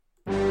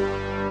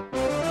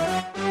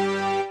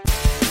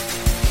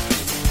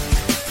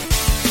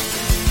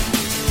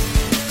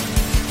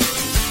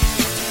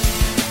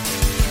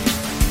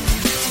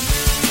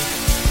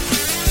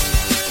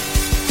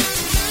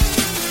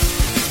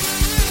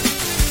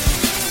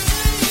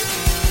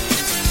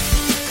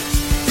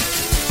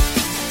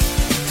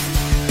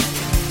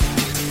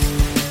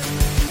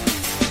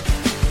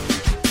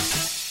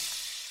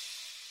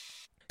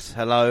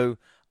Hello,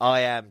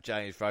 I am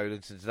James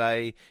Rowlands, and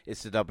today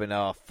it's the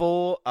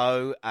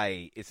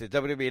WNR408. It's the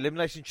WWE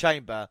Elimination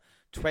Chamber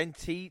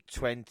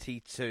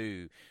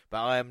 2022.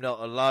 But I am not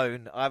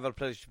alone. I have a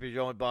pleasure to be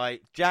joined by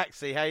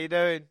Jaxie. How you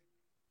doing?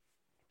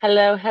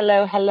 Hello,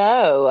 hello,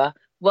 hello.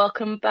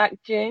 Welcome back,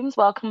 James.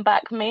 Welcome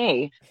back,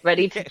 me.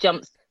 Ready to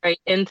jump straight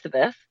into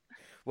this.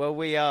 Well,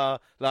 we are,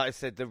 like I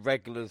said, the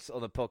regulars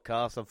on the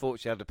podcast.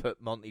 Unfortunately, I had to put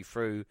Monty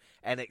through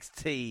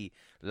NXT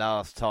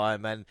last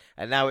time, and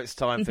now it's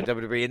time for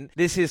WWE. And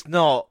this is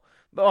not,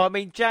 well, I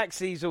mean,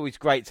 Jaxie's always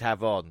great to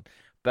have on,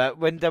 but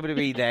when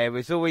WWE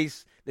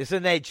there's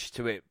an edge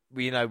to it,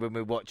 you know, when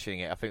we're watching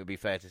it, I think it would be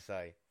fair to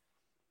say.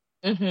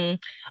 I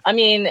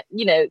mean,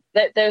 you know,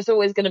 there's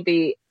always going to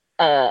be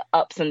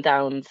ups and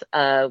downs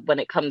when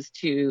it comes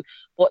to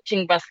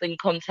watching wrestling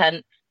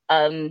content.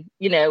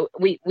 You know,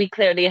 we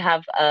clearly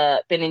have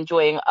been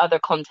enjoying other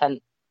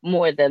content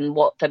more than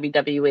what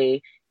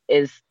WWE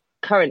is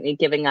currently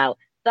giving out.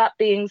 That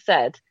being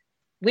said,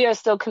 we are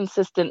still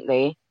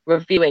consistently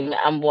reviewing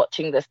and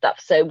watching this stuff.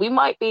 So we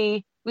might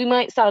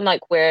sound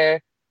like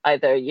we're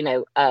either, you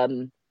know,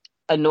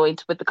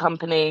 annoyed with the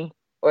company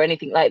or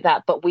anything like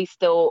that, but we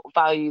still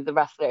value the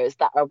wrestlers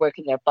that are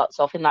working their butts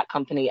off in that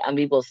company, and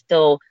we will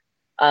still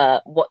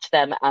watch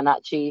them and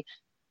actually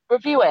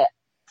review it.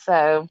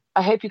 So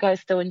I hope you guys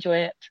still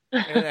enjoy it.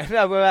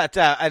 No, without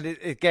doubt. And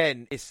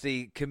again, it's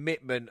the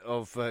commitment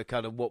of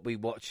kind of what we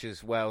watch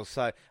as well.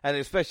 So, and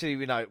especially,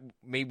 you know,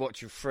 me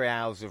watching 3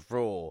 hours of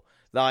Raw.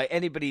 Like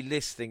anybody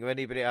listening or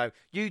anybody,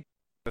 you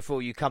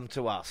before you come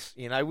to us,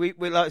 you know, we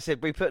like I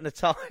said, we put in the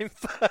time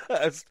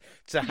first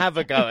to have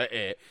a go at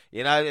it.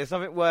 You know, there's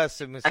nothing worse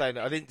than saying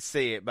I didn't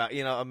see it, but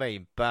you know what I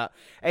mean. But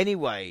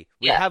anyway,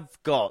 we have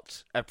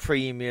got a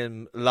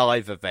premium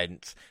live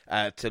event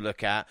to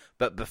look at.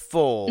 But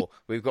before,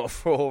 we've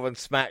got Raw and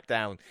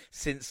Smackdown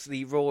since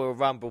the Royal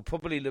Rumble.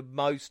 Probably the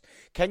most.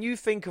 Can you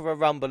think of a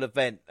Rumble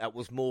event that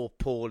was more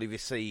poorly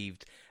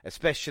received,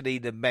 especially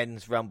the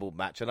men's Rumble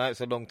match? I know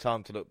it's a long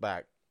time to look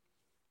back.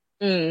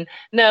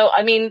 No,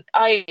 I mean,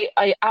 I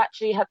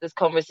actually had this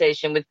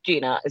conversation with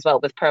Gina as well,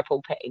 with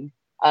Purple Pain.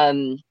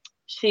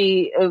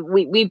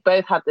 We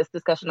both had this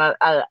discussion.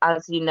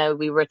 As you know,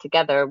 we were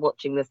together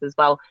watching this as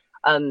well.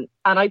 And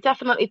I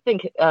definitely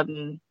think out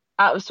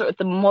of sort of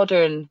the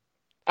modern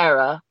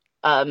era,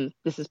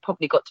 this has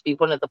probably got to be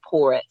one of the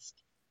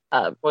poorest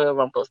Royal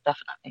Rumbles,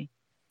 definitely.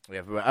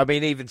 Yeah, I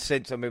mean, even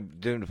since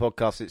doing the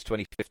podcast since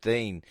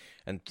 2015,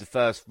 and the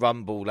first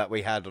Rumble that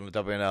we had on the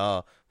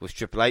WNR was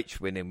Triple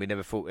H winning. We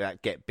never thought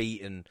that'd get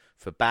beaten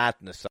for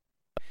badness,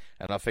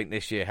 and I think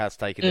this year has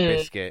taken the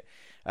biscuit.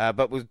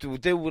 But we'll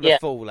deal with the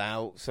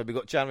fallout. So we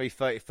got January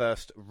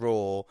 31st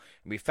Raw,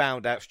 and we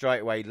found out straight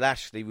away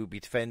Lashley will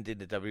be defending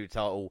the WWE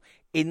title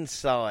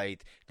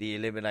inside the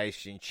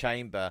Elimination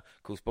Chamber.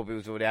 Of course, Bobby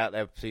was already out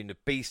there. Seeing the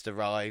Beast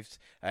arrived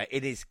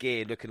in his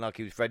gear, looking like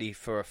he was ready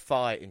for a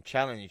fight, and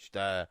challenged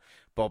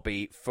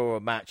Bobby for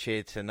a match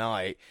here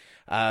tonight.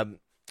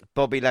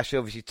 Bobby Lashley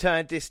obviously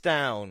turned this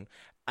down,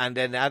 and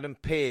then Adam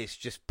Pearce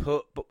just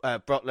put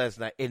Brock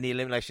Lesnar in the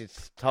Elimination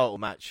title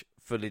match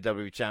for the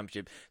WWE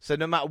Championship. So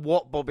no matter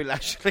what Bobby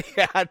Lashley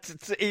had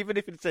to even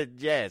if he said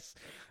yes,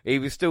 he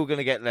was still going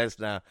to get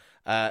Lesnar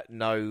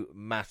no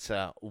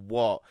matter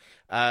what.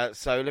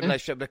 So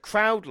Elimination the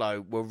crowd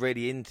were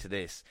really into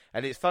this.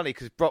 And it's funny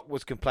because Brock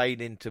was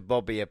complaining to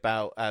Bobby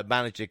about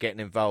manager getting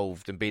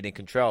involved and being in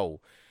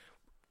control.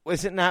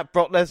 Isn't that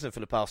Brock Lesnar for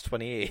the past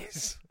 20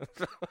 years?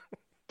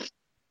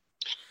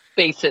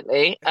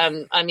 Basically.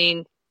 I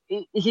mean,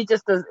 he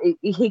just does.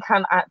 He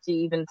can't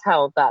actually even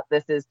tell that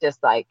this is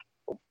just like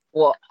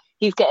what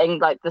he's getting,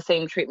 like the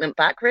same treatment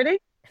back, really.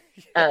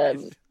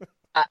 Yes.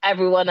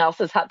 Everyone else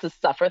has had to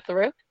suffer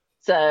through.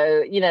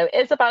 So, you know,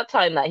 it's about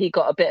time that he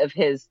got a bit of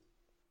his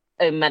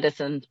own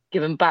medicine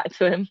given back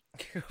to him.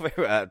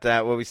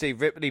 Well, we see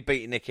Ripley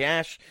beating Nikki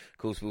Ash. Of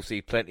course, we'll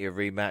see plenty of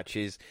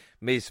rematches.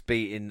 Miz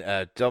beating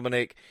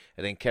Dominic,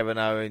 and then Kevin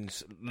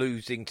Owens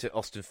losing to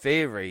Austin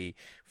Theory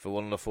for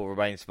one of the 4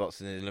 remaining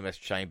spots in the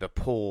Elimination Chamber.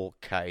 Poor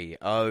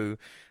KO.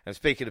 And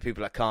speaking of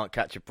people that can't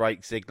catch a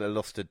break, Ziggler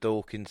lost to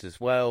Dawkins as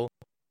well.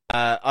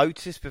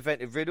 Otis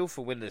prevented Riddle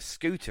from winning the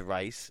scooter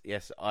race.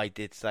 Yes, I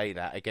did say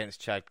that,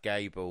 against Chad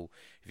Gable.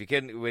 If you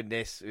couldn't win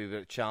this, we've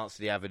got a chance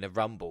of having a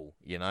Rumble,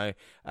 you know.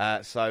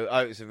 So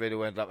Otis and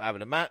Riddle ended up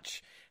having a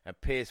match, and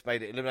Pearce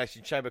made it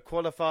Elimination Chamber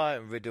qualifier,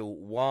 and Riddle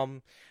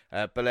won.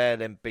 Belair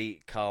then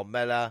beat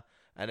Carmella.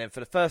 And then for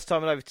the first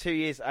time in over 2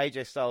 years,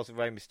 AJ Styles and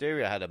Rey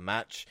Mysterio had a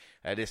match.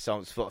 This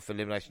time spot for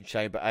Elimination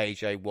Chamber.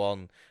 AJ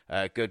won.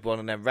 Good one.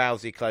 And then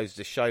Rousey closed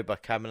the show by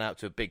coming out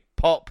to a big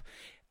pop.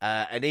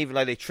 And even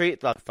though they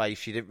treated like a face,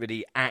 she didn't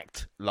really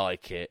act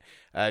like it.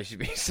 She's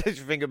been such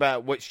a thing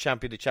about which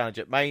champion to challenge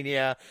at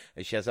Mania,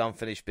 and she has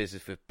unfinished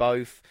business with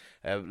both.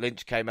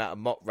 Lynch came out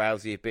and mocked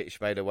Rousey a bit. She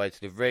made her way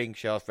to the ring.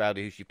 She asked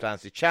Rowdy who she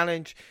plans to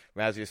challenge.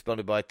 Rousey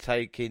responded by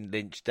taking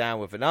Lynch down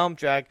with an arm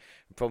drag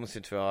and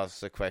promising to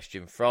ask a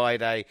question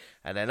Friday.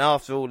 And then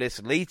after all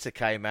this, Lita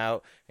came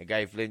out and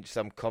gave Lynch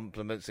some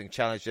compliments and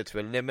challenged her to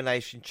an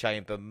Elimination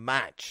Chamber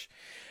match.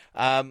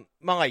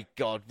 My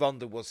God,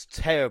 Ronda was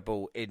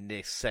terrible in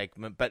this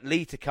segment, but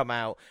Lita come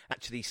out,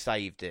 actually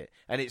saved it.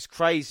 And it's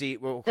crazy.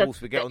 Well, of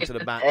course, we get onto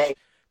the match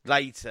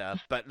later,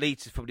 but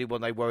Lita's probably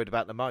one they worried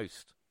about the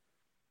most.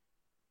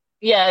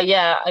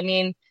 Yeah. I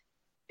mean,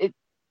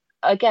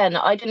 again,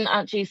 I didn't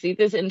actually see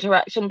this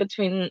interaction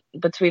between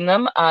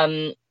them.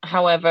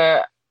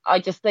 However, I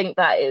just think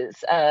that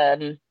is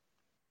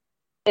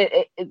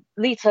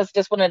Lita's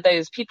just one of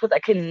those people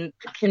that can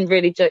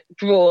really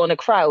draw on a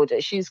crowd.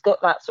 She's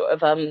got that sort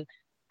of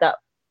that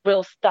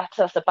real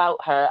status about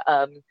her,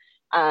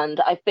 and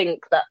I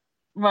think that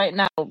right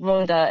now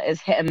Ronda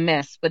is hit and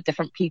miss with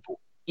different people.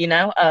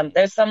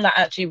 There's some that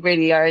actually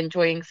really are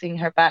enjoying seeing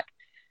her back.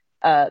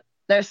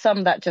 There's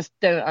some that just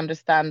don't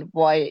understand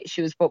why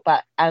she was brought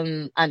back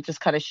and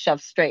just kind of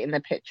shoved straight in the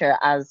picture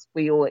as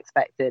we all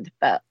expected.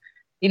 But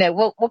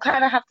we'll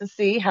kind of have to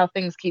see how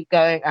things keep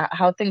going,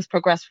 how things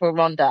progress for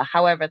Ronda.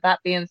 However, that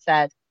being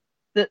said,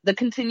 the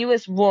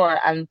continuous roar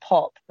and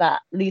pop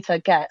that Lita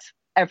gets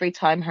every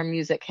time her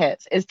music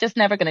hits is just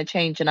never going to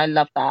change, and I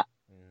love that.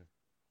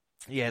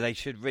 Yeah, they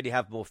should really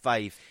have more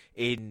faith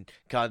in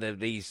kind of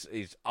these,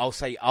 I'll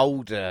say,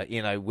 older,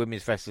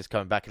 women's wrestlers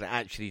coming back and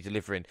actually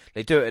delivering.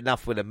 They do it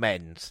enough with the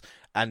men's,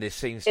 and there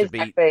seems to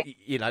be,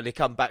 they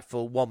come back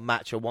for one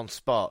match or one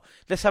spot.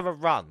 Let's have a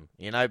run,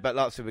 But like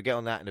I said, we'll get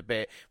on that in a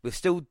bit. We're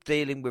still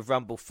dealing with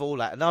Rumble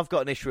fallout, and I've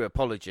got an issue of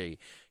apology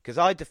because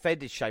I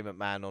defended Shane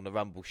McMahon on the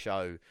Rumble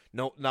show,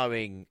 not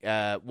knowing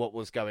what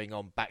was going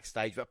on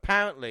backstage. But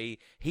apparently,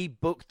 he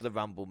booked the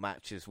Rumble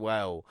match as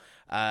well,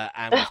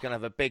 and was going to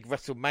have a big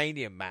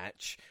WrestleMania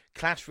match.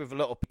 Clash with a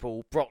lot of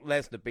people, Brock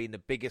Lesnar being the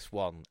biggest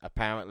one,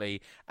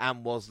 apparently,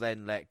 and was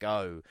then let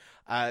go.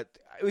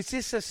 Was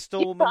this a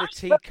storm in a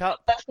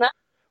teacup?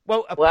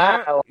 Well,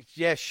 wow.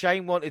 Yeah,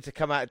 Shane wanted to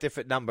come out a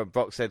different number, and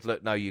Brock said,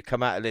 look, no, you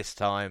come out at this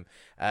time,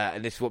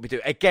 and this is what we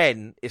do.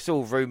 Again, it's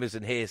all rumours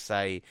and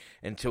hearsay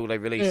until they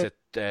release a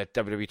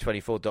WWE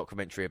 24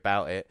 documentary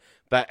about it.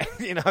 But,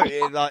 like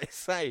I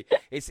say,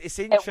 it's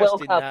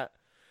interesting that...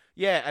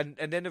 Yeah,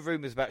 and then the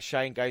rumours about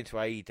Shane going to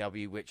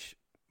AEW, which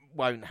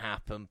won't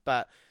happen,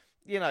 but...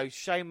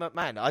 Shane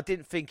McMahon, I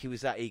didn't think he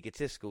was that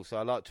egotistical, so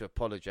I'd like to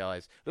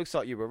apologise. Looks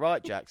like you were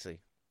right, Jaxie.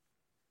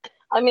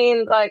 I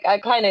mean, I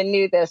kind of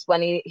knew this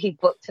when he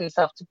booked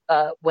himself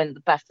to win the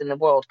Best in the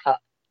World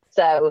Cup.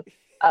 So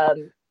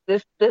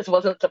this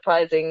wasn't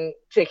surprising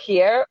to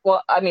hear.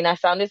 Well, I mean, I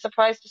sounded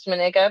surprised just a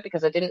minute ago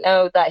because I didn't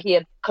know that he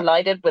had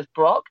collided with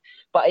Brock,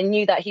 but I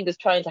knew that he was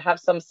trying to have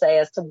some say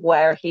as to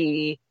where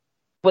he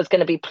was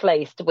going to be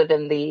placed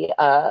within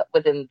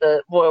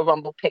the Royal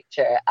Rumble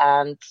picture,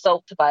 and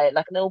sulked by it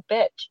like a little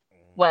bitch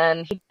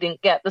when he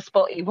didn't get the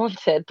spot he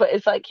wanted. But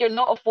it's like, you're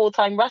not a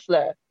full-time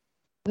wrestler.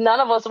 None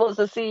of us wants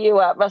to see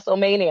you at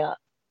WrestleMania.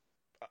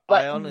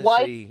 I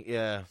honestly,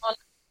 yeah.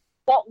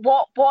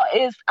 What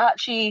is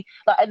actually,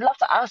 I'd love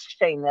to ask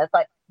Shane this,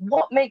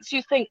 what makes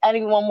you think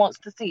anyone wants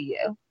to see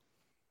you?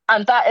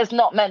 And that is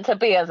not meant to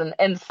be as an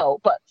insult,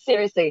 but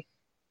seriously,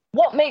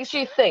 what makes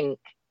you think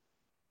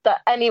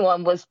that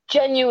anyone was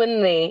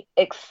genuinely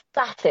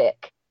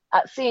ecstatic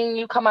at seeing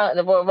you come out in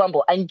the Royal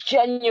Rumble and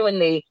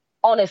genuinely,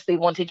 honestly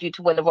wanted you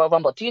to win the Royal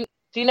Rumble? Do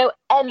you know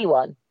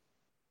anyone?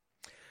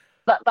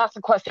 That's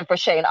a question for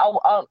Shane.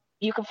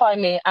 You can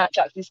find me at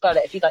Jaxie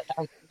Scarlett if you'd like to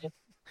answer me.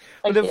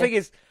 Well, the thing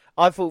is,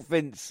 I thought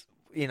Vince,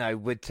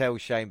 would tell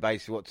Shane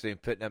basically what to do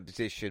and put in that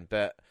position,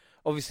 but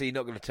obviously you're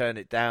not going to turn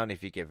it down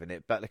if you're giving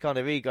it. But the kind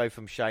of ego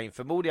from Shane,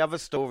 from all the other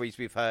stories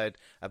we've heard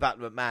about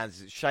the McMahons,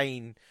 that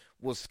Shane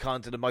was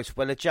kind of the most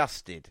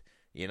well-adjusted,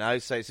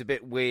 so it's a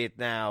bit weird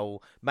now,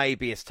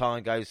 maybe as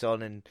time goes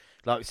on, and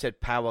like we said,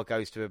 power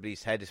goes to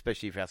everybody's head,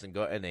 especially if he hasn't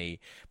got any.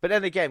 But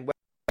then again,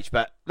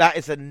 but that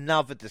is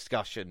another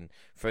discussion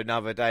for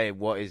another day, and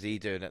what is he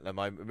doing at the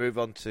moment. We move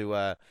on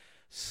to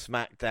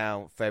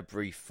SmackDown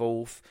February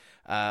 4th,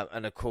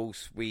 and of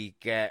course we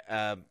get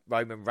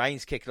Roman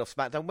Reigns kicking off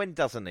SmackDown. When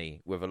doesn't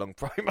he? With a long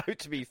promo,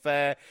 to be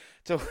fair,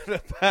 talking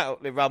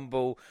about the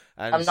Rumble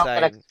and I'm not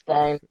going to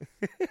explain.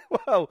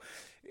 Well,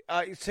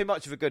 it's too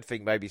much of a good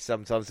thing, maybe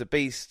sometimes. The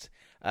Beast,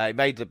 he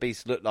made the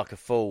Beast look like a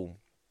fool.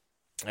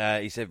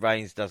 He said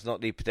Reigns does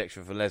not need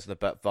protection from Lesnar,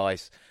 but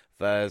vice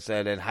versa.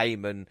 And then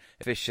Heyman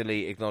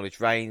officially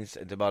acknowledged Reigns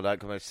and demanded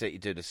Oklahoma City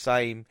do the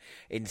same.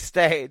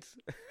 Instead,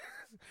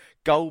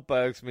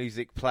 Goldberg's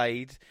music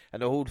played,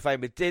 and the Hall of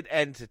Famer did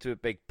enter to a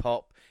big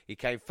pop. He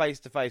came face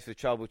to face with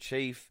Tribal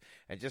Chief,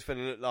 and just when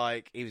it looked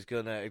like he was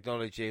going to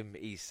acknowledge him,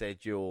 he said,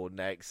 "You're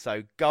next."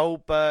 So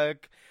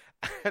Goldberg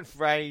and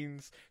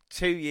Reigns,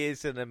 2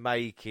 years in the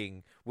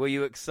making. Were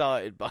you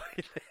excited by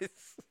this?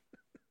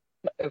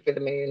 Over the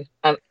moon.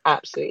 I'm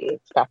absolutely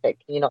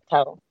ecstatic. Can you not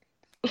tell?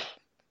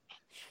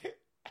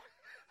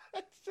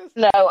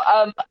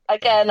 No,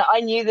 again, I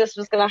knew this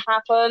was going to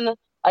happen.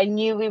 I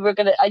knew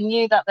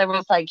that there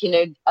was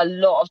a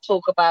lot of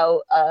talk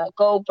about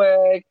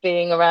Goldberg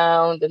being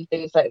around and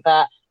things like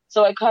that.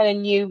 So I kind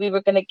of knew we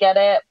were going to get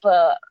it,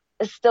 but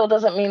it still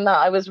doesn't mean that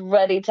I was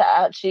ready to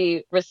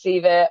actually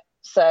receive it.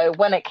 So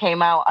when it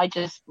came out, I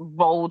just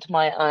rolled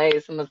my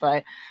eyes and was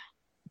like,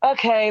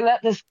 Okay,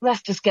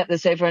 let's just get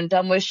this over and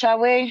done with, shall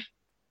we?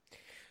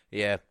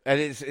 Yeah, and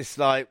it's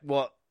like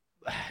what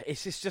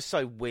it's just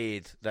so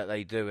weird that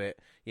they do it.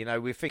 You know,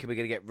 we're thinking we're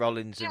going to get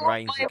Rollins and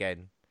Reigns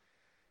again.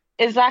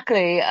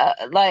 Exactly.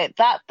 Like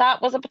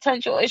that was a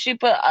potential issue,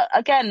 but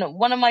again,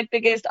 one of my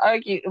biggest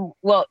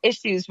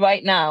issues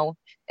right now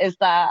is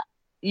that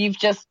you've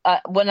just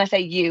when I say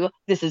you,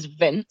 this is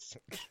Vince.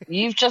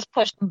 You've just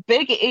pushed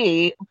Big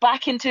E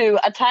back into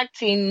a tag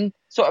team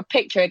sort of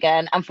picture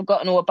again and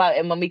forgotten all about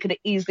him when we could have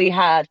easily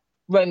had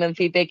Roman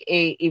v Big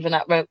E even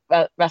at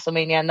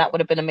WrestleMania, and that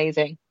would have been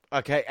amazing.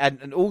 Okay,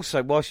 and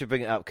also, whilst you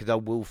bring it up, because I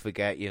will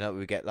forget, you know,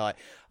 we get like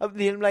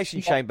the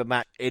Elimination Chamber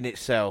match in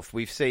itself.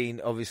 We've seen,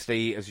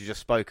 obviously, as you just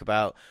spoke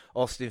about,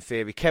 Austin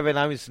Theory. Kevin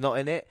Owens not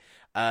in it.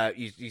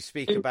 You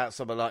speak about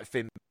someone like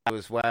Finn Balor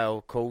as well,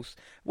 of course.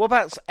 What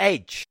about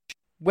Edge?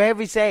 Where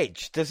is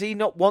Edge? Does he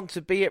not want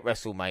to be at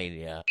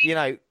WrestleMania? You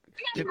know, we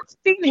haven't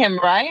seen him,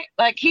 right?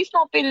 Like, he's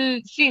not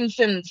been seen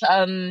since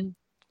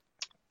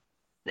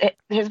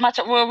his match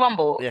at Royal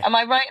Rumble. Yeah. Am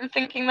I right in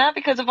thinking that?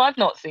 Because if I've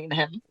not seen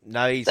him.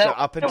 No, he's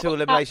up until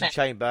Elimination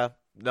Chamber,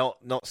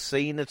 not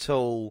seen at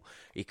all.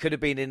 He could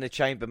have been in the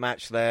Chamber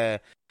match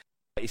there.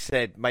 He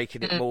said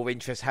making it more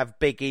interest, have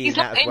Big E in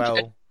that as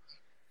well.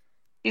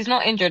 He's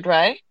not injured,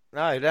 right?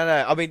 No.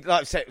 I mean,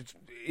 like I said,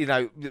 you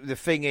know, the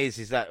thing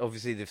is that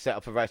obviously they've set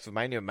up a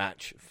WrestleMania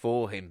match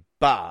for him,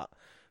 but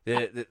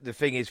the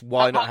thing is,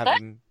 why not have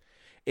him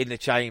in the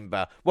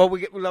Chamber? Well,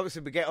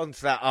 obviously we get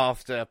onto that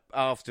after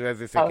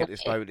everything at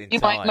this moment in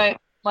time. You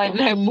might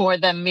know more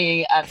than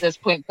me at this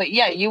point, but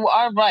yeah, you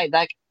are right.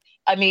 Like,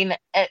 I mean,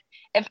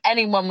 if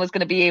anyone was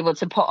going to be able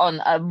to put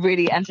on a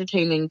really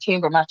entertaining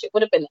Chamber match, it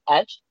would have been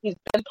Edge. He's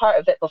been part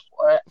of it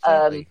before.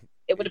 Exactly.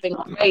 It would have been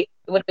great.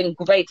 It would have been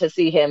great to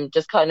see him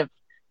just kind of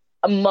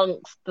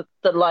amongst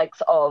the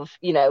likes of,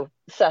 you know,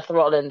 Seth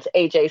Rollins,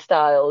 AJ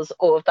Styles,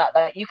 all of that.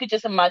 Like, you could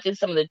just imagine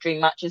some of the dream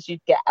matches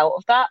you'd get out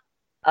of that.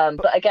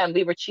 But again,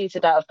 we were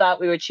cheated out of that.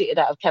 We were cheated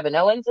out of Kevin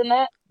Owens in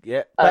it.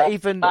 Yeah, but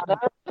even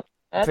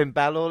Finn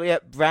Balor,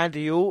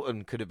 Randy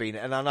Orton could have been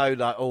it. And I know,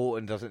 like,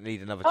 Orton doesn't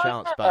need another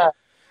chance, but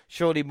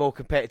surely more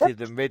competitive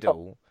than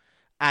Riddle.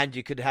 And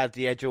you could have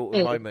the Edge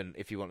Orton moment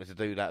if you wanted to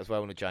do that as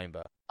well in the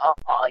Chamber.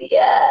 Oh,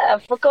 yeah.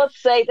 For God's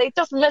sake, they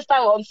just missed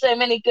out on so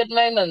many good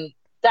moments.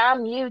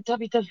 Damn you,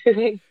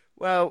 WWE.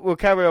 Well, we'll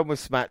carry on with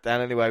SmackDown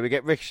anyway. We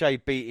get Ricochet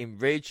beating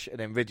Ridge, and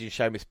then Ridge and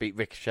Sheamus beat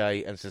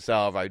Ricochet and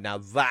Cesaro. Now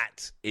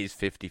that is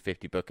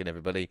 50-50 booking,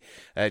 everybody.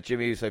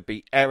 Jimmy Uso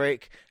beat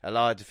Eric.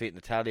 Elias defeated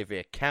Natalia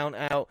via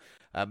count-out.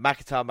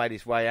 McIntyre made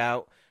his way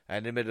out.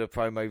 And in the middle of the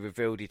promo,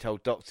 revealed he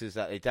told doctors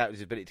that they doubted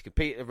his ability to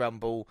compete at the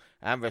Rumble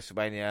and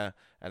WrestleMania,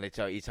 and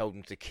he told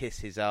them to kiss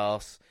his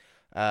ass.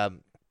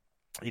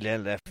 He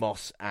then left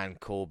Moss and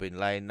Corbin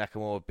Lane.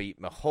 Nakamura beat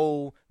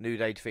Mahal. New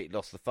Day defeated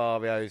Los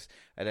Lotharios.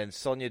 And then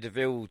Sonya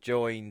Deville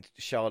joined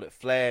Charlotte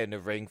Flair in the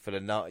ring for the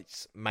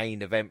night's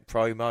main event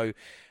promo.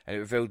 And it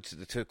revealed to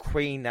the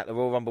Queen that the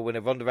Royal Rumble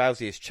winner Ronda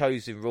Rousey has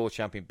chosen Raw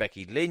champion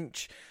Becky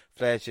Lynch.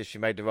 Flair said she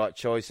made the right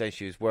choice, and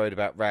she was worried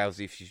about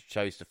Rousey if she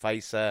chose to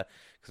face her,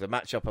 because the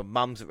matchup of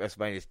mums at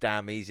WrestleMania is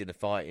damn easy in the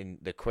fight in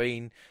the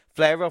Queen.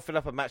 Flair offered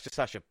up a match to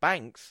Sasha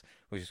Banks,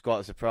 which was quite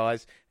a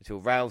surprise,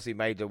 until Rousey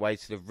made her way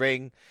to the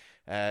ring.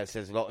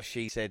 Says a lot of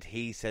she said,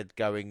 he said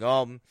going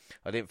on.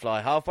 I didn't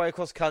fly halfway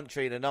across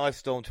country in a nice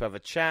storm to have a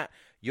chat.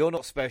 You're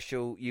not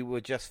special. You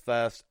were just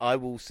first. I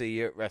will see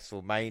you at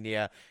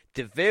WrestleMania.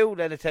 Deville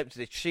then attempted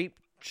a cheap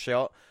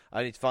shot,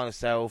 only to find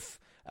herself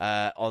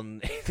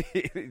on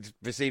the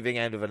receiving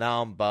end of an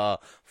armbar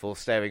for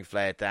staring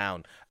Flair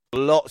down.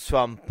 Lots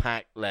to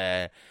unpack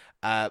there.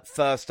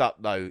 First up,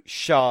 though,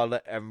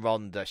 Charlotte and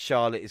Ronda.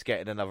 Charlotte is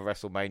getting another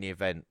WrestleMania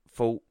event.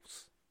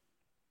 Thoughts?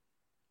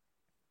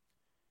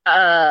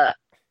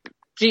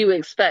 Do you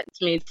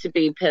expect me to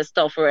be pissed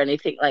off or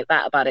anything like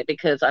that about it?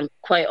 Because I'm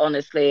quite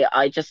honestly,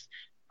 I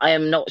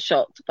am not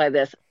shocked by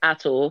this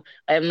at all.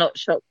 I am not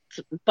shocked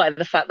by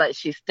the fact that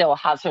she still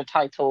has her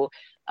title.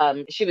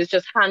 She was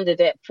just handed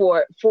it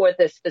for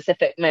this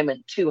specific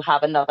moment to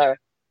have another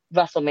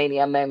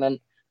WrestleMania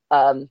moment.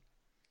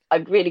 I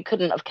really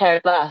couldn't have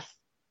cared less.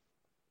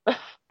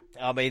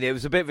 I mean, it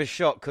was a bit of a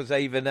shock because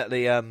even at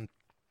the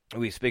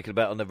we were speaking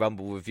about on the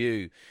Rumble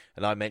review,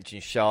 and I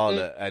mentioned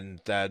Charlotte,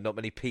 and not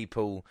many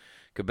people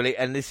could believe.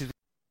 And this is,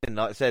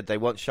 like I said, they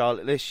want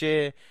Charlotte this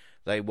year,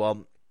 they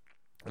want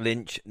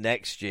Lynch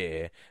next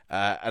year,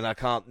 and I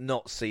can't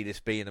not see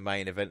this being the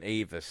main event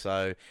either.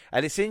 So,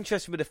 and it's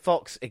interesting with the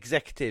Fox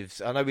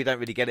executives. I know we don't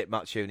really get it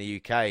much here in the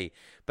UK,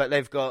 but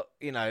they've got,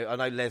 you know, I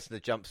know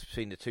Lesnar jumps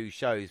between the two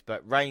shows,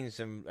 but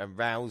Reigns and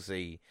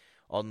Rousey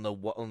on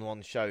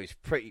one show is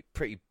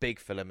pretty big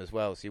for them as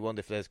well. So you wonder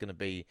if there's going to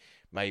be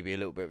maybe a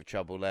little bit of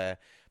trouble there.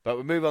 But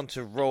we'll move on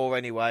to Raw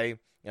anyway.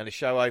 And the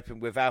show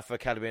opened with Alpha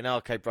Academy and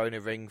RK Bro in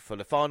the ring for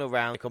the final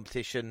round of the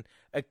competition,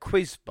 a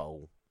quiz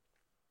bowl.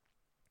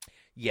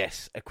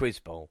 Yes, a quiz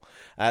bowl.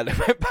 They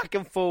went back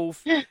and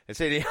forth and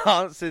see the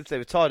answers. They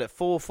were tied at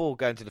 4-4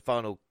 going to the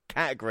final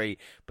category,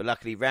 but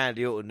luckily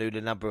Randy Orton knew the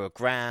number of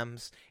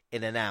grams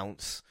in an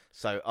ounce,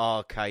 so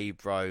RK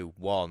Bro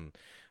won.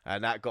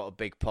 And that got a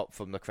big pop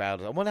from the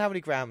crowd. I wonder how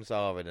many grams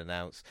are in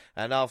announced.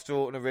 And after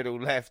Orton and Riddle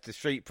left, the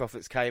Street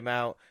Profits came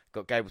out,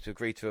 got Gable to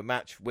agree to a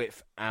match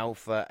with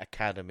Alpha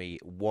Academy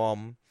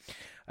 1.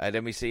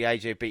 Then we see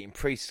AJ beating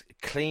Priest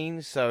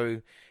clean,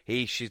 so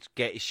he should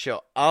get his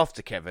shot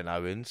after Kevin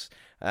Owens.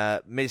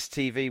 Miz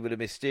TV with the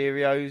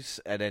Mysterios,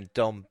 and then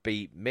Dom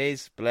beat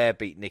Miz. Blair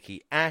beat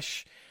Nikki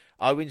Ash.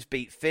 Owens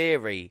beat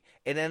Theory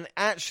in an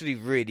actually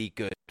really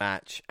good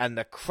match, and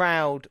the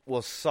crowd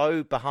was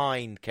so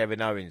behind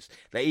Kevin Owens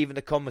that even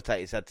the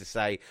commentators had to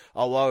say,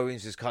 oh,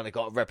 Owens has kind of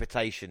got a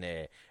reputation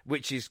here,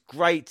 which is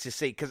great to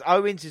see, because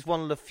Owens is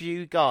one of the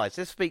few guys,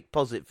 let's speak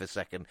positive for a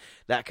second,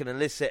 that can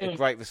elicit a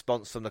great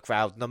response from the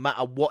crowd, no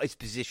matter what his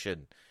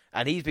position,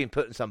 and he's been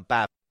put in some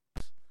bad...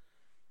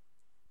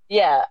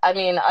 Yeah, I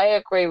mean, I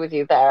agree with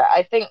you there.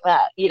 I think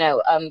that,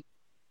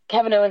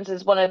 Kevin Owens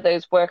is one of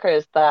those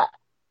workers that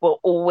will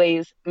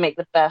always make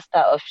the best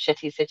out of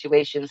shitty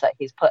situations that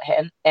he's put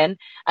in. And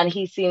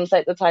he seems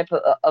like the type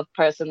of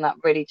person that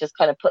really just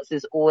kind of puts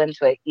his all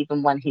into it,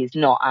 even when he's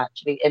not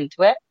actually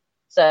into it.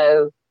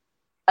 So,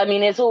 I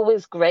mean, it's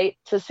always great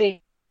to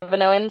see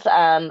Kevin Owens,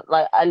 and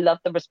I love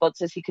the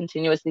responses he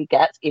continuously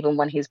gets, even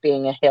when he's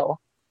being a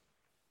heel.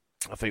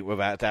 I think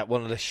without that,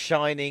 one of the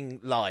shining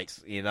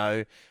lights,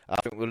 I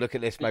think we'll look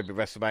at this maybe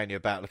WrestleMania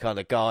about the kind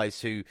of guys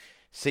who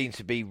seem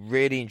to be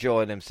really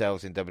enjoying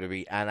themselves in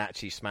WWE and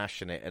actually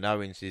smashing it, and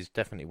Owens is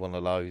definitely one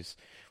of those.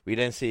 We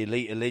then see a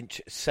Lita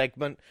Lynch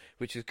segment,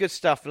 which is good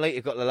stuff.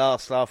 Lita got the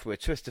last laugh with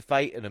a Twist of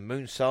Fate and a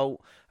moonsault.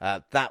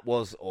 That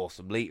was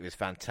awesome. Lita is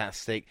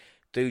fantastic.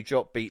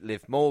 Doudrop beat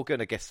Liv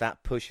Morgan. I guess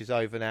that push is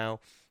over now.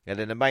 And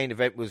then the main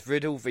event was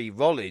Riddle v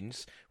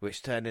Rollins,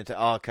 which turned into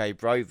RK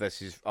Bro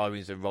versus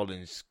Owens and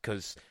Rollins,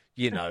 because,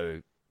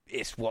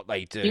 it's what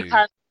they do. You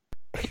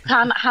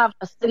can't have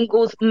a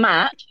singles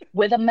match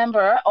with a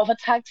member of a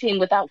tag team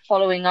without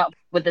following up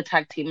with the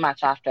tag team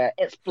match after.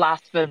 It's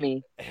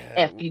blasphemy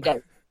if you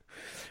don't.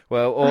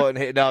 Well, Orton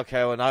hit an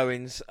RKO on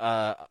Owens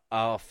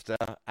after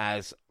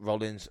as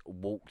Rollins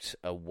walked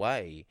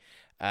away.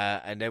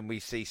 And then we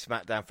see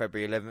SmackDown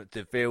February 11th.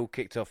 Deville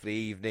kicked off the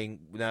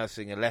evening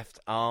nursing a left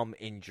arm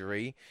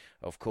injury.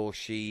 Of course,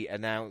 she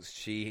announced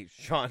she's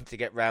trying to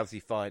get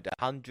Rousey fined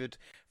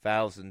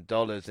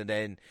 $100,000. And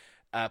then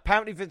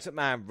apparently Vince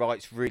McMahon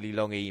writes really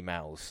long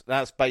emails.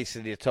 That's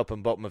basically the top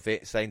and bottom of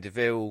it, saying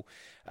Deville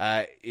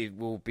it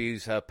will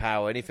abuse her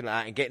power, anything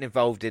like that. And getting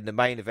involved in the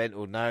main event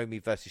or Naomi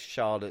versus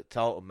Charlotte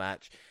title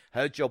match,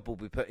 her job will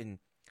be put in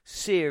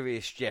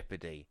serious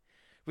jeopardy.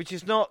 Which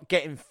is not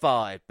getting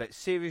fired, but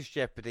serious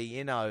jeopardy,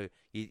 you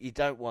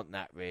don't want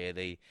that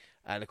really.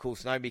 And of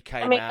course, Naomi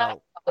came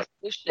out. That was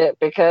bullshit,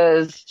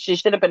 because she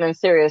should have been in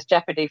serious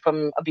jeopardy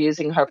from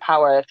abusing her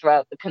power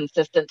throughout the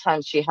consistent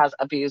times she has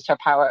abused her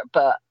power.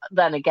 But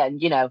then again,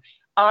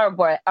 our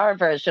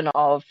version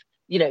of,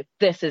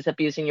 this is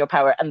abusing your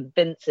power, and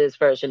Vince's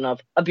version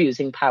of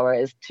abusing power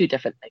is two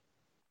different things.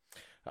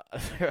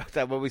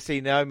 Well, we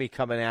see Naomi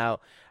coming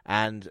out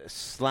and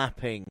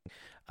slapping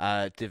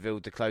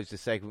Deville to close the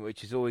segment,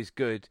 which is always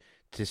good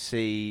to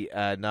see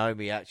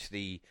Naomi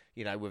actually,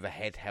 with a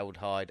head held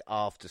high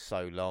after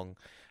so long.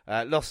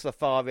 Los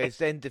Lotharios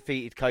then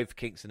defeated Kofi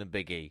Kingston and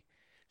Big E.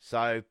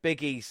 So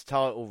Big E's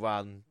title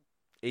run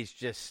is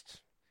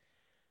just...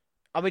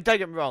 I mean, don't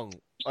get me wrong.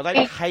 I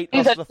don't hate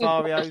Los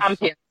Lotharios.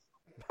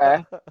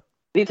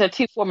 These are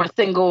two former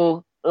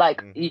single,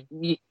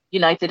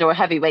 United or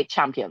heavyweight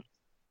champions.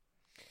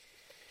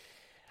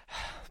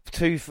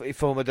 Two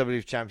former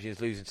WWE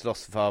champions losing to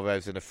Los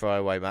Lotharios in a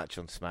throwaway match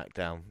on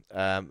SmackDown.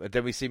 And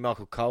then we see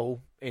Michael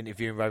Cole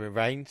interviewing Roman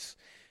Reigns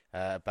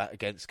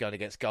going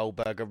against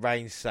Goldberg. And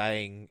Reigns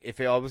saying,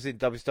 if I was in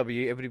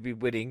WWE, everybody would be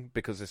winning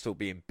because they'd still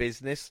be in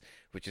business,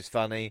 which is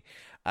funny.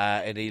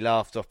 And he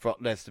laughed off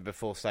Brock Lesnar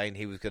before saying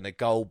he was going to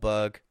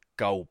Goldberg.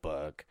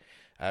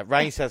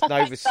 Reigns has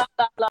no respect.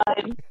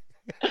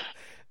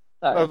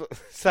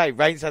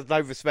 Reigns has no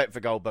respect for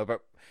Goldberg,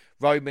 but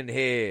Roman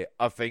here,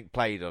 I think,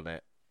 played on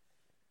it.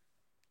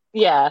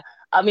 Yeah,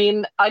 I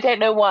mean, I don't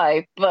know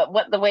why, but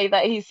the way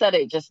that he said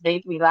it just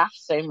made me laugh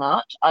so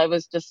much. I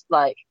was just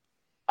like,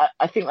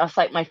 I think that's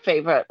my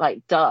favorite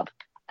dub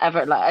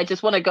ever. I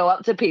just want to go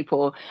up to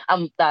people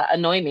that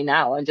annoy me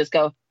now and just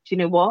go, do you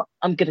know what?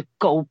 I'm gonna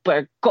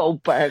Goldberg.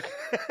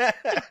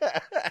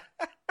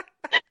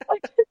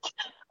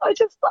 I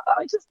just thought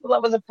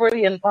that was a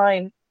brilliant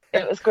line.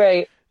 It was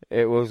great.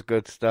 It was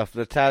good stuff.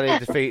 Natalya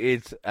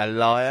defeated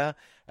Aliyah.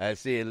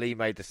 Zia Lee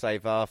made the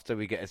save after.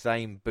 We get a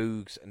Zayn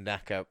Boogs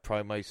Naka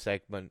promo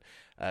segment.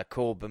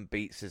 Corbin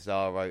beat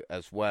Cesaro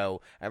as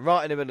well. And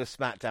right in the middle of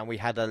SmackDown, we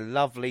had a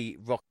lovely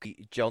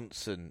Rocky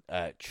Johnson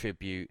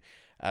tribute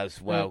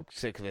as well,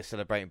 particularly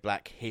celebrating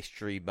Black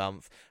History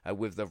Month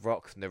with The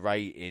Rock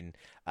narrating.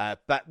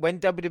 But when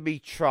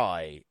WWE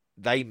try,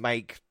 they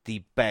make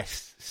the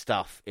best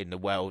stuff in the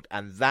world,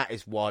 and that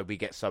is why we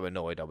get so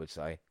annoyed, I would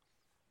say.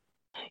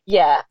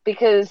 Yeah,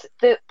 because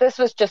this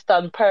was just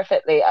done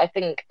perfectly. I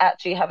think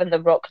actually having The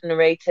Rock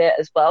narrate it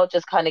as well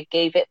just kind of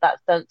gave it that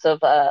sense of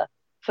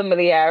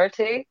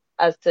familiarity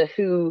as to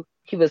who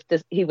he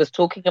was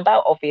talking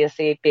about,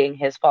 obviously being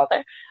his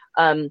father.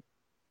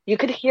 You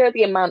could hear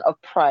the amount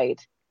of pride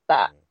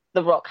that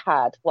The Rock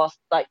had whilst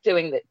like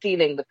dealing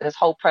with this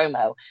whole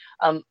promo.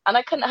 And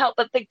I couldn't help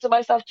but think to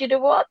myself, do you know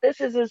what?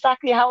 This is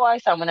exactly how I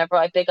sound whenever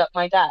I big up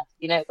my dad.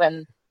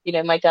 When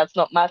my dad's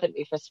not mad at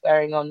me for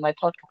swearing on my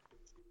podcast.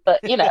 But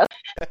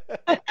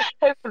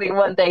hopefully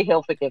one day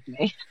he'll forgive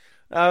me.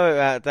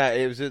 Oh, that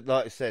it was,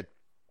 like I said,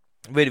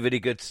 really, really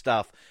good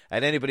stuff.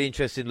 And anybody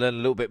interested in learning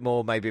a little bit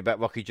more, maybe about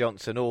Rocky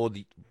Johnson or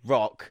the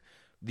Rock,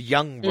 the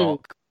young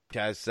Rock,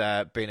 has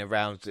been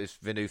around this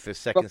Wnr for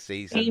second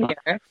season.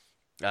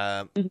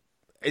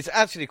 It's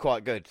actually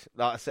quite good.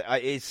 Like I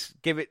said,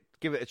 give it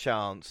a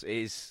chance.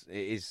 It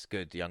is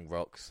good, Young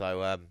Rock.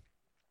 So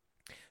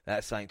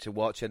that's something to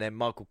watch. And then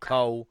Michael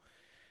Cole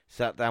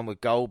sat down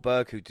with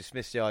Goldberg, who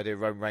dismissed the idea of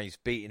Roman Reigns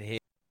beating him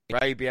in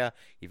Arabia.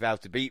 He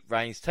vowed to beat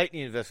Reigns, take the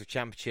Universal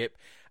Championship,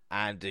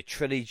 and the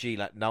trilogy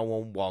like no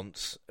one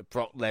wants.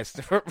 Brock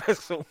Lesnar at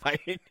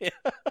WrestleMania.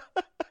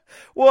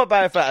 What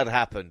about if that had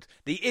happened?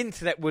 The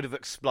internet would have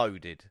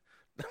exploded.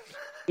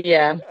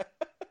 Yeah,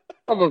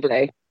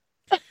 probably.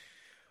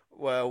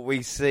 Well,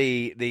 we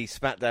see the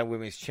SmackDown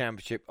Women's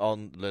Championship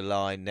on the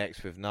line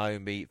next with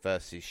Naomi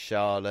versus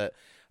Charlotte.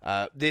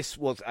 This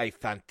was a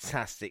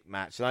fantastic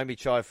match. Naomi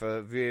tried for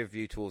a rear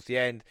view towards the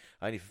end,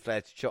 only for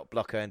Flair to chop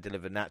block her and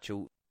deliver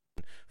natural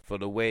for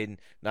the win.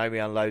 Naomi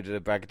unloaded a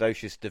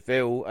braggadocious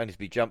DeVille, only to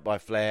be jumped by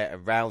Flair,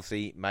 and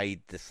Rousey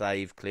made the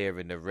save,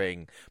 clearing the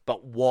ring.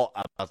 But what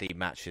a bloody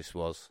match this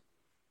was.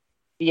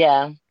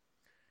 Yeah.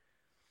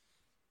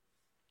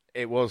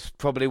 It was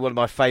probably one of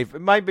my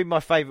favourite, maybe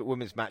my favourite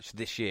women's match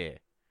this year.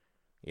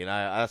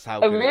 That's how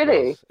good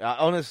really? it was.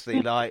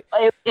 Honestly, like...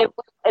 It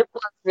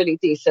was really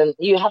decent.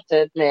 You have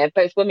to admit,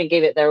 both women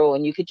gave it their all,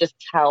 and you could just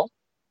tell.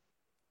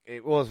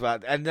 It was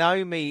bad. And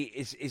Naomi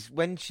is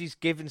when she's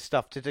given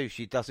stuff to do,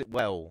 she does it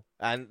well.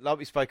 And like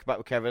we spoke about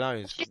with Kevin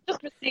Owens, She's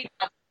just received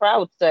that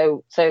crowd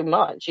so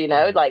much,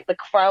 like the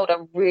crowd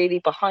are really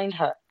behind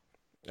her.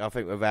 I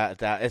think without a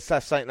doubt, that's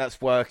something that's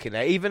working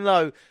there. Even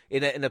though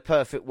in a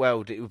perfect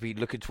world, it would be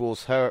looking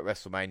towards her at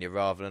WrestleMania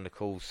rather than, of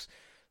course,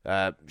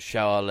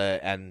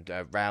 Charlotte and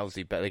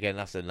Rousey. But again,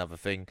 that's another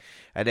thing.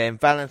 And then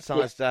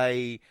Valentine's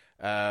Day,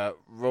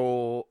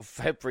 Raw,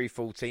 February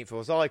 14th,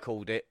 or as I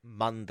called it,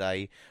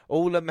 Monday.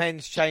 All the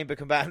men's chamber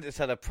combatants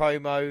had a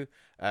promo.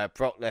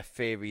 Brock left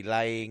Theory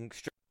laying.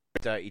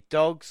 Dirty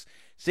Dogs.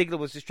 Ziggler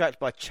was distracted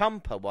by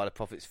Ciampa while the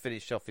Profits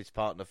finished off his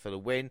partner for the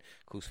win.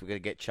 Of course, we're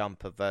going to get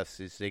Ciampa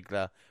versus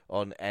Ziggler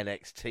on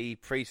NXT.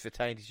 Priest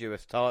retained his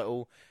US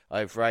title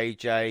over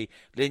AJ.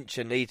 Lynch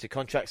and Lita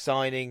contract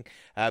signing.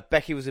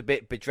 Becky was a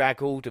bit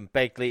bedraggled and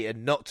begged Lita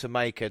not to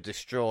make her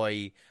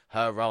destroy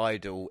her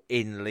idol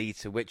in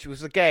Lita, which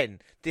was, again,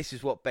 this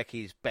is what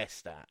Becky is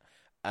best at.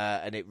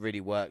 And it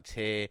really worked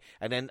here.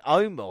 And then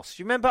Omos.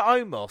 Do you remember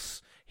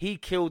Omos? He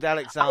killed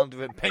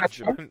Alexander and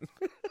Benjamin.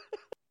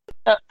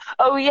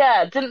 Oh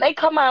yeah, didn't they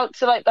come out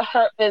to like the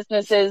Hurt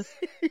Businesses,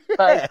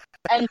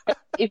 and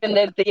even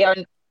though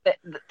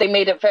they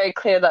made it very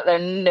clear that they're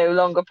no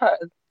longer part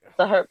of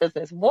the Hurt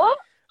Business. What?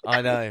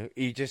 I know.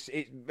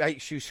 It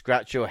makes you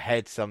scratch your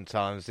head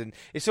sometimes, and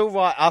it's all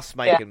right us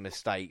making a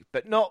mistake,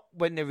 but not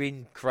when they're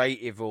in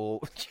creative or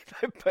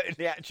putting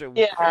the actual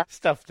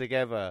stuff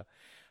together.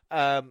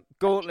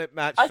 Gauntlet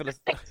match I for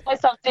just think to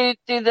myself, do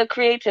the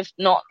creatives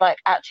not like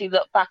actually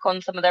look back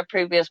on some of their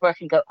previous work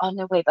and go, oh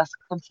no, wait, that's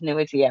a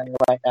continuity error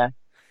right there.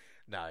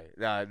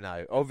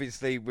 No.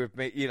 Obviously, with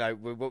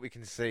what we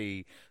can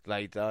see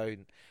laid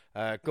down.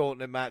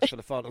 Gauntlet match for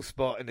the final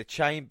spot in the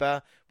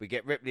chamber. We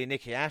get Ripley and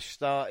Nikki Ash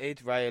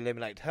started. Ray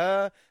eliminated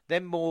her,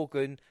 then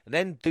Morgan, and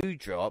then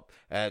Doudrop.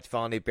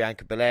 Finally,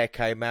 Bianca Belair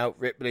came out.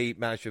 Ripley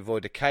managed to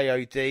avoid a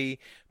KOD,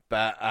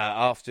 but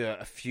after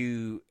a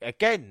few,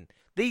 again,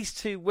 these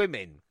two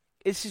women,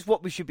 this is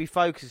what we should be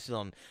focusing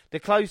on. The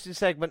closing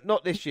segment,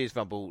 not this year's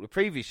Rumble, the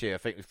previous year, I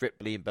think, with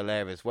Ripley and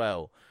Belair as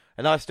well.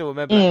 And I still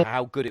remember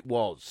how good it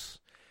was.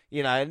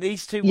 And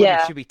these two women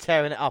should be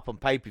tearing it up on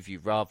pay-per-view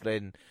rather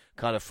than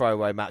kind of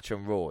throwaway match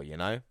on Raw,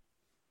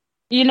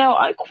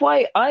 I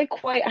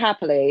quite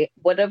happily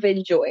would have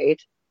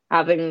enjoyed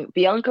having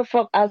Bianca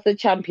as the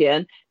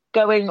champion,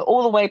 going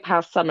all the way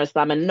past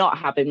SummerSlam and not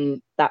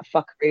having that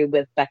fuckery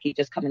with Becky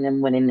just coming in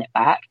and winning it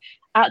back.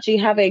 Actually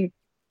having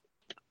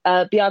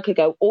Bianca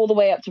go all the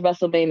way up to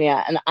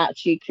WrestleMania and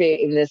actually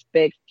creating this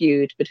big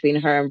feud between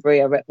her and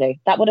Rhea Ripley.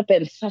 That would have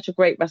been such a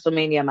great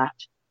WrestleMania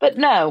match. But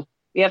no,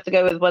 we have to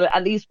go with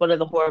at least one of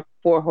the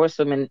four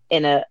horsewomen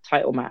in a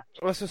title match.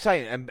 Well, that's what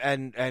I'm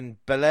saying.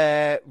 And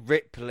Belair,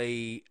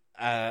 Ripley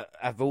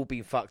have all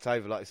been fucked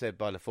over, like I said,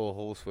 by the four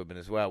horsewomen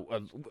as well.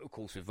 Of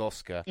course, with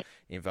Oscar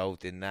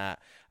involved in that.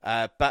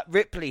 But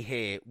Ripley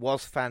here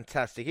was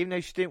fantastic. Even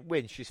though she didn't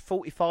win, she's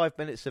 45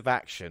 minutes of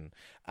action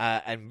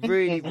and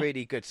really,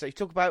 really good. So you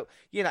talk about,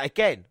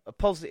 again, a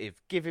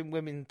positive, giving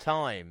women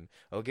time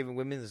or giving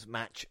women's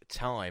match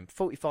time.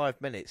 45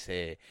 minutes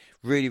here.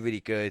 Really, really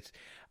good.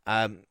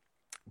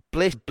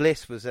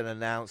 Bliss was then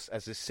announced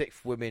as the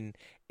sixth woman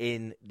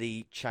in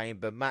the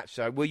chamber match.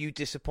 So were you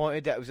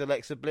disappointed that it was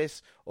Alexa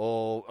Bliss,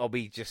 or are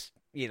we just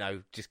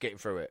getting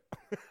through it?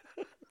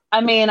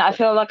 I mean, I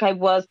feel like I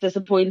was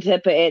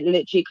disappointed, but it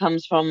literally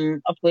comes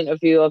from a point of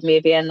view of me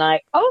being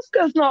like,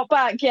 Oscar's not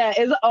back yet.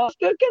 Is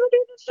Oscar going to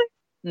do this thing?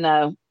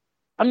 No.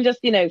 I'm just,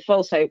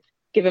 false hope,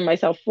 giving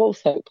myself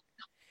false hope.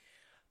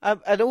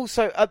 And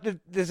also,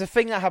 there's a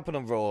thing that happened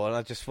on Raw, and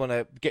I just want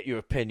to get your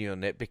opinion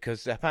on it,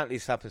 because apparently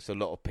this happens to a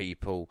lot of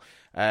people,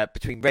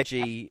 between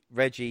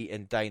Reggie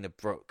and Dana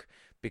Brooke,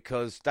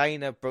 because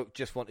Dana Brooke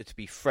just wanted to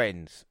be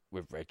friends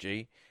with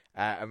Reggie,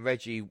 and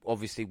Reggie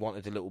obviously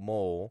wanted a little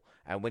more,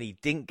 and when he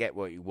didn't get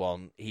what he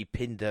wanted, he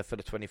pinned her for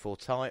the 24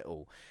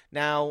 title.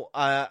 Now,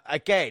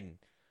 again,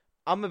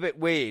 I'm a bit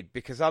weird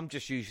because I'm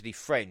just usually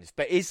friends.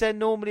 But is there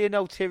normally an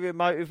ulterior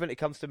motive when it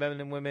comes to men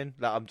and women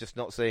that I'm just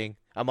not seeing?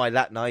 Am I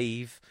that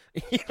naive?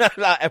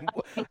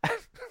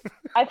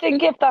 I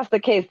think if that's the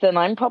case, then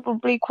I'm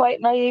probably quite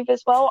naive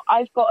as well.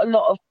 I've got a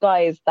lot of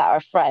guys that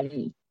are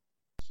friends.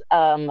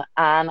 And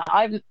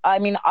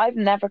I've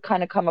never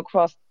kind of come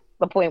across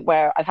the point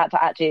where I've had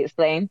to actually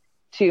explain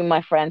to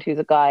my friend who's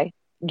a guy,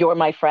 you're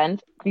my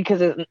friend, because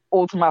it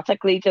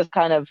automatically just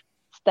kind of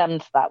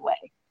stems that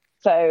way.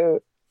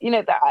 So,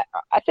 I'd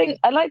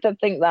like to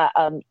think that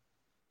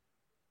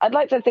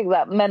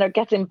men are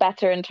getting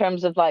better in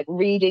terms of like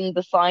reading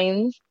the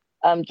signs,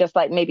 just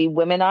like maybe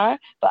women are.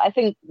 But I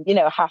think,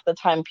 half the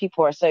time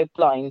people are so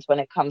blind when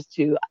it comes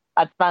to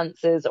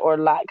advances or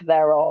lack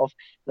thereof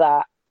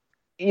that,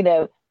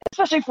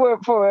 especially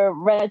for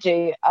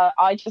Reggie,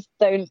 I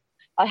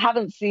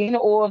haven't seen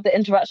all of the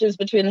interactions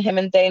between him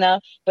and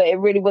Dana, but it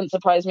really wouldn't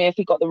surprise me if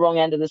he got the wrong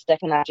end of the stick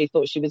and actually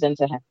thought she was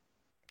into him.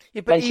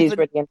 Yeah, when she's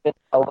really into him.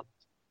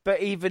 But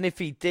even if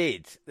he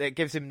did, it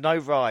gives him no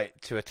right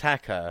to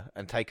attack her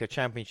and take her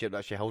championship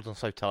that she holds on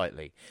so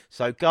tightly.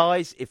 So,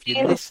 guys, if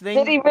you're listening...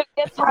 Did he really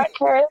attack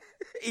her?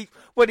 He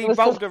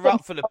rolled her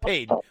up for the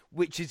pin,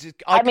 which is...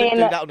 I couldn't do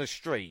that on the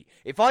street.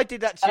 If I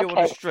did that to you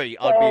on the street,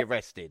 I'd be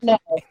arrested. No,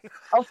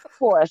 of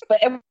course. But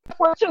if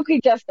we're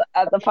talking just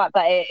the fact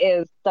that it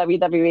is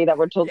WWE that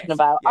we're talking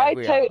about, I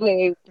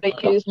totally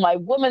use my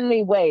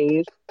womanly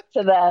ways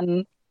to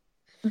then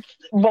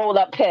roll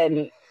that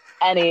pin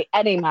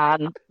any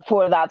man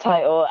for that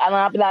title, and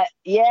I'll be like,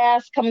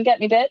 yes, come and get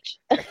me, bitch,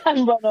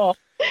 and run off.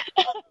 I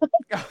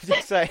was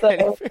just saying,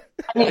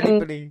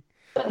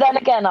 but then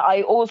again,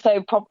 I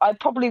also I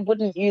probably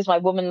wouldn't use my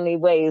womanly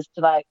ways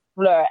to like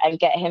flirt and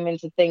get him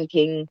into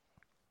thinking,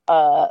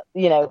 that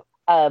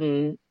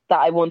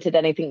I wanted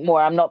anything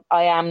more.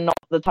 I am not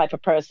the type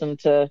of person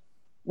to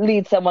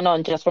lead someone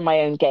on just for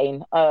my own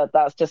gain.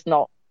 That's just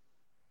not.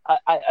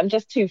 I'm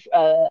just too.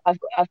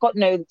 I've got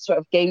no sort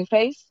of game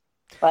face.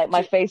 Like,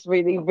 my face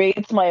really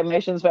reads my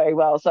emotions very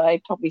well, so I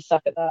probably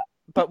suck at that.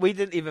 But we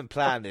didn't even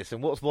plan this,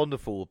 and what's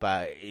wonderful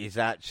about it is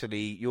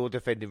actually you're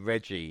defending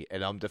Reggie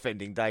and I'm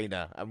defending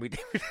Dana, and we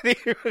didn't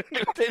even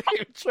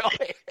try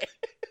it.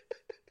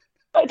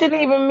 I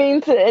didn't even mean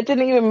to. It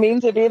didn't even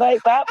mean to be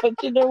like that.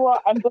 But you know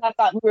what? I'm glad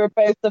that we were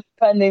both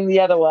defending the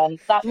other one.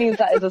 That means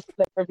that is a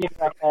split review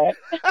right there.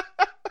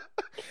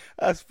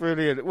 That's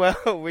brilliant.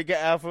 Well, we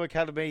get Alpha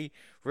Academy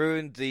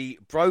ruined the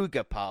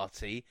Broga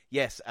party.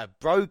 Yes, a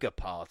Broga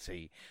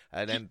party.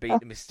 And then beat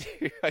the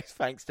Mysterios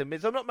thanks to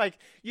Miz. I'm not making...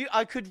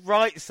 I could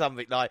write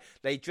something like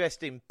they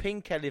dressed in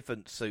pink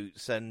elephant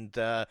suits and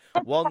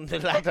won the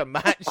ladder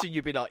match, and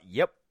you'd be like,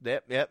 yep,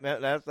 that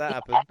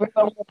happened.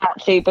 Everyone would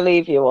actually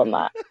believe you on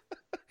that.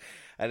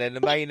 And then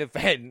the main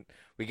event,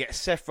 we get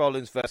Seth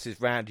Rollins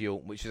versus Randy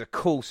Orton, which is, of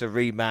course, a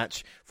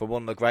rematch from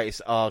one of the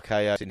greatest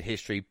RKOs in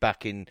history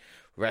back in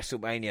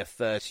WrestleMania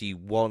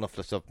 31 off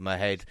the top of my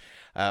head.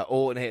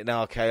 Orton hit an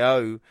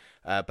RKO,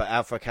 but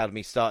Alpha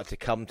Academy started to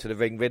come to the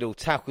ring. Riddle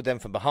tackled them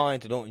from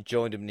behind, and Orton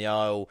joined him in the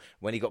aisle.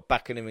 When he got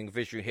back in the ring,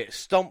 Visual hit a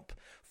stomp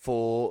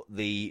for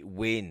the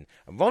win.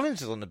 And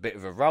Rollins is on a bit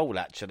of a roll,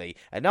 actually.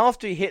 And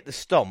after he hit the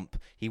stomp,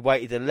 he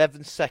waited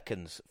 11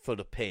 seconds for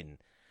the pin.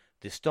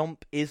 The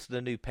stomp is the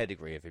new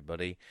pedigree,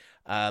 everybody.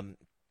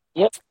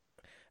 Yep.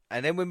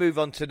 And then we move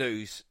on to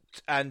news.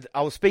 And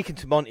I was speaking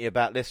to Monty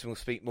about this, and we'll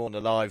speak more on the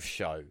live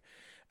show.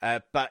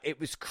 But it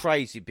was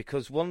crazy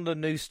because one of the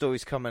news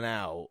stories coming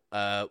out,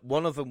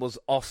 one of them was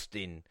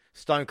Austin,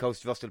 Stone Cold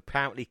Steve Austin,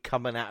 apparently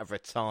coming out of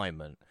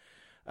retirement.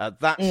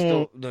 That's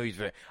still news.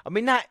 I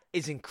mean, that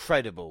is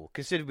incredible,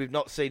 considering we've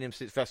not seen him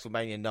since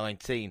WrestleMania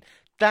 19.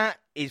 That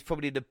is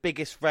probably the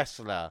biggest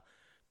wrestler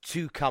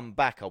to come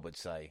back, I would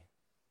say.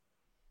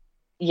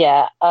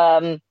 Yeah.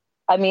 I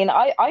mean,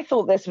 I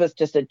thought this was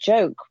just a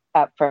joke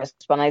at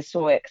first when I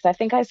saw it, because I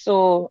think I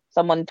saw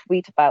someone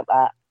tweet about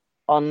that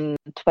on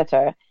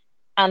Twitter.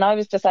 And I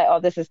was just like, oh,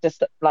 this is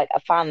just like a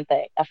fan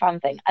thing.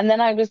 And then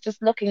I was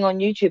just looking on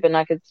YouTube, and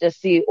I could just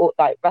see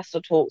like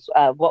Wrestle Talks,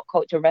 What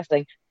Culture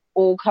Wrestling,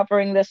 all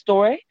covering this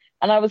story.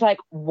 And I was like,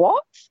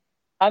 what?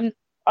 I'm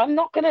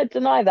not going to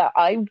deny that.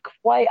 I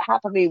quite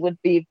happily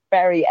would be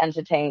very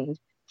entertained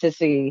to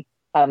see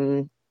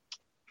Austin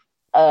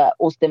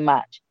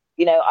match.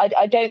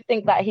 I don't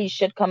think that he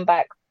should come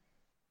back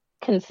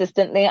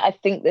consistently. I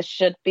think this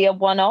should be a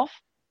one-off,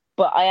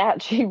 but I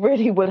actually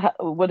really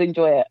would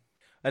enjoy it.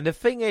 And the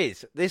thing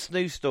is, this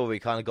news story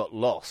kind of got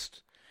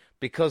lost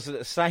because at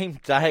the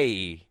same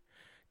day,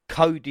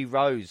 Cody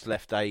Rhodes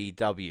left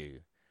AEW,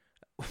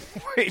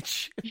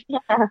 which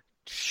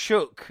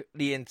shook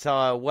the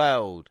entire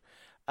world.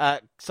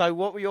 So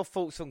what were your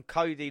thoughts on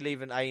Cody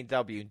leaving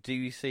AEW, and do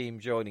you see him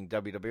joining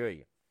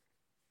WWE?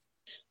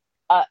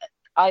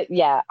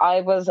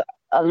 I was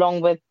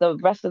along with the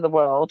rest of the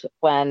world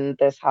when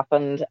this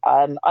happened.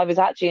 I was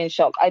actually in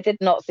shock. I did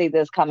not see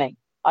this coming.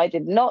 I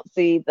did not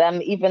see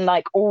them even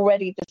like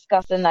already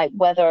discussing like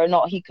whether or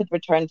not he could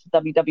return to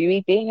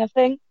WWE being a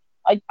thing.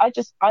 I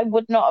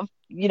would not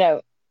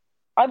have,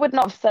 I would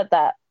not have said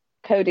that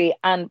Cody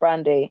and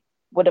Brandy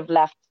would have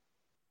left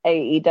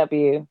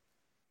AEW.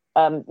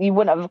 You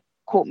wouldn't have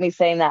caught me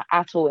saying that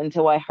at all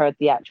until I heard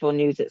the actual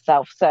news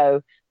itself.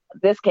 So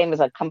this came as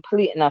a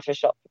complete and utter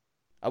shock.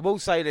 I will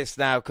say this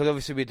now, because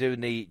obviously we're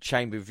doing the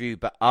Chamber review,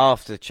 but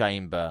after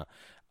Chamber,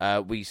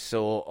 we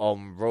saw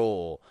on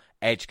Raw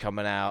Edge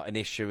coming out and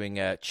issuing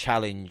a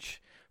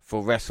challenge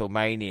for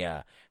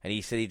WrestleMania, and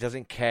he said he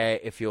doesn't care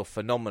if you're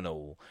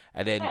phenomenal.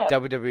 And then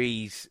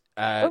WWE's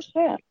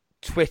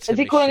Twitter is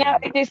he calling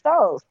out AJ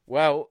Styles?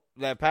 Well,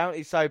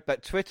 apparently so,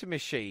 but Twitter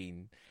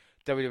machine,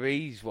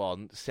 WWE's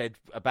one, said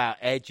about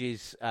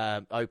Edge's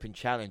open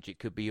challenge, it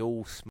could be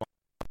all smoke.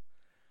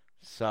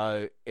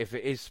 So if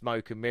it is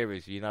smoke and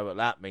mirrors, you know what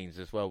that means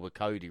as well with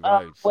Cody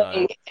Rhodes.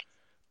 Wait.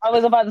 I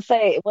was about to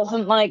say, it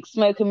wasn't like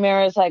smoke and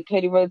mirrors like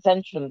Cody Rhodes'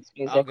 entrance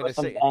music or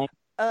something. Say,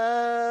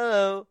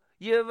 oh,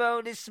 you're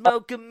only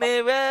smoke and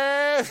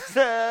mirrors.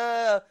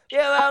 Oh,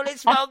 you're only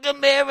smoke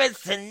and mirrors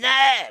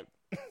tonight.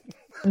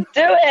 Do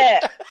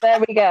it.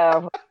 There we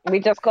go. We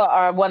just got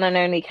our one and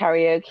only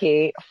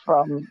karaoke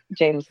from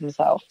James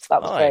himself.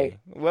 That was great.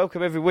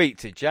 Welcome every week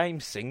to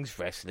James Sings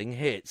Wrestling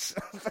Hits.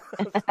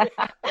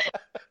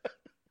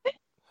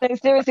 No,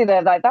 seriously though,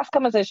 like that's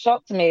come as a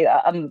shock to me.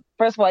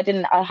 First of all,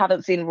 I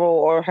haven't seen Raw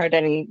or heard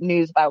any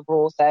news about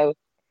Raw, so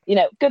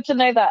good to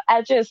know that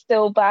Edge is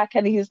still back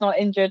and he's not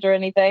injured or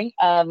anything.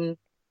 Who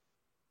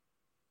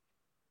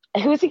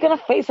is he going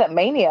to face at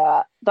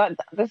Mania? I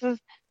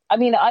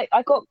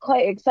got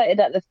quite excited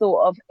at the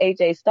thought of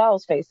AJ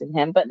Styles facing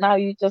him, but now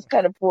you just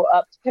kind of brought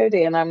up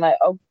Cody, and I'm like,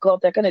 oh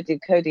god, they're going to do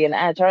Cody and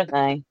Edge, aren't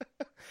they?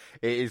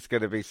 It is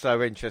going to be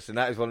so interesting.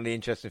 That is one of the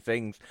interesting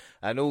things.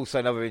 And also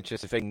another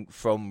interesting thing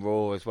from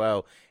Raw as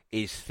well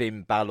is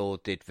Finn Balor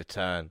did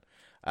return.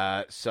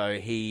 So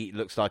he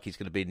looks like he's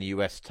going to be in the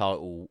US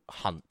title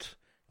hunt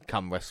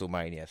come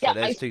WrestleMania. So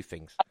there's two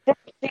things.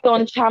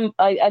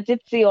 I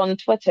did see on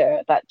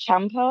Twitter that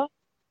Ciampa,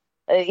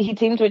 he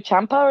teamed with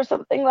Ciampa or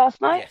something last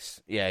night.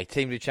 Yes. Yeah, he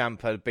teamed with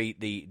Ciampa to beat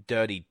the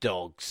Dirty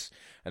Dogs.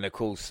 And of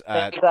course...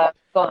 got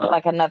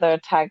like another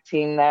tag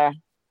team there.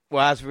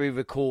 Well, as we're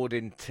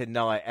recording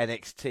tonight,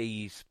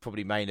 NXT's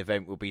probably main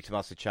event will be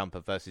Tommaso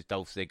Ciampa versus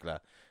Dolph Ziggler.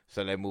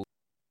 So then we'll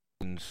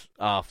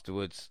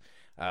afterwards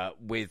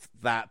with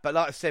that. But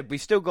like I said, we've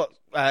still got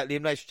the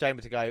Elimination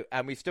Chamber to go,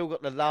 and we've still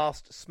got the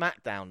last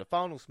SmackDown, the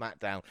final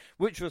SmackDown,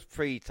 which was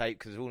pre-taped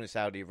because it was all in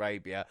Saudi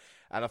Arabia.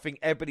 And I think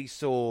everybody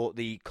saw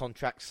the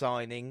contract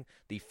signing,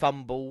 the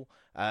fumble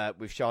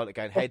with Charlotte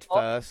going head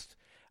first.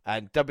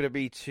 And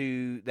WWE,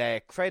 to their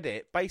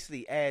credit,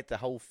 basically aired the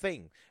whole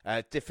thing.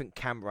 Different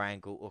camera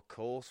angle, of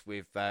course,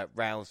 with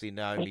Rousey and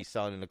Naomi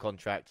signing the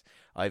contract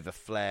over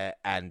Flair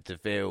and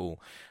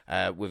Deville,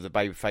 with the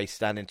babyface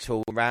standing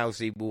tall.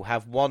 Rousey will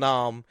have one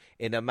arm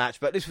in a match,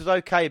 but this was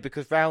okay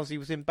because Rousey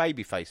was in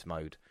babyface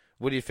mode.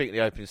 What do you think of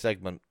the opening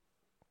segment?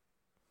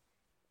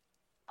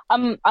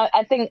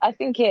 I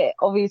think it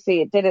obviously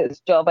it did its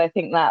job. I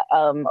think that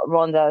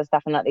Ronda has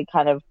definitely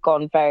kind of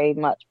gone very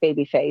much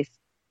babyface.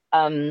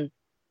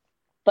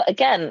 But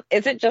again,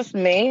 is it just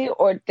me,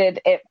 or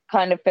did it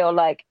kind of feel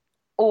like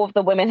all of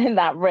the women in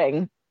that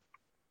ring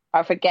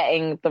are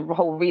forgetting the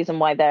whole reason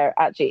why they're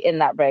actually in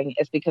that ring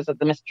is because of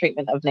the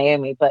mistreatment of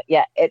Naomi? But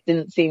yeah, it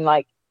didn't seem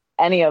like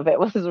any of it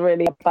was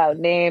really about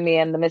Naomi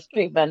and the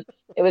mistreatment.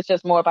 It was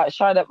just more about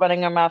Charlotte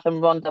running her mouth and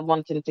Ronda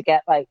wanting to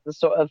get like the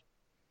sort of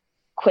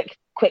quick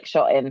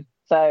shot in.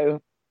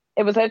 So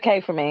it was okay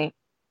for me.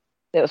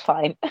 It was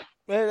fine.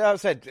 Well, like I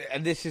said,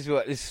 and this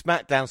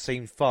SmackDown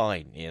seemed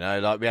fine,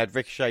 like we had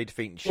Ricochet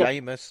defeating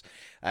Sheamus,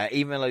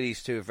 even though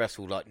these two have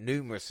wrestled like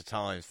numerous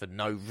times for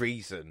no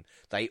reason,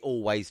 they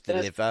always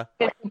deliver.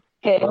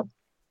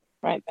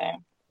 Right there.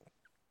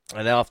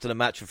 And after the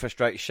match, a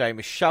frustrated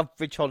Sheamus shoved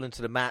Rich Holland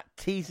to the mat,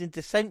 teasing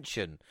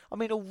dissension. I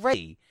mean,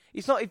 already,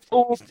 it's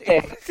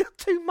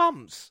 2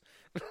 months.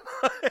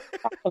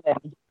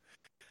 Baffling.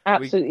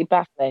 Absolutely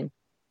baffling.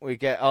 We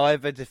get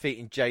Ivar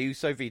defeating Jey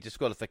Uso via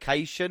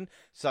disqualification,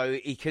 so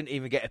he couldn't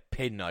even get a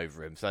pin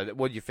over him. So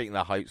what do you think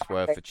the hopes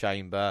were for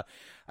Chamber?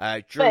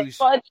 Drew's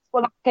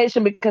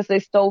disqualification because they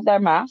stole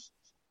their masks.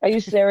 Are you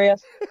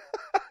serious?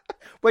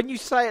 When you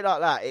say it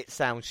like that, it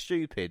sounds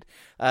stupid.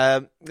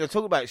 Talk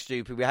about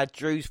stupid. We had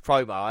Drew's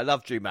promo. I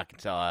love Drew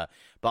McIntyre,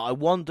 but I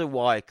wonder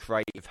why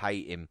creative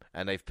hate him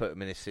and they've put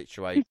him in this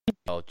situation.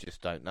 I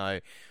just don't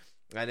know.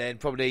 And then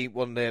probably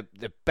one of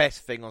the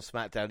best thing on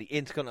SmackDown, the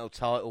Intercontinental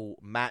title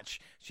match,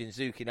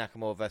 Shinsuke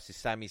Nakamura versus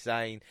Sami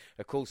Zayn.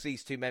 Of course,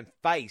 these two men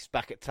faced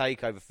back at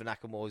TakeOver for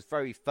Nakamura's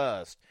very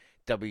first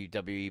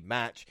WWE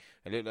match.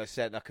 It looked like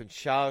setting a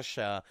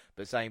Kinshasa,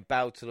 but Zayn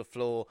bowed to the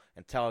floor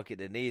and targeted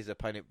the knee of his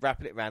opponent,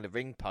 wrapping it around the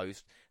ring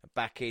post. And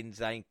back in,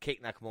 Zayn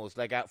kicked Nakamura's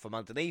leg out from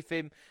underneath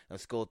him and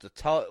scored the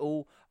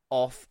title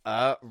off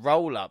a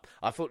roll-up.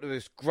 I thought there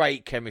was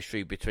great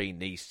chemistry between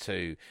these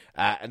two,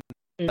 and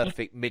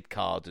perfect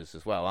mid-carders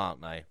as well,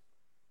 aren't they?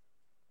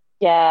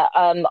 Yeah,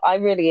 I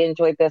really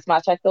enjoyed this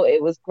match. I thought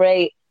it was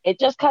great. It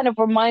just kind of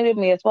reminded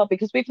me as well,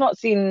 because we've not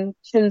seen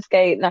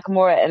Shinsuke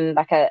Nakamura in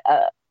like a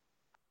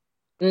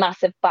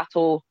massive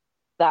battle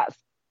that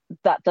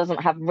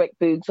doesn't have Rick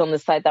Boogs on the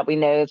side that we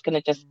know is going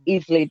to just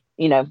easily,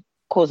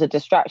 cause a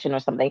distraction or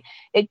something.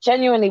 It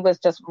genuinely was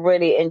just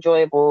really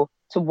enjoyable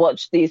to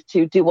watch these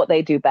two do what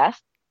they do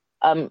best.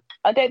 I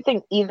don't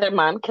think either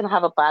man can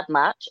have a bad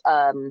match.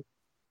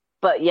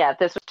 But yeah,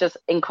 this was just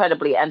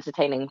incredibly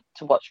entertaining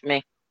to watch for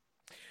me.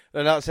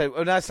 And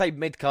when I say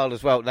mid-card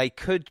as well, they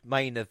could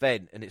main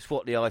event, and it's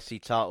what the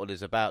IC title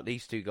is about.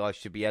 These two guys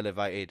should be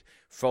elevated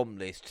from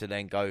this to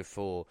then go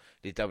for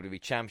the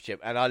WWE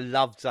Championship. And I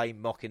loved Zayn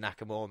mocking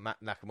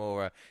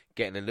Nakamura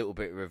getting a little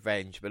bit of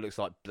revenge, but it looks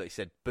like he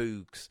said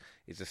Boogs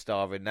is a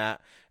star in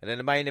that. And then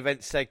the main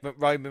event segment,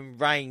 Roman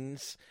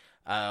Reigns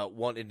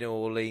wanted New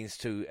Orleans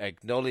to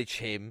acknowledge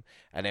him,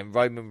 and then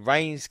Roman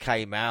Reigns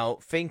came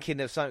out thinking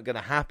there's something going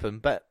to happen,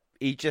 but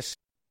he just,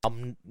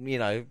 I'm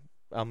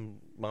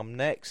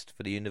next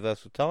for the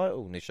Universal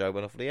title, and the show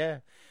went off the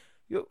air.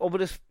 I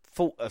would have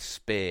thought a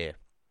spear,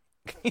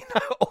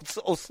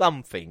 or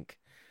something.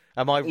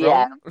 Am I wrong?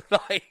 Yeah.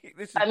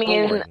 This is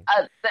boring.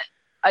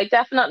 I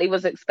definitely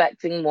was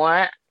expecting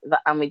more,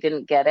 and we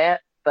didn't get it.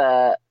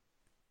 But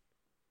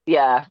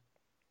yeah,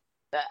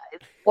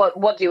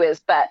 what do you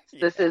expect?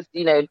 This is,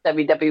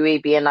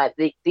 WWE being like,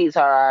 these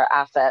are our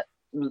assets.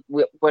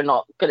 We're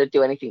not going to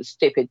do anything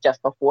stupid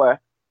just before.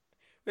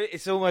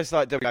 It's almost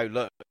like WWE,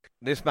 look,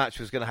 this match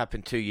was going to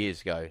happen 2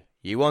 years ago.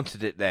 You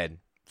wanted it then,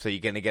 so you're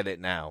going to get it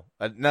now.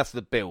 And that's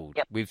the build.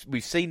 Yep.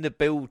 We've seen the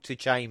build to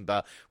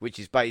Chamber, which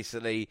is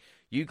basically,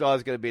 you guys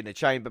are going to be in a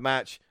Chamber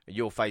match, and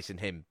you're facing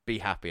him. Be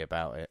happy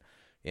about it.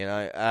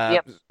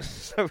 Yep.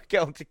 So we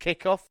get on to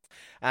kickoff,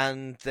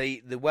 and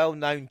the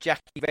well-known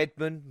Jackie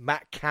Redmond,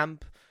 Matt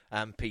Camp,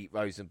 and Pete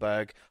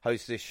Rosenberg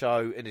hosted this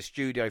show in a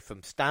studio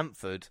from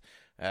Stanford,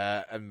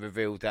 and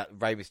revealed that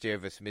Rey Mysterio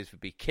vs. Miz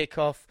would be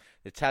kickoff.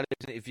 Natalya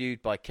was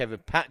interviewed by Kevin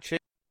Patrick.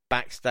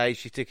 Backstage,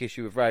 she took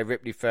issue with Rhea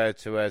Ripley, referred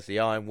to her as the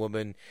Iron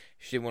Woman.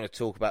 She didn't want to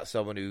talk about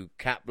someone who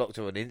cat blocked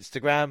her on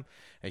Instagram,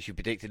 and she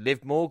predicted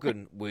Liv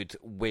Morgan would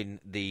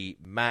win the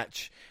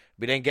match.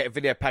 We then get a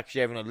video package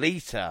of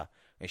Lita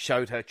and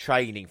showed her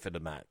training for the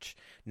match.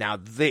 Now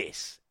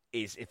this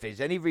is, if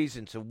there's any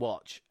reason to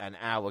watch an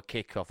hour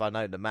kickoff, I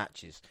know the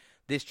matches,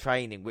 this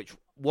training, which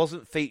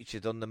wasn't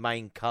featured on the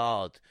main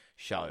card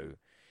show,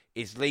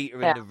 is Lita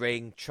in the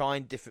ring,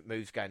 trying different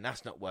moves, going,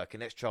 that's not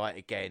working, let's try it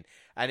again.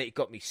 And it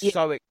got me so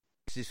excited.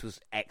 This was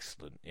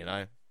excellent,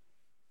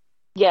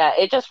 Yeah,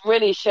 it just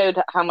really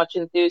showed how much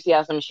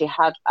enthusiasm she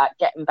had at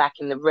getting back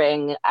in the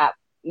ring, at,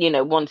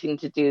 wanting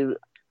to do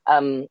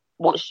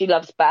what she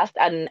loves best,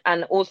 and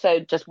also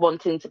just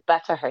wanting to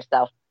better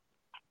herself.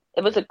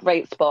 It was a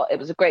great spot. It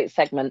was a great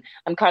segment.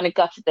 I'm kind of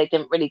gutted they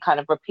didn't really kind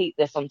of repeat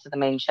this onto the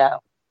main show.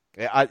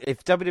 Yeah,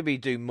 if WWE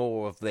do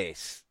more of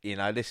this,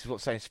 this is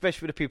what's saying,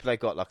 especially with the people they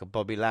got, like a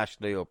Bobby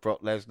Lashley or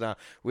Brock Lesnar,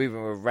 or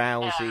even with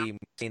Rousey,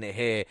 seen it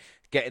here,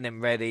 getting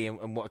them ready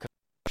and what kind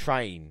of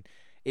train.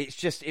 It's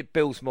just, it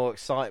builds more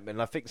excitement.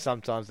 And I think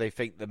sometimes they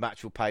think the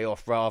match will pay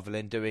off rather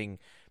than doing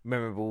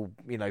memorable,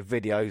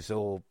 videos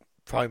or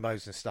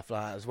promos and stuff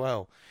like that as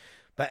well.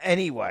 But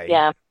anyway,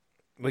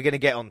 we're going to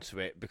get onto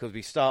it because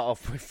we start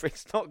off with,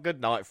 it's not a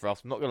good night for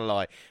us, I'm not going to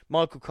lie.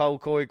 Michael Cole,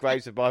 Corey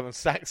Graves and Byron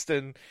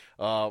Saxton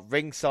are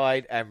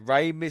ringside, and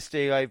Rey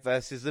Mysterio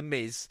versus The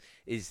Miz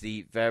is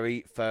the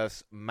very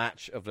first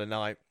match of the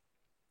night.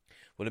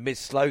 Well, The Miz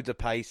slowed the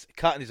pace,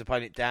 cutting his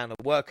opponent down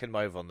and working him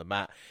over on the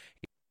mat.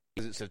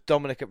 It's of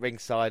Dominic at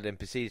ringside and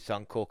proceeded to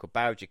uncork a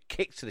barrage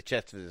kick to the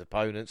chest of his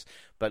opponents,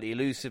 but the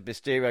elusive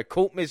Mysterio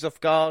caught Miz off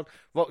guard,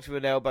 rocked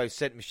with an elbow,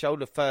 sent him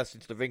shoulder first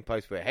into the ring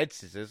post with a head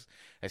scissors.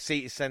 A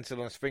seated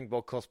sentinel on a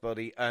springboard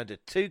crossbody earned a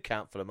 2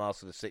 count for the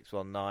Master of the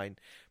 619.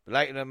 But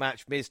later in the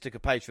match, Miz took a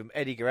page from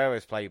Eddie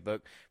Guerrero's playbook,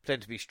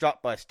 pretended to be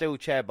struck by a steel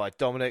chair by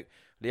Dominic.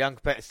 The young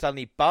competitor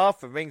suddenly barred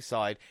from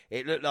ringside.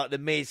 It looked like The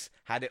Miz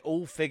had it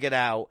all figured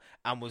out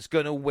and was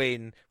going to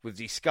win with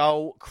the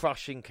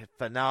skull-crushing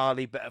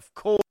finale, but of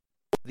course,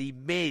 The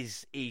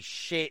Miz is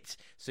shit,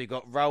 so he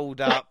got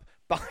rolled up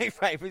by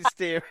Rey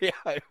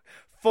Mysterio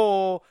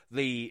for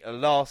the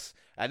loss.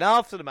 And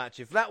after the match,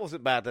 if that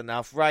wasn't bad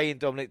enough, Rey and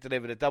Dominic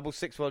delivered a double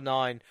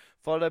 619,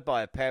 followed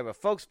by a pair of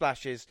frog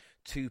splashes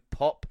to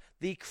pop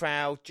the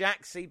crowd.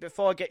 Jaxie,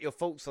 before I get your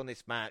thoughts on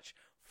this match,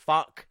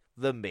 fuck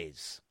The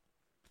Miz.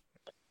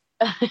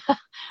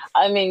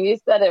 I mean, you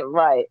said it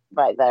right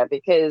there,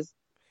 because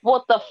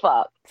what the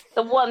fuck?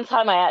 The one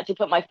time I actually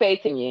put my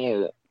faith in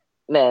you,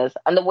 Miz,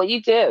 and then what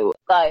you do,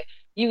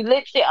 you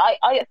literally,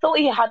 I thought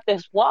he had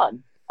this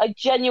one. I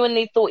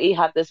genuinely thought he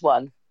had this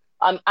one.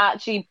 I'm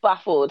actually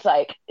baffled.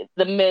 Like,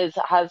 The Miz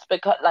has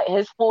become, like,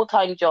 his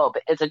full-time job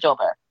is a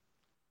jobber.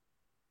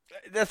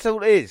 That's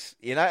all it is.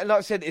 You know, like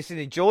I said, it's an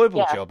enjoyable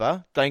Yeah.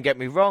 jobber. Don't get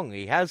me wrong.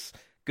 He has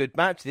good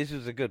matches. This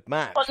was a good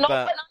match. But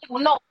not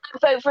when I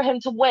vote for him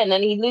to win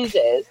and he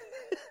loses.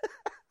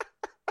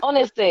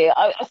 Honestly,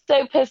 I'm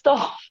so pissed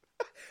off.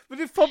 But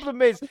the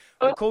problem is,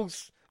 of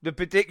course, the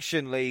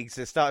prediction leagues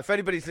are starting. If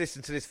anybody's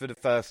listened to this for the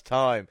first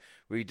time,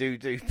 we do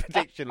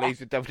prediction leagues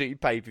with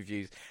WWE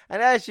pay-per-views.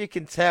 And as you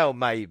can tell,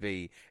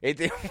 maybe, it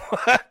didn't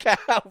work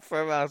out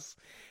for us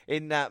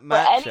in that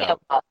matchup.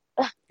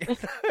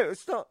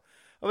 It's not.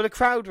 I mean, the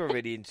crowd were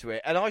really into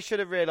it. And I should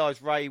have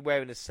realised Ray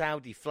wearing a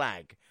Saudi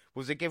flag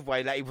was a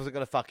giveaway that he wasn't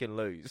going to fucking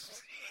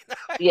lose.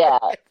 Yeah,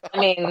 I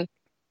mean,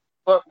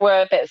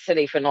 we're a bit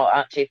silly for not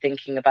actually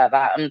thinking about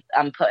that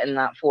and putting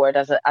that forward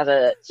as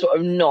a sort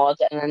of nod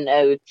and an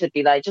ode to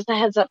be like, just a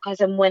heads up,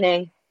 guys, I'm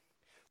winning.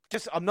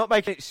 I'm not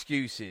making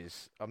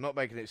excuses.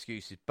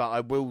 But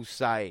I will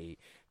say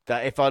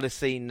that if I'd have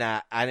seen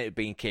that and it had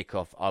been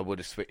kickoff, I would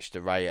have switched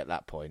to Ray at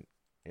that point.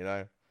 You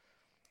know,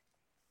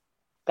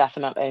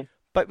 definitely.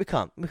 But we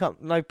can't.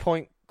 No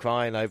point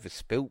crying over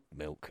spilt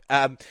milk.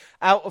 Out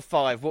of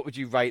 5, what would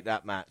you rate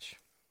that match?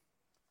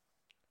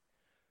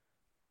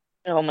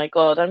 Oh my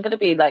God, I'm going to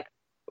be like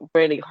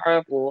really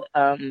horrible.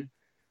 I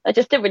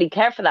just didn't really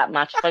care for that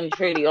match, if I'm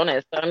truly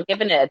honest. But I'm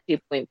giving it a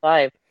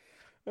 2.5.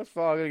 That's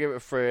fine. I'm going to give it a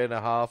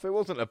 3.5. It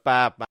wasn't a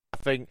bad match. I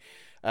think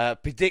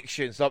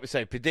predictions, like we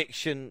say,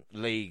 prediction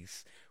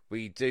leagues.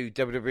 We do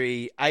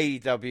WWE,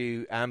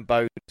 AEW, and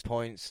bonus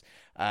points.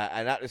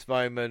 And at this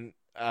moment,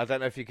 I don't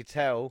know if you could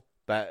tell,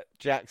 but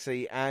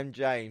Jaxie and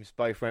James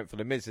both went for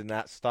the Miz in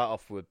that. Start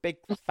off with a big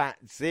fat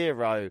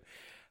 0.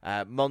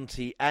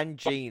 Monty and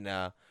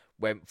Gina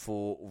went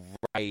for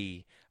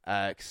Ray,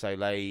 so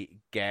they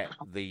get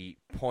the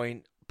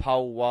point.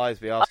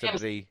 Poll-wise, we asked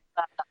everybody...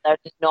 They're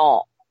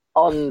not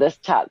on this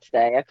chat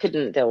today. I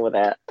couldn't deal with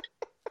it.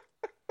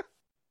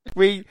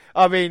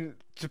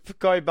 To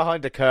go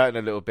behind the curtain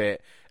a little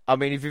bit, I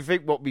mean, if you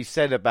think what we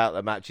said about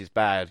the match is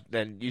bad,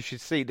 then you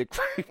should see the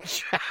group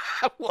chat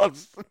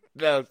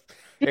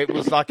it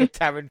was like a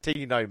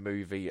Tarantino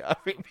movie, I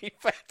think we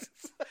fair to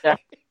say. Yeah.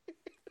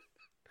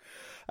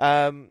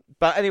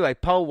 But anyway,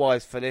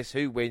 poll-wise for this,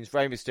 who wins?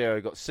 Rey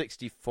Mysterio got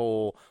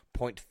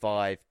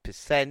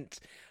 64.5%.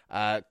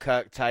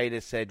 Kirk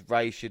Taylor said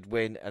Ray should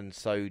win, and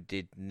so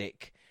did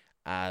Nick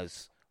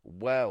as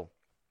well.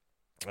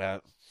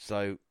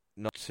 So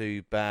not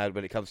too bad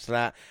when it comes to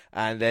that.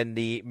 And then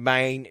the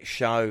main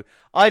show,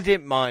 I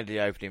didn't mind the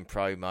opening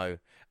promo,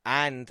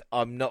 and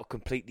I'm not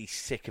completely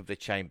sick of the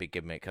chamber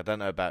gimmick. I don't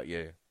know about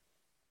you.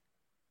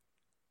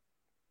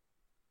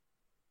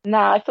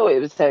 Nah, I thought it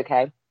was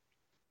okay.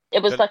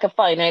 It was like a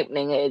fine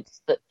opening.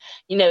 It's that,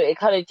 it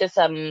kind of just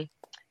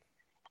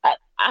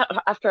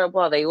after a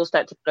while they all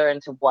start to blur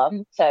into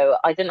one. So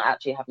I didn't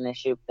actually have an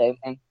issue with the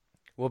opening.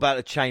 What about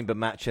the chamber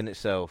match in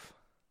itself?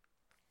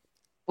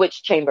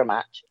 Which chamber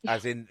match?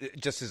 As in,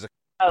 just as a...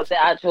 Oh,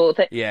 the actual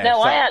thing. Yeah.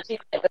 No, I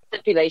actually like the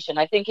stipulation.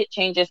 I think it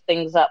changes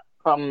things up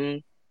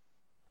from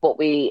what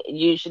we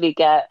usually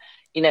get.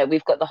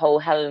 We've got the whole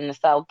Hell in a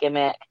Cell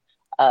gimmick.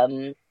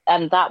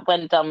 And that,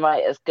 when done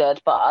right, is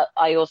good. But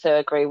I also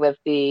agree with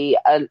the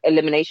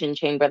Elimination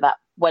Chamber that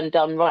when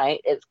done right,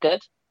 it's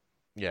good.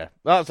 Yeah.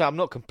 Well, I'm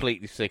not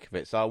completely sick of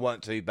it, so I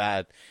wasn't too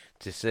bad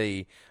to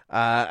see.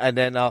 And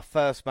then our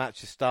first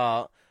match to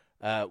start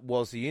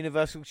was the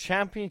Universal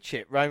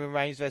Championship. Roman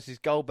Reigns versus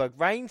Goldberg.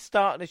 Reigns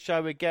starting the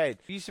show again.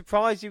 Are you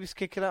surprised he was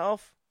kicking it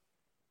off?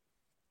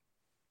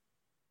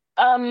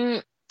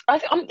 I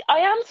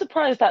am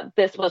surprised that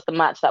this was the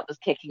match that was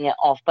kicking it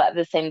off. But at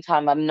the same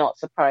time, I'm not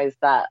surprised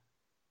that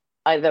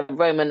either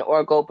Roman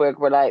or Goldberg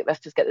were like, let's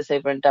just get this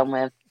over and done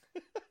with.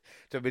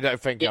 We don't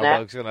think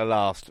Goldberg's going to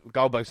last.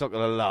 Goldberg's not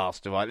going to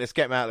last, all right? Let's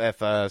get him out there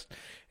first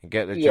and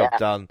get the job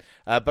done.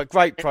 But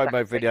great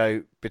promo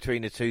video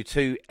between the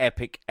two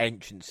epic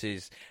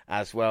entrances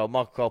as well.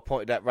 Michael Cole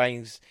pointed out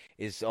Reigns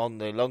is on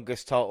the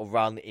longest title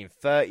run in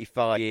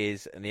 35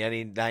 years, and the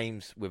only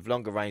names with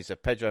longer reigns are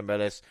Pedro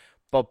Morales,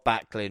 Bob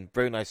Backlund,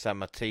 Bruno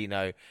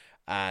Sammartino,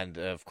 and,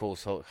 of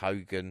course, Hulk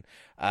Hogan.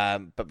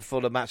 But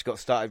before the match got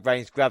started,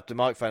 Reigns grabbed the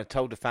microphone and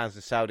told the fans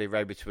in Saudi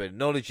Arabia to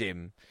acknowledge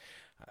him,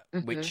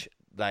 which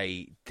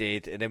they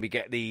did. And then we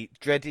get the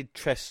dreaded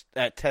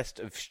test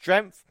of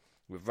strength,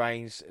 with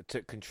Reigns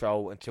took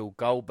control until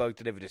Goldberg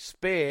delivered a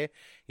spear.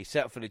 He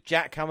set up for the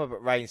jackhammer,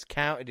 but Reigns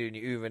countered doing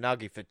the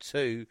Uranagi for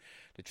 2.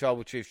 The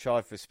Tribal Chief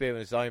tried for a spear on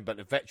his own, but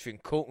the veteran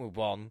caught with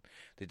one.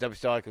 The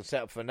WWE Icon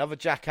set up for another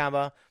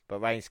jackhammer,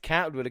 but Reigns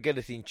countered with a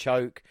guillotine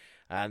choke.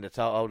 And the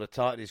title holder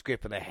tightened his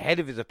grip on the head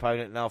of his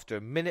opponent, and after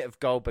a minute of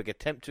Goldberg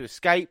attempt to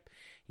escape,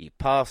 he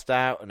passed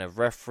out, and a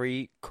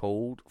referee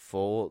called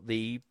for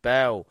the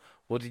bell.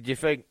 What did you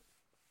think?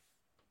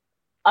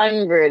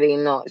 I'm really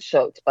not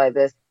shocked by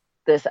this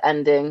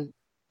ending.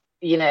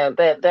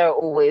 They're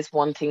always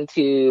wanting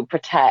to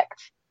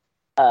protect,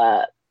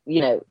 their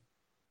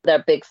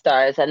big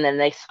stars, and then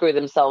they screw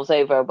themselves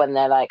over when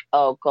they're like,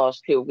 oh gosh,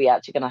 who are we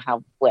actually going to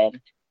have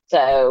win?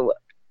 So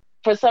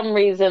for some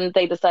reason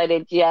they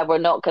decided, yeah, we're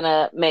not going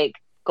to make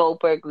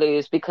Goldberg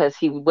lose because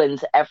he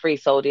wins every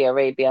Saudi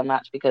Arabia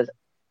match because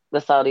the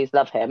Saudis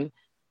love him.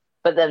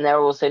 But then they're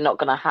also not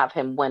going to have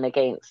him win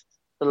against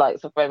the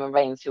likes of Roman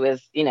Reigns, who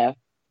is,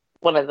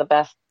 one of the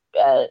best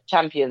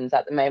champions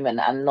at the moment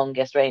and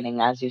longest reigning,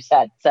 as you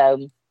said.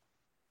 So,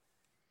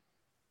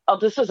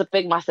 this was a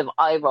big, massive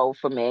eye roll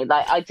for me.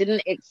 Like, I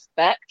didn't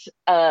expect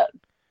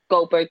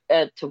Goldberg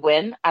to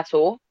win at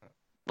all.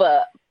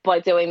 But by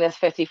doing this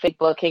 50-50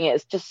 booking,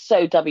 it's just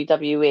so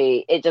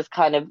WWE. It just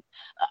kind of,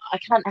 I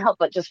can't help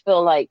but just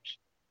feel like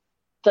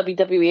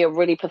WWE are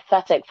really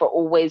pathetic for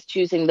always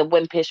choosing the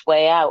wimpish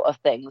way out of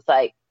things.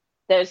 Like,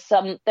 there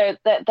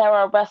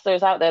are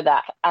wrestlers out there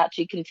that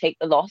actually can take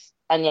the loss,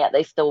 and yet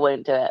they still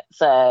won't do it.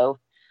 So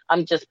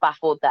I'm just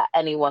baffled that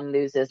anyone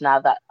loses now,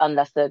 that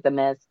unless they're The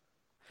Miz.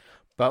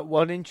 But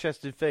one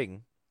interesting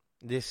thing,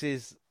 this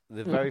is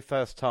the very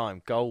first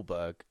time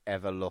Goldberg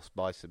ever lost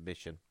by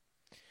submission.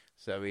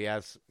 So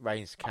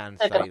Reigns can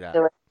say that.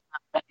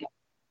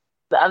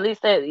 At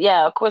least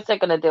of course they're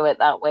going to do it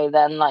that way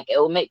then. Like, it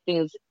will make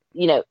things,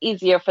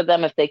 easier for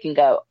them if they can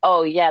go,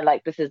 oh yeah,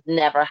 like this has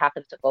never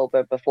happened to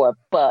Goldberg before,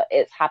 but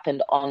it's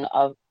happened on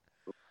a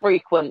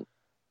frequently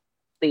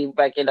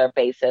regular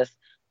basis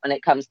when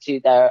it comes to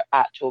their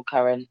actual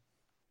current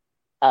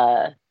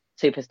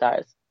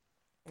superstars.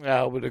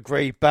 I would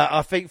agree, but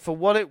I think for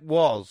what it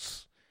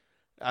was,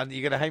 and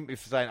you're going to hate me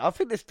for saying, I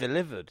think this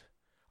delivered.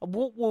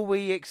 What were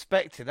we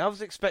expecting? I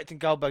was expecting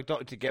Goldberg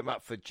not to get him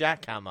up for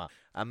jackhammer,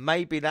 and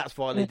maybe that's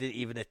why they didn't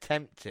even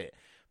attempt it.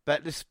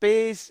 But the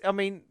spears,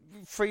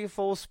 3 or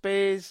 4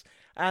 spears,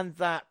 and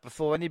that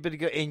before anybody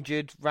got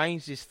injured,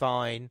 Reigns is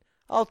fine.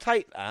 I'll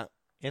take that.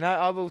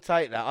 I will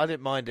take that. I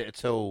didn't mind it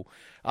at all.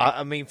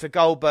 For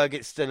Goldberg,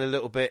 it's still a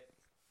little bit,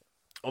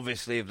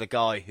 obviously, of the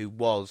guy who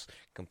was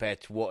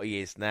compared to what he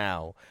is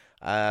now.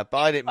 But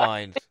I didn't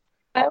mind.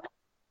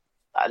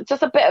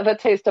 Just a bit of a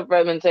taste of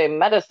Roman's own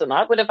medicine.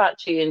 I would have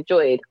actually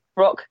enjoyed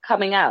Brock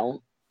coming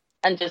out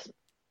and just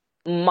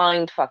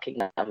mind-fucking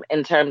them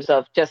in terms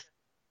of just,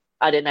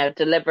 I don't know,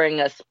 delivering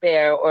a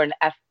spear or an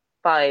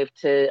F5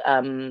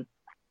 to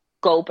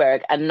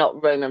Goldberg and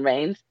not Roman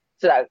Reigns,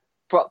 so that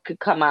Brock could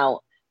come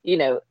out,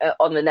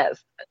 on the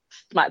next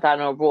SmackDown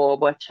or Raw,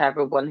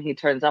 whichever one he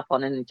turns up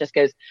on, and just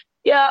goes,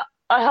 yeah,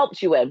 I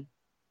helped you win.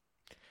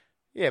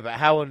 Yeah, but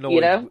how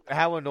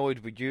annoyed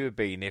would you have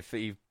been if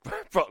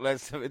Brock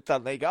Lesnar had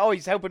done that? You go, oh,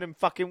 he's helping him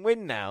fucking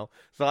win now.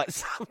 It's like,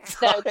 sometimes...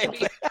 No, to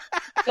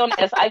be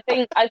honest, I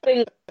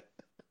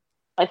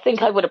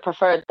think I would have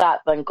preferred that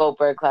than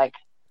Goldberg,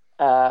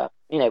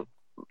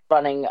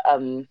 running,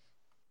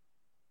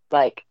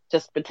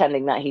 just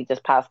pretending that he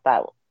just passed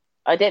out.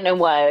 I don't know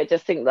why. I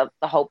just think that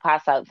the whole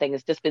pass out thing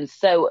has just been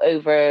so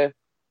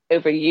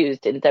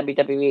overused in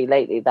WWE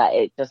lately that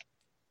it just,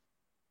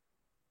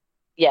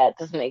 it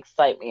doesn't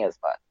excite me as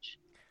much.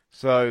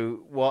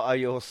 So, what are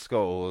your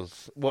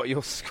scores? What are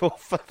your score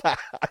for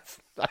that?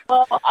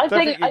 Well, I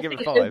think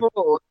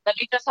overall, let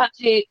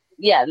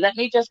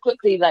me just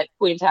quickly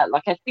point out,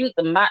 I think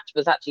the match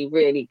was actually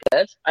really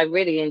good. I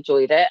really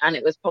enjoyed it, and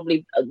it was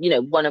probably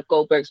one of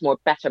Goldberg's more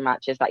better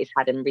matches that he's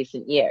had in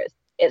recent years.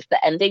 It's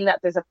the ending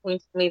that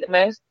disappointed me the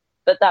most.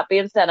 But that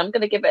being said, I'm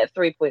going to give it a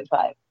 3.5.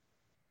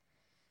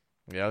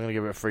 Yeah, I'm going to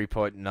give it a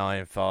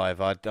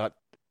 3.95.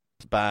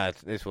 Bad.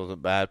 This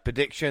wasn't bad.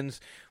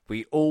 Predictions.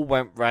 We all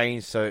went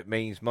Reigns, so it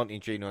means Monty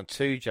and Gina on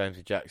 2, James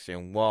and Jaxie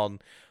on 1.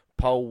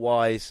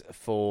 Poll-wise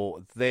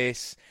for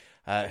this,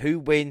 who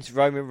wins?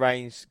 Roman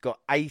Reigns got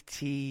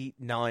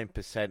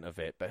 89% of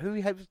it. But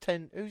who's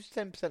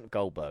 10% of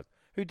Goldberg?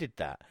 Who did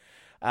that?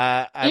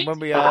 And when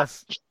we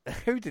asked,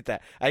 who did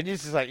that? And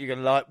this is you're going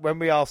to like, when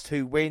we asked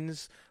who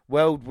wins,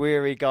 World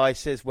Weary Guy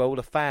says, well,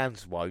 the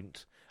fans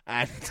won't.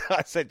 And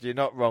I said, you're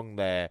not wrong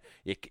there.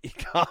 You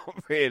can't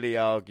really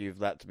argue with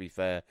that, to be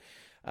fair.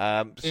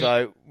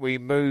 So we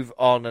move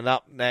on, and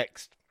up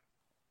next,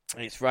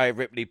 it's Rhea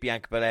Ripley,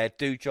 Bianca Belair,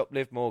 Doudrop,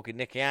 Liv Morgan,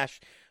 Nikki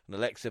Ash, and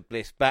Alexa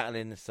Bliss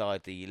battling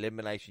inside the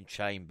Elimination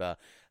Chamber.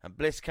 And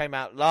Bliss came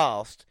out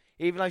last,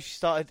 even though she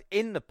started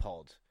in the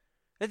pod.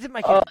 That didn't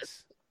make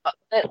sense.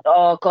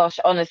 Oh, gosh,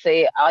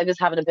 honestly, I was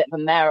having a bit of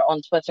a mare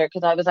on Twitter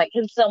because I was like,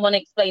 can someone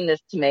explain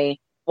this to me?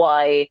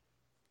 Why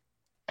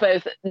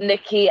both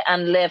Nikki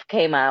and Liv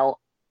came out,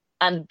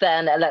 and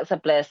then Alexa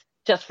Bliss,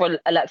 just for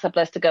Alexa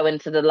Bliss to go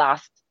into the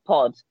last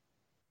pod.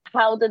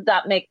 How did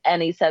that make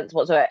any sense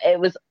whatsoever? It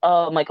was,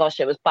 oh my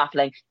gosh, it was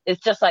baffling.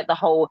 It's just like the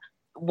whole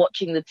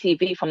watching the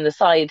TV from the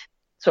side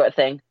sort of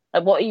thing.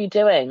 Like, what are you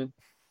doing?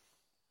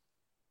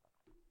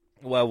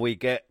 Well, we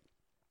get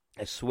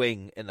a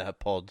swing in her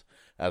pod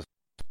as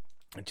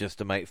just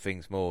to make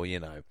things more,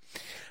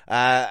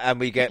 and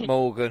we get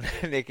Morgan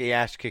and Nikki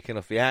Ash kicking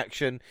off the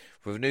action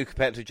with a new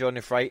competitor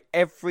joining fray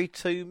every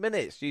 2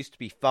 minutes. Used to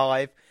be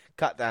 5,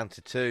 cut down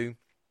to 2.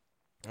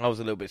 I was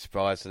a little bit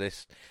surprised at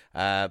this,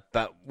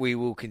 but we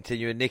will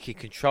continue. And Nikki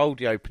controlled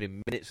the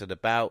opening minutes of the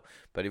bout,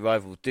 but the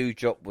rival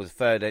Doudrop was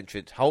third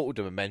entrant, halted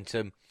the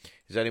momentum. It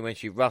was only when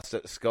she rushed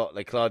at Scott,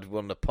 they collided with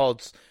one of the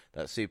pods,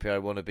 that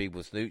superhero wannabe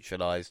was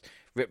neutralised.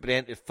 Ripley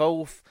entered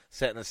fourth,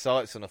 setting her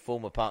sights on her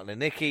former partner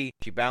Nikki.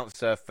 She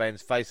bounced her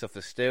friend's face off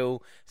the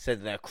steel,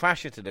 sending her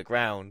crashing to the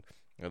ground.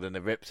 And then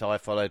the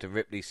Riptide followed, and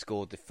Ripley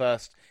scored the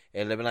first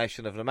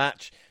elimination of the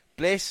match.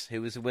 Bliss,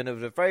 who was the winner of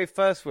the very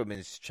first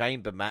Women's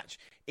Chamber match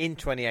in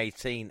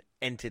 2018,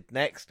 entered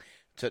next.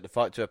 Took the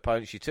fight to her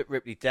opponent. She took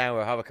Ripley down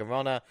with a Hurricane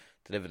Runner,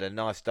 delivered a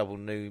nice double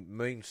new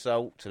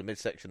moonsault to the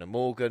midsection of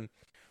Morgan.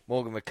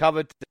 Morgan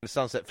recovered, did the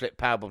sunset flip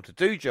powerbomb to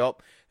Doudrop,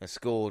 and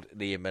scored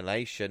the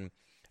elimination.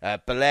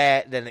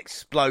 Belair then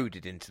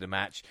exploded into the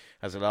match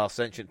as the last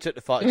entrant. Took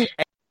the fight to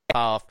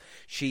half.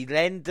 She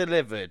then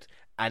delivered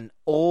an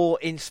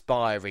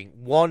awe-inspiring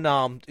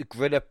one-armed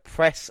gorilla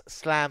press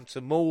slam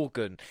to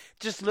Morgan.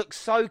 Just looked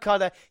so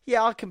kind of,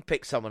 yeah, I can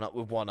pick someone up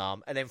with one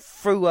arm, and then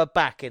threw her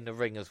back in the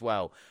ring as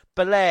well.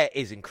 Belair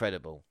is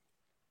incredible.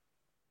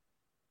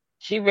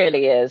 She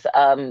really is.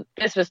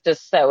 This was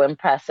just so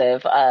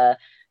impressive.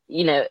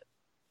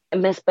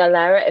 Miss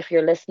Belair, if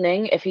you're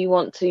listening, if you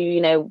want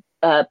to,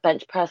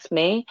 bench press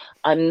me,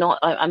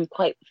 I'm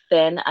quite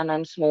thin and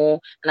I'm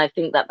small, and I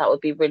think that would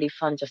be really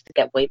fun just to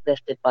get weight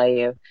lifted by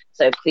you.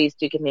 So please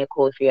do give me a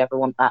call if you ever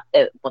want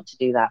to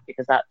do that,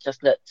 because that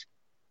just looked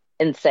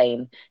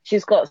insane.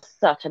 She's got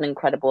such an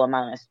incredible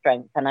amount of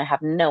strength, and I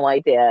have no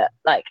idea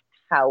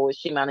how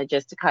she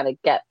manages to kind of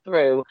get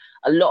through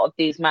a lot of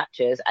these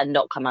matches and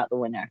not come out the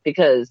winner,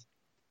 because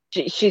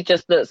she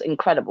just looks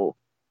incredible.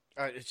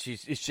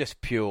 It's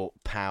just pure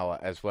power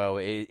as well.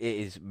 It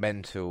is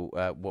mental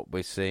what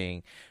we're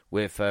seeing.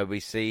 We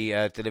see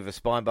deliver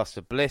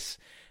Spinebuster Bliss,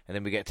 and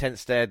then we get 10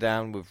 stare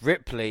down with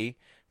Ripley.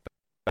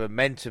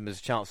 Momentum has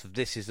a chance of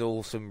This Is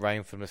Awesome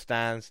rain from the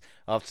stands.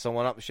 After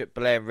someone upship,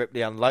 Belair and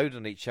Ripley unload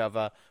on each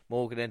other.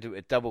 Morgan then do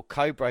a double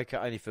co-breaker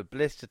only for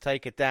Bliss to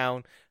take her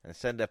down and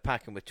send her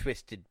packing with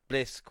Twisted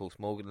Bliss. Of course,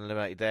 Morgan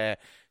eliminated there.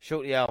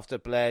 Shortly after,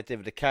 Belair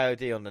delivered a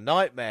KOD on the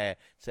Nightmare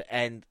to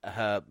end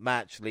her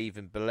match,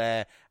 leaving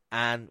Belair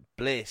and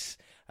Bliss.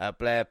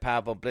 Blair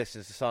powerbomb Bliss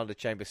into the side of the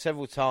chamber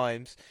several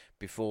times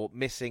before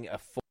missing a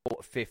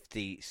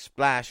 450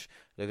 splash.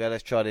 Look,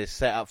 let's try this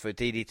set up for a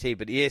DDT,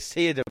 but the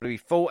EST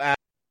fought out.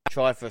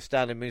 Tried for a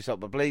standing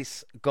moonsault, but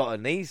Bliss got her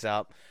knees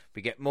up.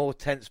 We get more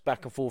tense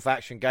back and forth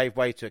action, gave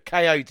way to a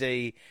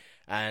KOD,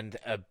 and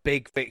a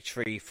big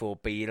victory for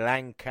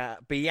Bianca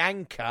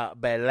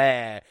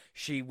Belair.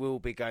 She will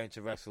be going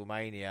to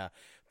WrestleMania.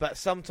 But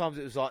sometimes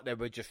it was like they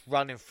were just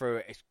running through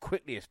it as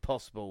quickly as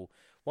possible.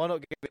 Why not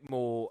give it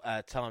more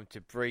time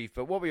to breathe?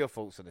 But what were your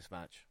thoughts on this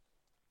match?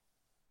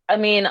 I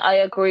mean, I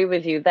agree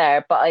with you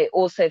there, but I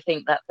also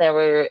think that there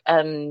were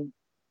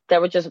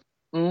just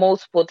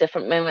multiple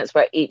different moments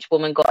where each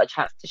woman got a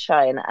chance to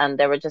shine, and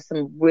there were just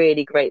some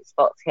really great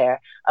spots here.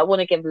 I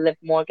want to give Liv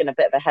Morgan a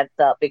bit of a heads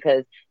up,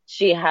 because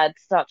she had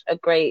such a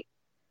great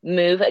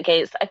move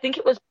against, I think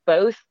it was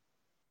both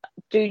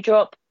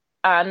Doudrop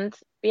and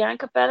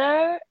Bianca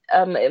Belair.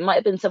 It might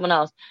have been someone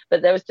else,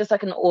 but there was just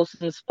an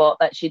awesome spot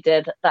that she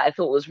did that I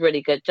thought was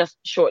really good just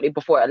shortly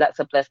before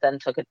Alexa Bliss then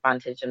took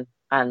advantage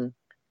and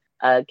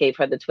gave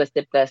her the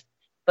Twisted Bliss.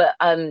 But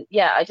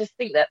I just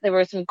think that there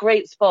were some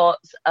great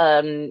spots.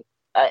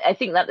 I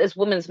think that this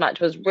women's match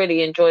was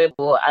really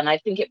enjoyable, and I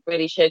think it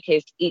really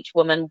showcased each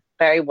woman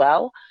very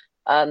well.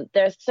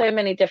 There's so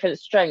many different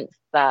strengths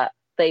that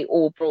they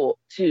all brought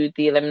to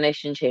the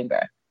Elimination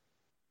Chamber.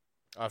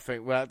 I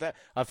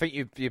think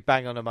you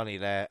bang on the money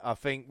there. I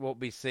think what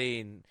we're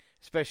seeing,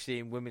 especially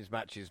in women's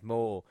matches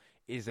more,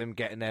 is them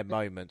getting their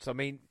moments. I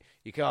mean,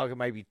 you can argue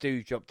maybe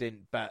Doudrop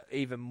didn't, but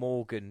even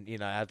Morgan,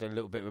 had a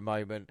little bit of a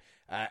moment.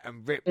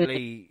 And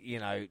Ripley,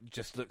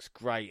 just looks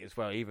great as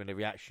well, even the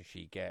reaction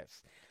she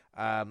gets.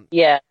 I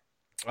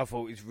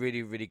thought it was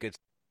really, really good.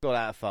 4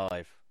 out of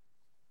 5.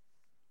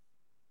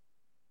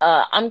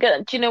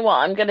 Do you know what?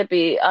 I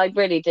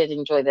really did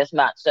enjoy this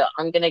match, so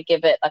I'm gonna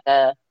give it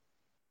a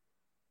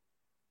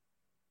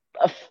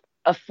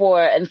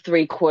 4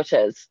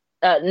 3/4.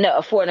 No,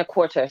 a 4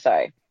 1/4.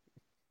 Sorry.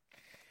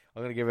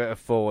 I'm gonna give it a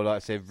 4. Like I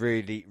said,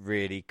 really,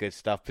 really good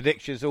stuff.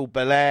 Predictions all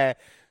Belair.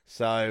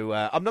 So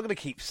I'm not gonna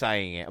keep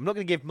saying it. I'm not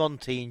gonna give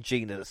Monty and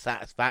Gina the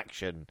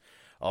satisfaction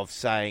of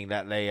saying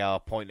that they are a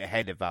point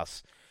ahead of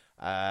us.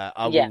 I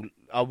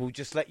will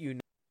just let you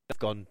know they've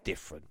gone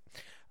different.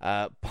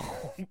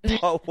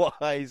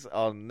 Poll-wise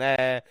on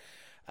there,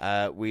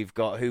 we've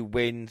got who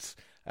wins.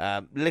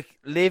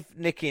 Liv,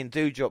 Nikki and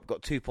Doudrop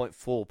got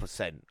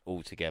 2.4%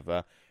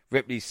 altogether.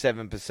 Ripley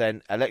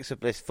 7%, Alexa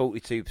Bliss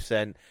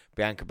 42%,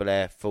 Bianca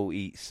Belair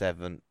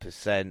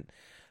 47%.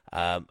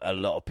 A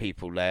lot of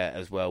people there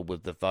as well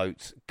with the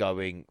votes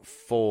going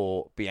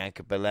for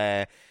Bianca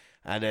Belair.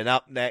 And then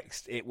up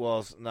next, it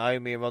was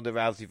Naomi and Ronda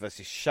Rousey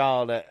versus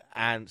Charlotte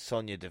and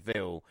Sonya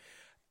Deville.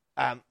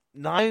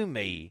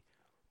 Naomi,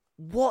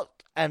 what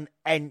an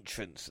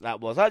entrance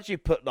that was. I actually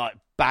put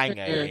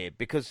banger here,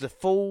 because the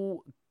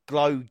full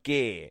glow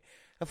gear.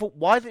 I thought,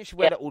 why didn't she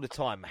wear that all the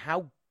time?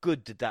 How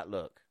good did that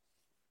look?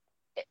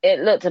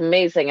 It looked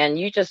amazing, and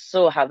you just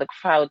saw how the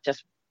crowd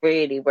just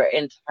really were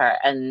into her,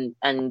 and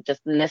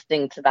just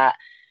listening to that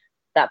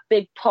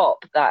big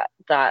pop that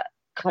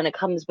kind of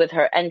comes with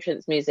her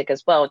entrance music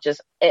as well.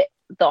 Just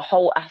the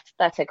whole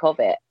aesthetic of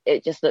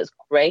it just looks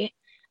great.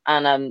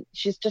 And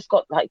she's just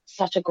got like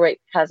such a great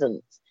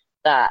presence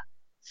that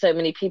so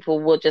many people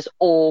will just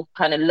all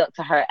kind of look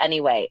to her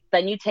anyway.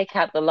 Then you take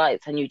out the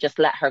lights and you just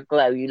let her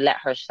glow, you let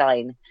her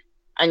shine,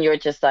 and you're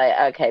just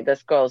like, okay,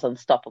 this girl's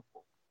unstoppable.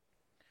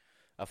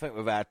 I think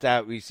without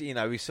doubt, we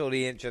saw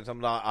the entrance.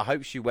 I'm like, I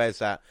hope she wears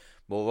that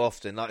more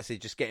often. Like I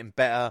said, just getting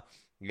better,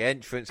 the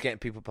entrance, getting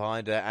people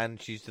behind her, and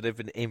she's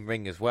delivering in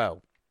ring as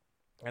well.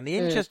 And the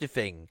interesting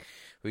thing,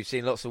 we've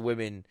seen lots of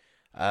women,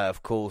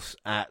 of course,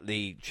 at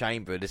the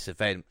chamber at this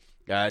event,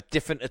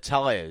 different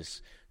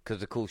attires,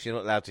 because of course you're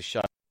not allowed to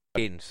show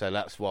in, so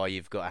that's why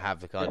you've got to have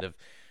the kind of.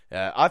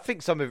 I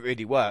think some of it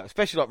really worked,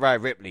 especially like Rhea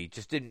Ripley,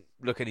 just didn't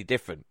look any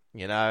different,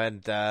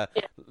 and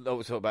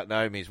always talk about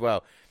Naomi as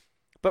well.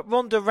 But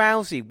Ronda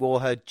Rousey wore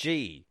her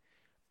G,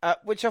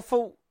 which I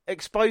thought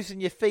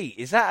exposing your feet,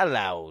 is that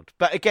allowed?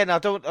 But again, I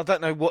don't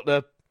know what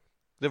the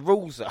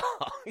rules are.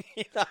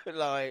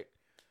 Like.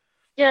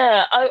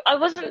 Yeah, I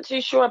wasn't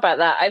too sure about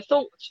that.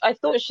 I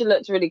thought she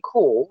looked really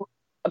cool,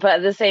 but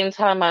at the same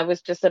time, I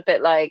was just a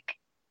bit like,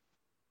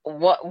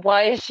 what?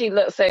 Why does she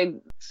look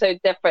so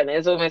different?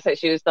 It's almost like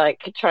she was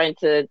like trying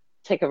to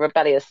take a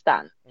rebellious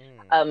stance.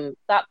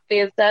 That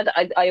being said,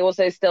 I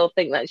also still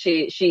think that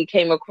she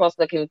came across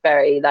looking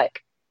very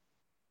like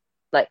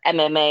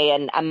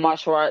MMA and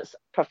martial arts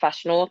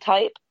professional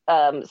type.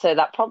 So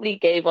that probably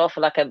gave off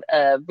like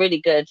a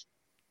really good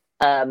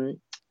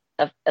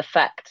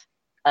effect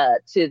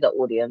to the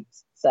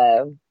audience.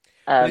 So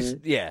I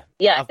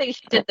think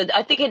she did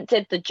I think it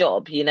did the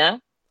job,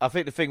 I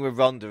think the thing with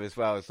Ronda as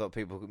well is that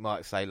people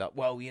might say like,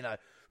 well,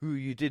 who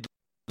you did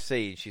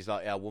see, and she's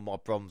like, yeah, I won my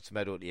bronze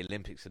medal at the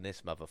Olympics and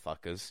this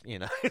motherfuckers,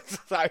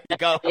 so you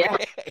go,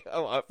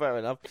 all right, fair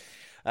enough.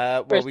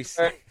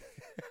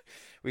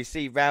 We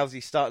see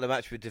Rousey starting the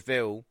match with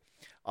Deville.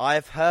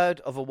 I've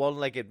heard of a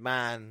one-legged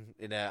man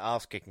in an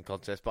ass-kicking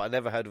contest, but I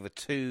never heard of a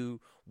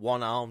two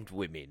one-armed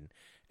women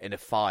in a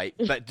fight.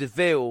 But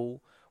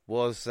Deville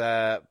was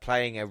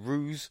playing a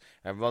ruse,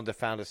 and Ronda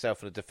found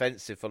herself on the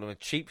defensive following a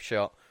cheap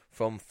shot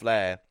from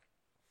Flair.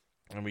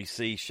 And we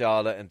see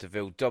Charlotte and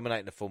Deville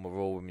dominating the former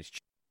Raw Women's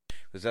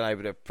was then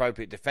able to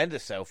appropriately defend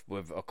herself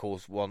with, of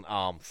course, one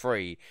arm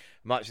free.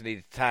 Much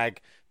needed tag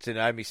to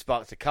Naomi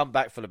Sparks to come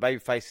back for the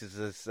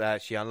babyfaces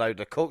as she unloaded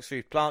a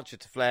corkscrew plancher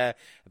to Flair.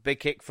 A big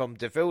kick from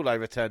Deville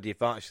returned the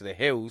advantage to the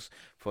heels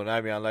for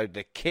Naomi unloaded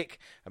a kick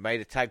and made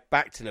a tag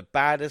back to the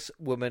baddest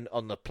woman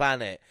on the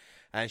planet.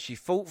 And she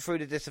fought through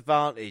the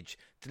disadvantage,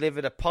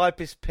 delivered a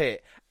Piper's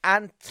Pit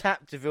and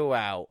tapped Deville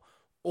out,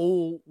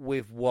 all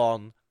with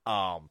one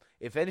arm.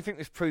 If anything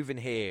was proven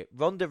here,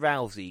 Ronda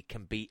Rousey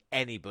can beat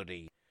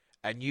anybody.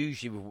 And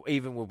usually,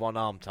 even with one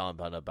arm tied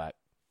behind her back.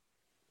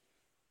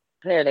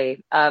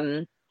 Clearly.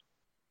 I'm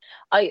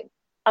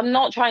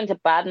not trying to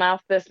badmouth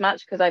this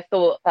match because I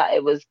thought that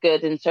it was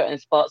good in certain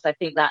spots. I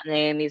think that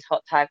Naomi's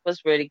hot tag was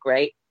really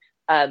great.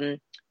 We're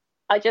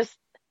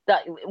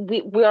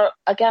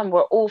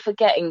all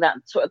forgetting that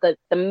sort of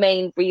the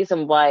main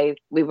reason why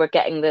we were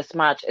getting this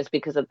match is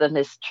because of the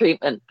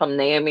mistreatment from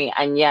Naomi,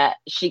 and yet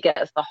she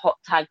gets the hot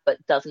tag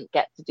but doesn't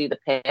get to do the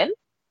pin.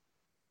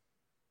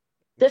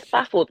 This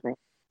baffled me.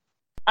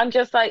 I'm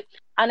just like,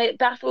 and it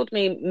baffled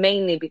me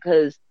mainly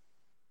because,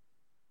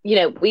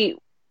 we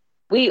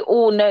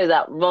all know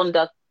that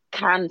Ronda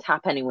can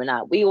tap anyone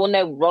out. We all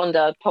know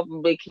Ronda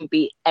probably can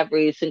beat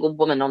every single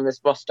woman on this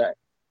roster.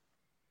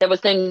 There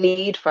was no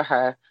need for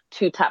her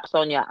to tap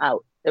Sonya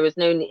out. There was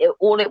no need.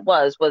 All it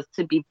was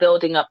to be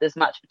building up this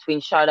match between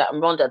Charlotte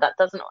and Ronda. That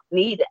doesn't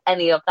need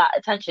any of that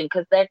attention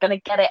because they're going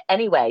to get it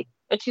anyway.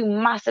 They're two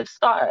massive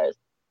stars.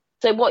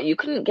 So what? You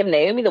couldn't give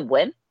Naomi the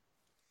win?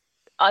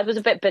 I was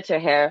a bit bitter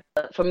here.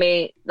 For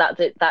me, that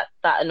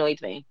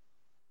annoyed me.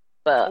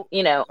 But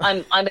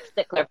I'm a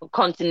stickler for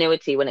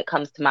continuity when it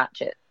comes to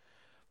matches.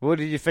 What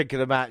did you think of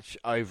the match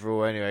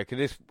overall, anyway? Because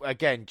this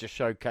again just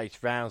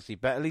showcased Rousey,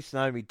 but at least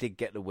Naomi did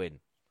get the win.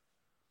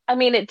 I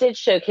mean, it did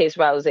showcase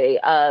Rousey.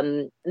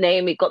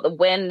 Naomi got the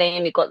win.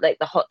 Naomi got like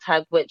the hot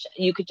tag, which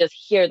you could just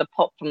hear the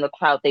pop from the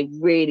crowd. They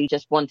really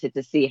just wanted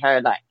to see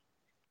her like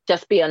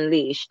just be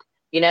unleashed.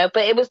 But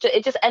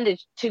it just ended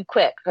too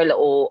quick, her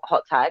little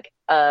hot tag.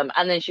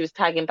 And then she was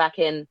tagging back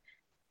in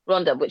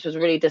Ronda, which was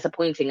really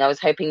disappointing. I was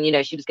hoping,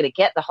 she was going to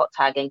get the hot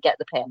tag and get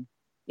the pin,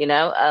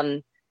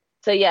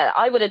 So yeah,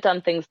 I would have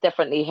done things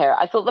differently here.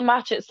 I thought the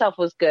match itself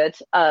was good.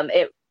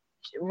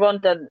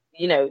 Ronda,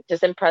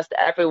 just impressed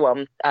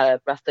everyone,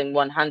 wrestling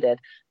one-handed.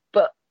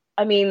 But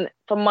I mean,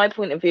 from my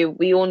point of view,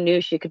 we all knew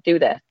she could do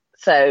this.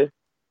 So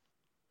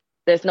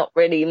there's not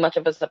really much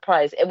of a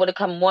surprise. It would have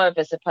come more of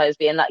a surprise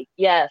being like,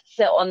 yeah,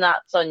 sit on that,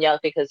 Sonya,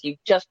 because you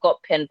just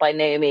got pinned by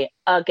Naomi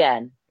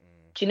again.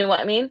 Do you know what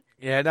I mean?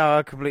 Yeah, no,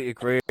 I completely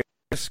agree.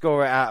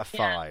 Score it out of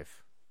 5.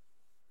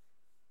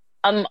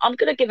 I'm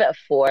going to give it a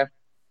 4.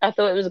 I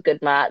thought it was a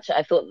good match.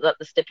 I thought that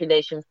the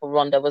stipulation for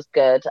Ronda was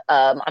good.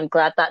 I'm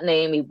glad that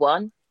Naomi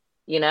won,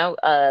 so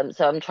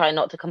I'm trying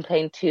not to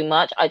complain too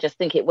much. I just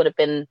think it would have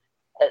been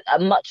a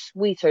much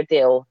sweeter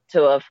deal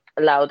to have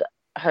allowed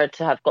her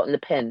to have gotten the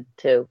pin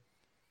too.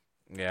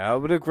 Yeah, I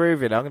would agree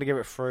with you. I'm going to give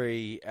it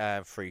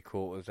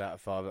 3.75 out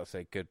of 5. That's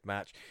a good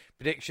match.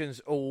 Predictions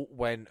all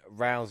went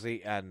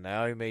Rousey and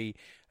Naomi.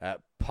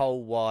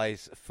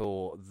 Poll-wise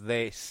for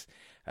this,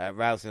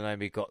 Rousey and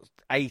Naomi got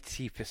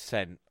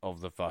 80%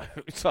 of the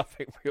votes. I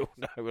think we all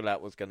know where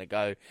that was going to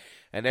go.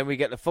 And then we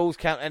get the Falls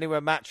Count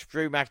Anywhere match.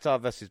 Drew McIntyre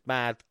versus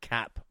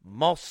Madcap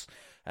Moss.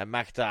 And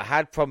McIntyre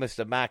had promised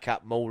a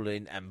Madcap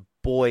Mauling, and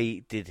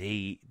boy, did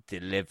he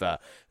deliver.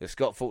 The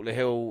Scott Faulkner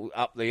Hill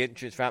up the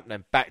entrance ramp and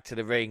then back to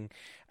the ring.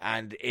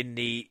 And in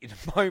the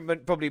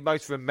moment probably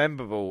most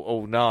memorable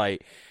all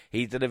night,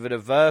 he delivered a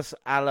verse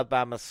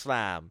Alabama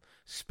Slam,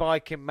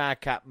 spiking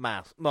Madcap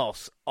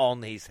Moss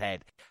on his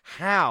head.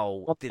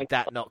 How did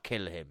that not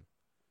kill him?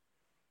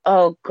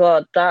 Oh,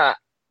 God, that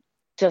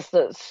just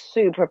looks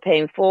super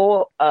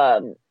painful.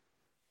 I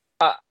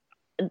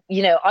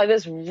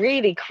was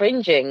really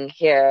cringing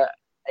here.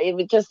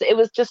 It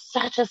was just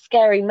such a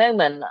scary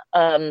moment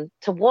to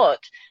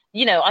watch.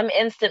 I'm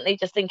instantly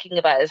just thinking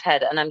about his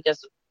head, and I'm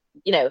just,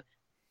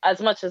 as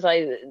much as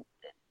I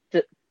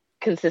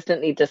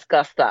consistently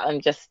discuss that, I'm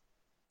just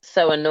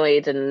so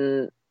annoyed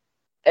and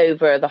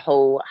over the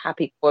whole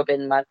Happy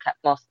Corbin Madcap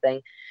Moss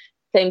thing.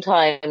 Same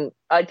time,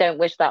 I don't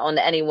wish that on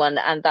anyone,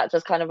 and that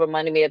just kind of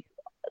reminded me of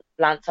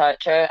Lance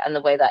Archer and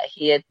the way that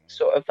he had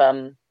sort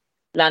of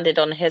landed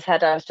on his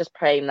head. I was just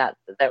praying that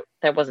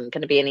there wasn't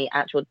going to be any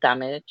actual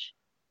damage.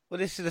 Well,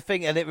 this is the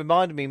thing, and it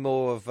reminded me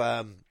more of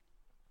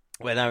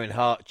when Owen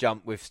Hart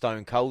jumped with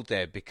Stone Cold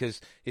there,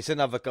 because it's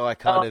another guy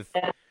kind of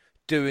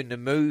doing the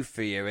move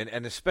for you,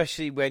 and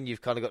especially when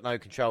you've kind of got no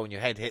control and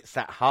your head hits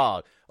that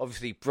hard.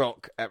 Obviously,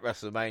 Brock at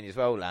WrestleMania as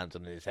well lands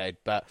on his head,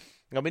 but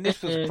I mean,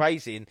 this was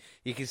crazy, and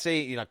you can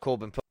see,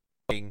 Corbin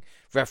playing,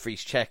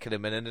 referees checking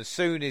him, and then as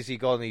soon as he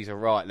got on, he's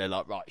right. They're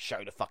like, right,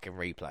 show the fucking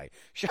replay,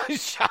 show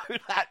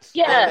that.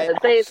 Yeah,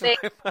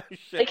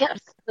 they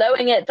kept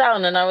slowing it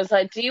down, and I was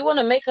like, do you want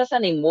to make us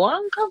any more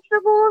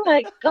uncomfortable?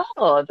 Like,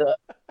 God,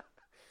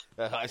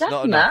 it's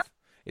not enough.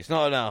 It's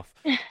not enough.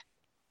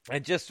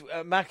 And just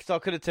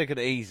McIntyre could have taken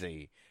it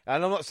easy.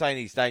 And I'm not saying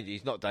he's dangerous.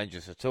 He's not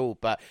dangerous at all.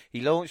 But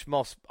he launched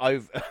Moss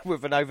over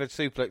with an over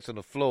suplex on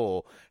the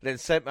floor, then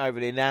sent him over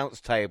the announce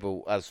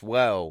table as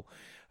well.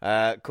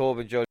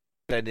 Corbin joined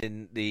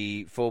in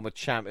the former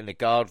champ in the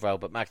guardrail,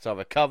 but McIntyre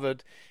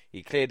recovered.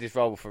 He cleared his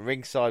roll from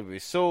ringside with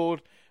his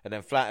sword, and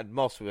then flattened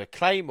Moss with a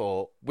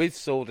claymore with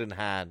sword in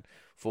hand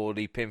for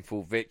the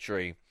pinfall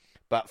victory.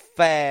 But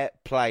fair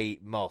play,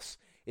 Moss.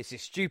 It's a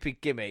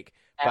stupid gimmick,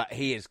 but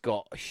he has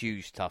got a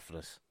huge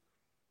toughness.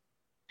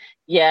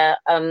 Yeah.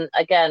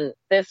 Again,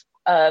 this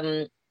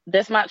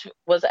match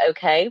was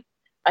okay.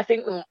 I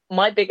think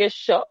my biggest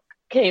shock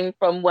came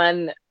from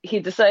when he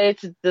decided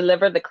to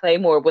deliver the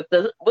claymore with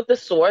the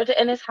sword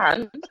in his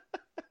hand.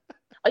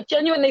 I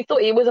genuinely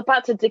thought he was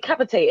about to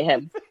decapitate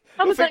him.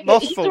 I was like,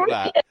 Moss thought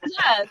that? In his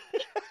head.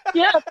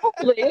 Yeah,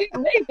 probably,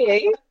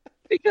 maybe,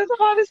 because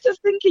I was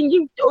just thinking,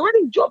 you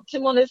already dropped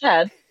him on his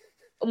head.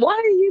 Why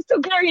are you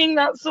still carrying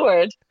that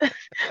sword?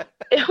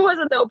 It was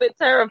a little bit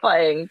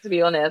terrifying, to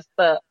be honest.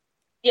 But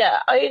yeah,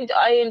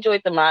 I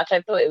enjoyed the match.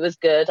 I thought it was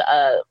good.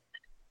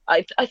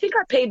 I think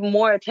I paid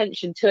more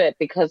attention to it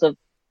because of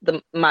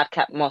the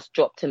Madcap Moss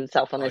dropped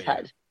himself on his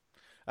head.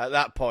 At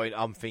that point,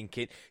 I'm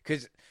thinking,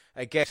 because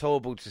again, it's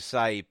horrible to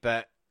say,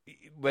 but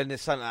when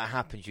there's something that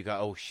happens, you go,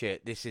 oh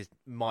shit,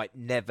 might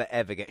never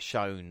ever get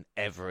shown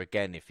ever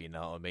again, if you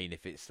know what I mean,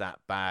 if it's that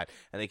bad.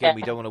 And again,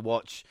 we don't want to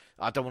watch,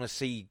 I don't want to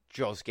see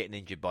Droz getting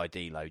injured by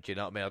D-Lo, do you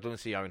know what I mean? I don't want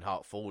to see Owen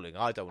Hart falling,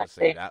 I don't want to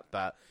see that,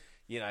 but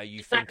you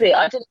exactly. think...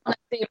 I didn't want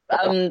to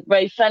see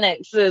Ray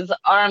Fenix's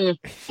arm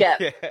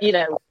get,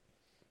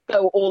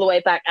 go all the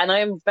way back, and I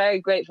am very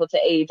grateful to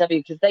AEW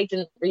because they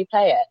didn't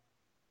replay it.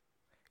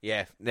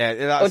 Yeah, like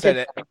I said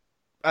it.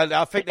 And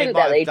I think they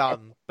might have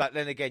done, but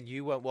then again,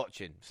 you weren't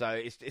watching, so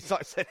it's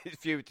like I said,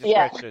 it's viewer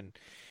discretion.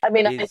 Yeah. I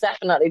mean, I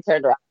definitely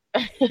turned around.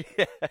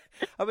 Yeah.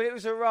 I mean, it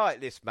was alright,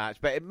 this match,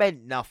 but it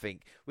meant nothing.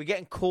 We're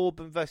getting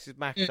Corbin versus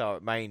McIntyre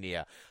at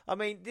Mania. I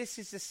mean, this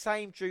is the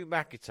same Drew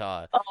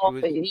McIntyre. Oh,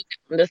 but you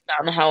don't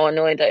understand how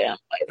annoyed I am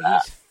by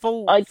that. He's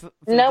fought for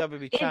the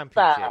WWE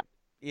Championship.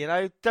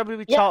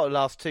 WWE title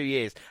last 2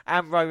 years,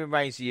 and Roman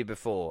Reigns the year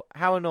before.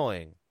 How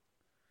annoying.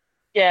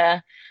 Yeah.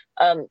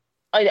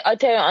 I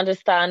don't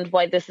understand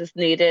why this is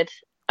needed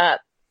at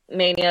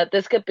Mania.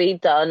 This could be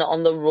done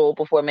on the Raw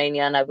before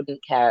Mania, and I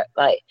wouldn't care.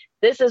 Like,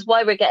 this is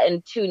why we're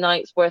getting 2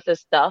 nights worth of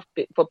stuff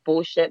for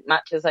bullshit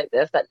matches like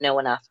this that no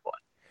one asked for.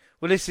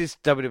 Well, this is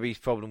WWE's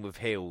problem with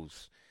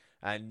heels.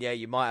 And yeah,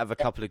 you might have a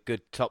couple of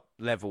good top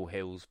level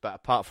heels, but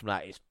apart from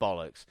that, it's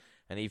bollocks.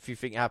 And if you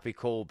think Happy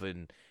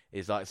Corbin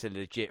is like a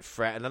legit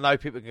threat, and I know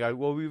people can go,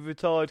 well, we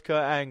retired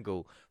Kurt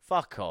Angle.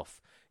 Fuck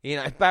off.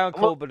 Baron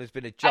Corbin has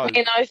been a joke. I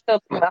mean, I still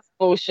think that's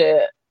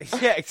bullshit.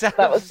 Yeah,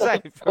 exactly. That was the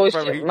same for a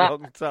very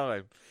long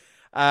time.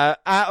 Out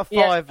of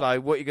 5, though,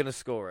 what are you going to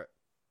score it?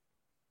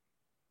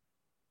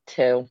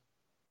 2.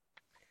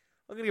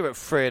 I'm going to give it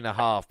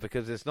 3.5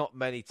 because there's not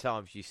many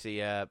times you see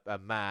a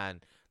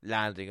man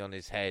landing on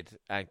his head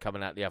and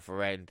coming out the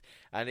other end,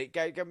 and it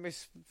gave him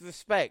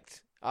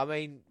respect. I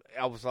mean,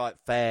 I was like,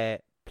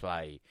 fair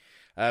play.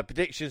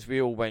 Predictions,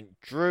 we all went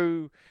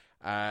Drew.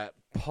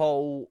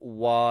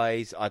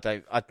 Poll-wise,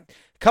 a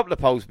couple of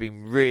polls have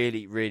been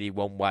really, really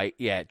one way.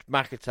 Yeah,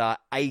 McIntyre,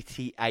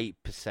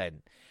 88%.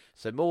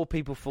 So more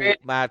people thought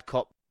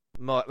Madcap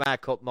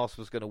Moss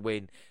was going to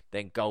win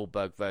than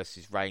Goldberg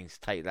versus Reigns.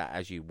 Take that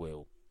as you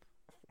will.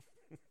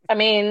 I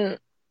mean,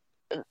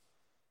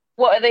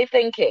 what are they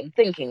thinking?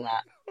 Thinking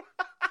that?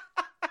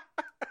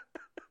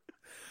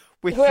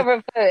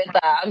 Whoever voted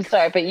that, I'm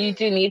sorry, but you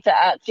do need to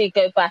actually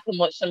go back and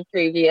watch some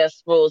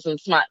previous Raws and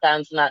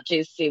Smackdowns and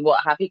actually see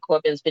what Happy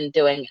Corbin's been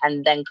doing,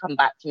 and then come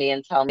back to me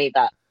and tell me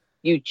that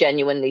you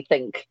genuinely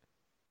think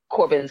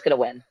Corbin's going to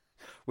win.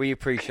 We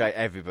appreciate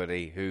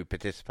everybody who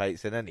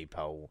participates in any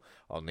poll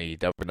on the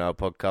WNR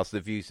podcast.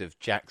 The views of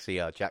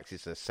Jaxie are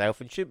Jaxie's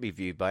herself and shouldn't be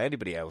viewed by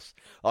anybody else.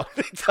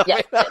 Yeah.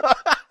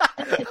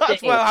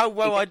 That's how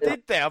well I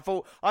did there. I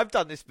thought, I've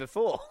done this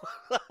before.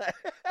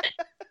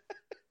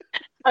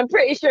 I'm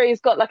pretty sure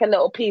he's got like a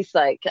little piece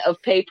like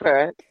of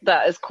paper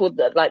that is called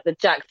the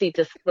Jaxie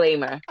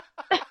disclaimer.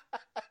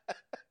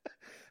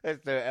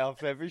 Let's do it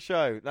after every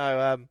show.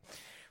 No,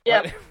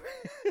 yeah.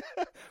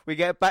 We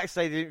get a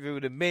backstage interview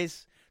with The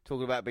Miz,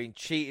 talking about being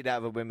cheated out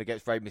of a win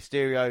against Rey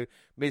Mysterio.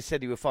 Miz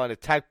said he would find a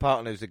tag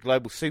partner who's a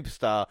global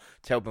superstar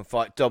to help him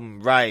fight Dom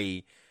and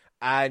Ray.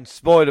 And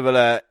spoiler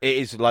alert, it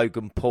is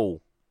Logan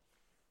Paul.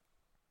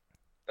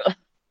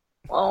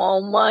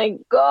 Oh my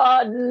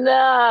God,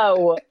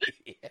 no!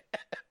 Yeah.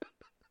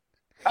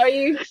 Are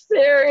you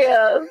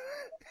serious?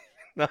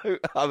 No, you're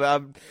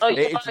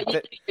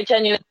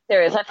genuinely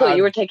serious. I thought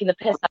you were taking the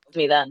piss out of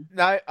me then.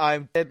 No,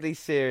 I'm deadly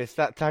serious.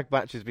 That tag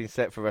match has been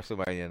set for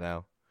WrestleMania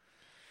now.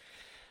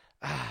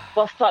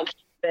 Well, fuck you,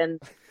 Ben.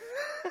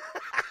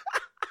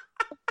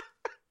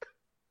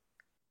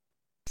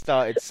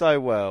 Started so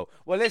well.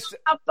 Well, let's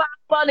have Bad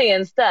Bunny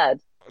instead.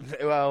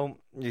 Well,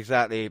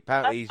 exactly.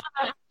 Apparently,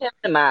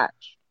 the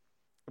match.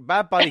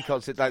 Bad Bunny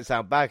concert don't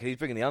sound bad because he's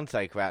bringing the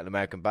Undertaker out in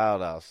American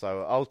Badass,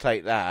 so I'll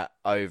take that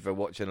over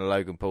watching a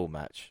Logan Paul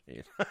match.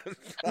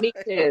 Me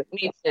too.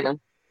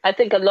 I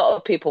think a lot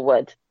of people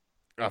would.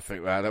 I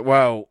think that.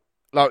 Well,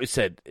 like we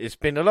said, it's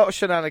been a lot of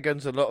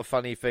shenanigans, a lot of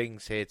funny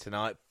things here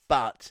tonight,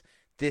 but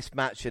this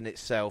match in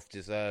itself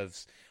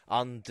deserves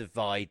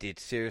undivided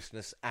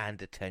seriousness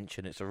and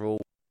attention. It's a Raw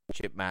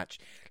Championship match.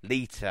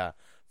 Lita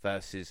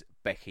versus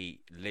Becky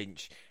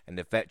Lynch, and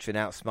the veteran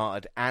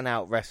outsmarted and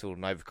out-wrestled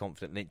an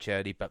overconfident Lynch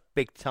early, but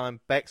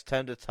big-time Bex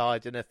turned the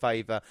tide in her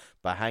favour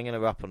by hanging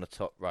her up on the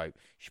top rope.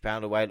 She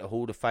pounded away at the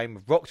Hall of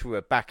Fame, rocked her with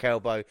a back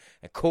elbow,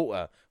 and caught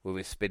her with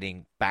a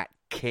spinning back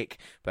kick,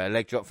 but her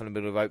leg dropped from the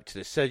middle of the rope to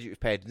the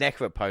surgery-repaired neck of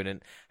her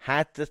opponent,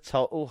 had the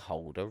title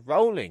holder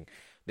rolling.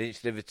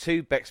 Lynch delivered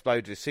two Bex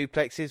blows with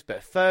suplexes, but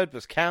a third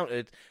was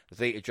countered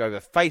as Lita drove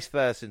her face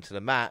first into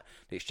the mat.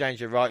 The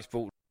exchange of rights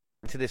brought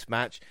to this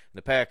match, and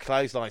the pair of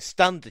clotheslines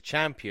stunned the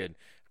champion.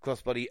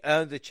 Crossbody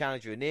earned the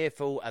challenger a near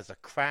fall as the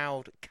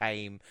crowd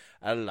came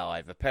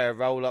alive. A pair of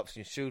roll-ups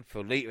ensued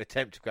for Lita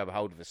attempt to grab a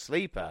hold of a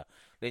sleeper.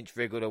 Lynch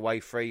wriggled her way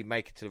free,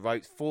 making to the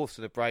ropes,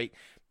 forcing a break,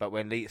 but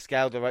when Lita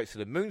scaled the ropes to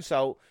the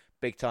moonsault,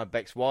 big-time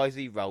Bex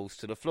wisely rolls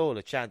to the floor.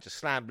 The challenger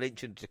slammed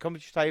Lynch into the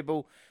commentary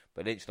table,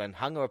 but Lynch then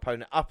hung her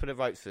opponent up in the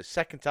ropes for the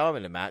second time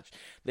in the match.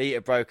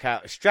 Lita broke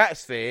out a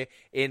stratosphere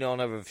in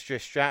honour of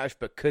Trish Stratus,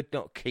 but could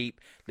not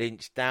keep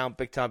Lynch down.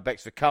 Big time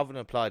Bex recovered and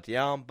applied the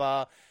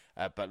armbar,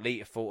 but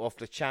Lita fought off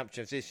the champ,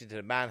 transitioned to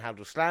the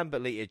manhandle slam,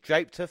 but Lita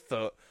draped her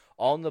foot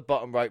on the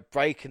bottom rope,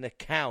 breaking the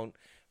count.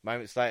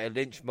 Moments later,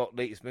 Lynch mocked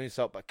Lita's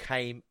moonsault, but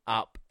came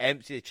up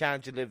empty. The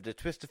challenger delivered a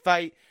twist of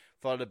fate,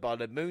 followed by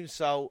the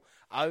moonsault,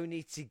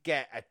 only to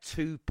get a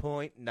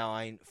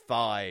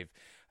 2.95.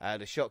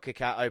 The shot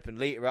kick out opened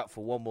Lita up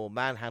for one more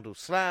manhandle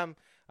slam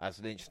as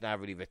Lynch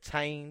narrowly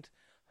retained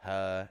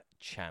her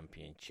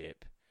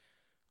championship.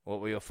 What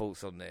were your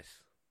thoughts on this?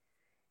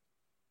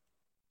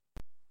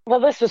 Well,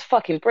 this was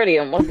fucking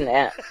brilliant, wasn't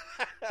it?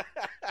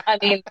 I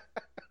mean,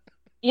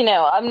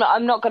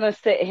 I'm not going to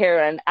sit here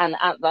and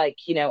act like,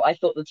 I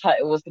thought the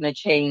title was going to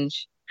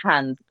change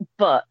hands.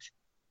 But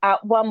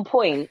at one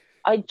point,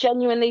 I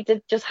genuinely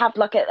did just have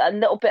like a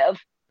little bit of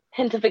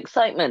hint of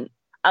excitement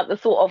at the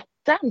thought of,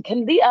 damn,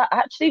 can Lita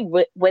actually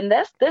win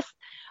this?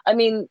 I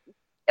mean,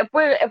 if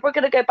we're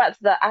going to go back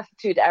to the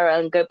Attitude Era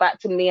and go back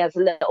to me as a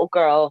little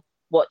girl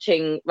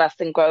watching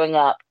wrestling growing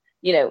up,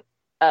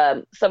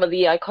 some of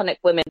the iconic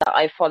women that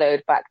I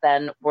followed back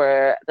then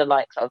were the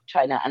likes of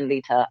Chyna and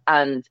Lita,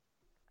 and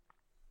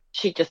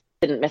she just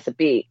didn't miss a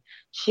beat.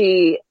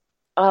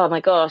 Oh my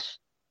gosh,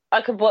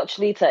 I could watch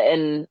Lita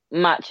in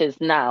matches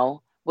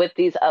now with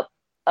these up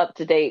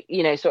to date,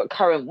 sort of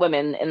current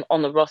women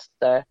on the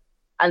roster,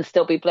 and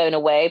still be blown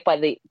away by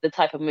the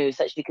type of moves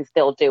that she can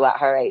still do at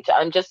her age.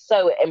 I'm just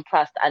so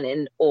impressed and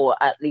in awe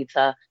at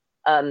Lita.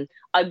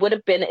 I would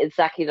have been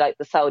exactly like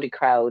the Saudi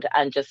crowd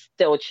and just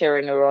still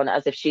cheering her on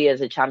as if she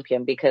is a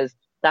champion, because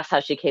that's how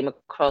she came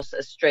across,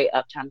 a straight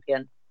up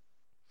champion.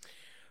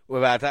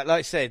 Without that, like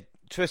I said,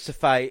 twist of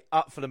fate,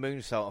 up for the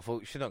moonsault. I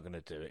thought, she's not going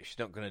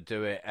to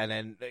do it. And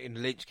then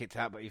Lynch kicked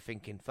out, but you're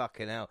thinking,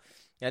 fucking hell.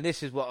 And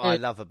this is what I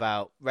love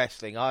about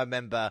wrestling. I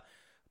remember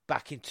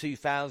back in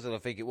 2000, I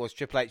think it was,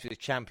 Triple H was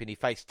champion. He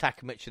faced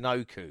Taka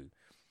Michinoku.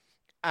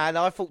 And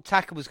I thought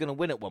Taka was going to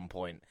win at one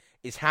point.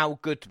 Is how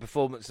good the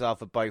performances are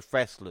for both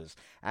wrestlers.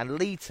 And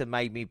Lita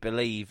made me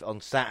believe on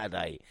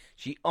Saturday.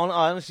 I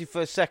honestly, for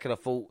a second, I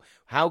thought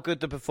how good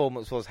the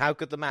performance was, how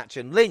good the match.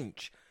 And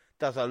Lynch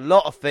does a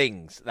lot of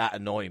things that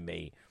annoy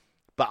me.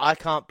 But I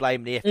can't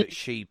blame the effort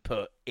she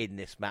put in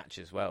this match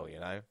as well, you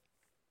know?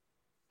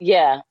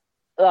 Yeah.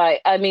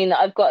 Like, I mean,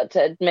 I've got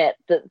to admit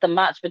that the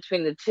match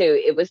between the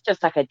two, it was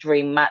just like a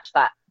dream match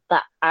that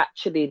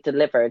actually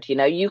delivered. You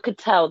know, you could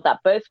tell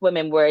that both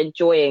women were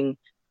enjoying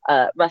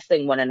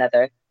wrestling one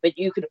another, but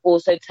you could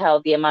also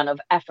tell the amount of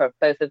effort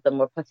both of them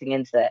were putting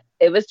into it.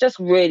 It was just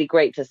really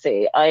great to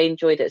see. I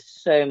enjoyed it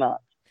so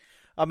much.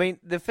 I mean,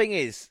 the thing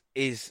is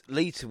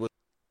Lita was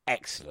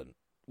excellent.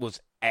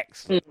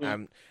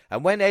 Mm-hmm.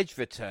 And when Edge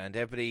returned,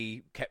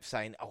 everybody kept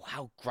saying, oh,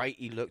 how great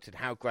he looked and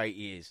how great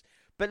he is.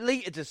 But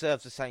Lita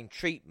deserves the same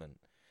treatment.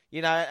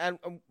 You know, and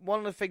one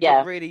of the things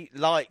I really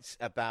liked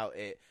about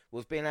it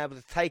was being able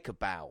to take a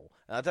bow.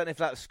 And I don't know if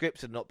that was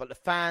scripted or not, but the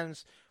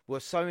fans were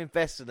so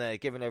invested in her,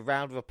 giving her a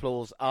round of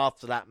applause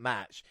after that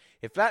match.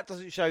 If that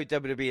doesn't show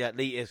WWE that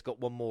Lita's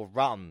got one more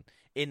run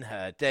in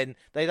her, then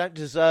they don't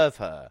deserve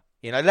her.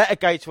 You know, let her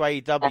go to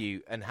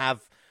AEW and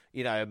have,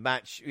 you know,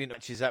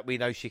 matches that we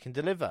know she can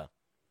deliver.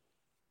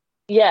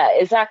 Yeah,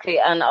 exactly.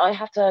 And I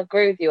have to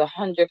agree with you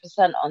 100%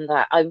 on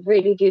that. I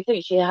really do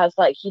think she has,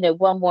 like, you know,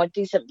 one more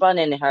decent run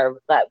in her,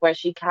 like, where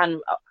she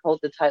can hold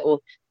the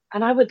title.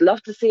 And I would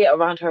love to see it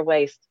around her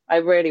waist. I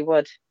really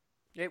would.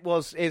 It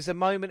was a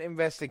moment in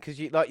wrestling because,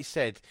 like you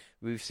said,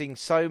 we've seen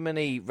so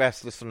many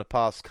wrestlers from the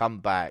past come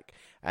back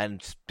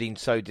and been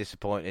so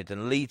disappointed.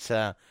 And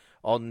Lita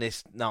on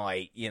this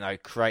night, you know,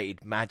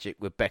 created magic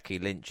with Becky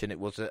Lynch, and it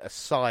was a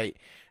sight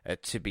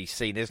to be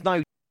seen. There's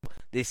no,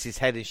 this is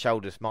head and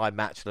shoulders my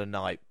match of the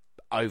night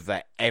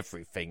over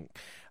everything.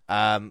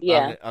 I'm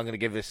going to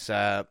give this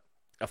a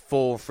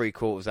 4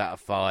 3/4 out of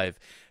 5.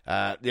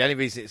 The only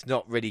reason it's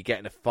not really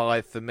getting a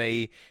 5 for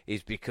me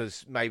is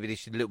because maybe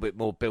there's a little bit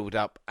more build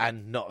up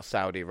and not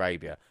Saudi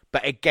Arabia.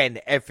 But again,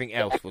 everything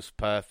else was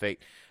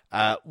perfect.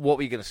 What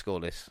were you going to score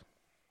this?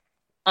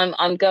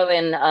 I'm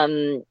going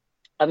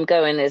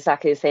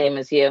exactly the same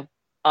as you.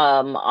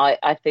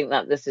 I think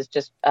that this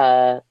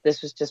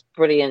was just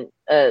brilliant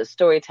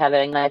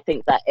storytelling. I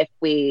think that if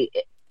we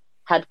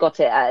had got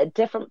it at a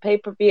different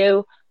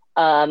pay-per-view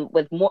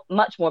with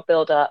much more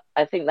build-up,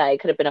 I think that it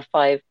could have been a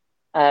 5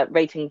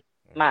 rating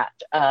match.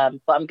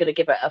 But I'm going to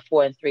give it a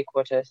 4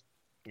 3/4.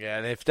 Yeah,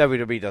 and if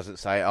WWE doesn't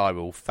say it, I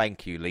will.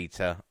 Thank you,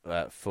 Lita,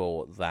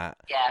 for that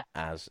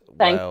as well.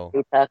 Thank you,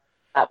 Lita.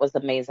 That was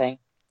amazing.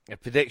 The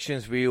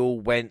predictions, we all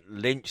went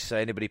Lynch, so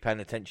anybody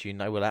paying attention, you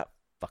know what that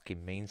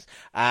fucking means.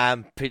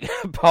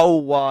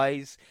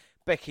 Poll-wise,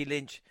 Becky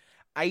Lynch,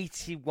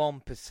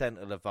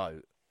 81% of the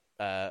vote.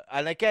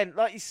 And again,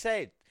 like you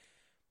said,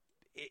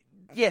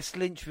 yes,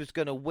 Lynch was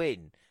going to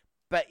win,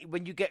 but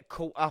when you get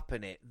caught up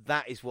in it,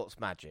 that is what's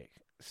magic.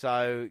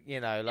 So, you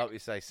know, like we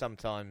say,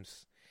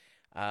 sometimes,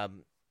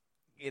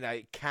 you know,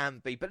 it can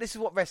be. But this is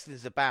what wrestling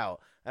is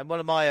about. And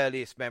one of my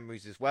earliest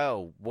memories as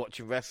well,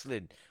 watching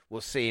wrestling,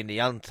 was seeing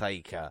The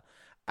Undertaker.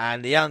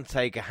 And The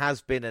Undertaker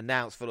has been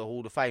announced for the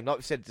Hall of Fame. Like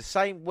we said, the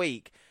same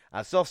week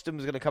as Austin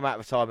was going to come out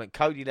of retirement,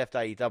 Cody left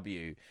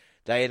AEW,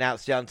 they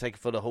announced The Undertaker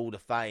for the Hall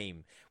of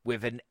Fame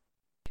with an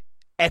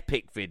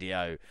epic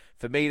video.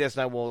 For me, there's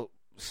no more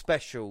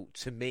special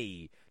to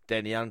me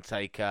than The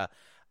Undertaker.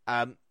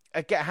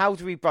 Again, how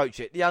do we broach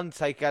it? The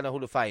Undertaker and the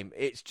Hall of Fame.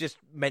 It's just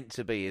meant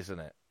to be, isn't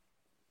it?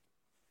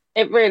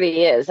 It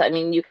really is. I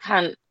mean, you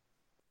can't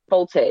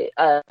fault it.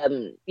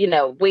 You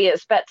know, we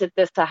expected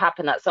this to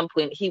happen at some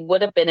point. He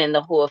would have been in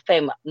the Hall of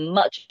Fame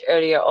much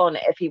earlier on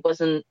if he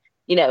wasn't,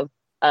 you know,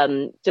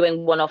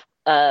 doing one-off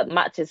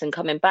matches and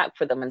coming back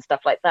for them and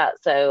stuff like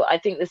that. So I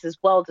think this is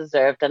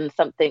well-deserved and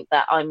something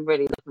that I'm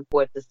really looking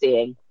forward to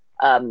seeing.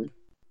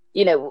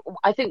 You know,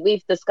 I think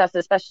we've discussed,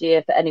 especially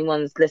if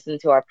anyone's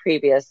listened to our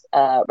previous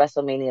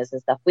WrestleManias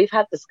and stuff, we've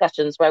had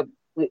discussions where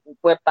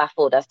we're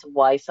baffled as to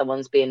why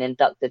someone's being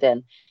inducted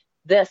in.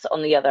 This,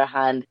 on the other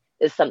hand,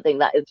 is something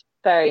that is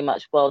very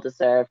much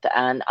well-deserved,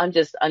 and I'm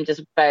just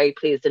very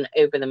pleased and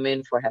over the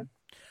moon for him.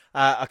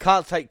 I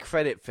can't take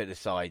credit for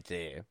this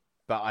idea,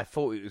 but I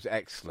thought it was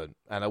excellent,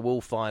 and I will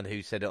find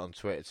who said it on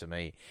Twitter to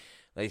me.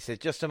 They said,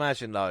 just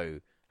imagine, though,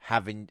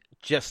 having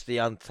just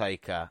The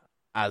Undertaker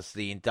as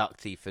the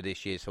inductee for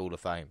this year's Hall of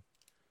Fame.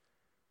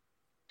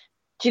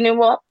 Do you know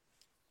what?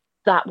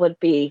 That would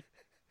be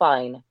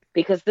fine,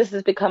 because this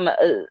has become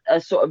a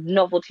sort of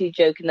novelty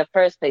joke in the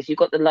first place. You've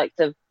got the likes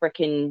of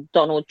freaking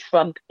Donald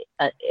Trump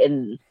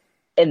in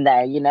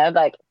there, you know?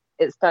 Like,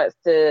 it starts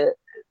to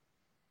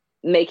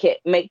make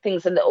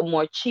things a little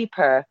more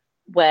cheaper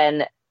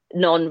when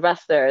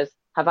non-wrestlers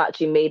have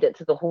actually made it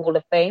to the Hall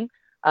of Fame.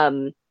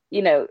 You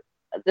know,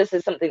 this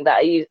is something that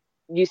I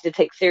used to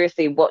take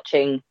seriously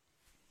watching,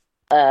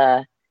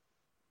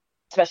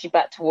 especially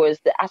back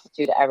towards the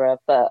Attitude Era.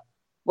 But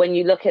when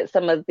you look at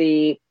some of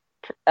the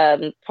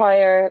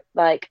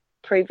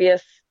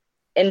previous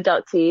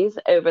inductees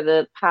over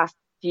the past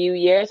few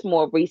years,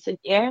 more recent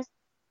years,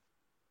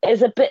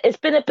 it's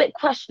been a bit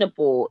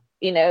questionable,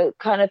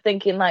 kind of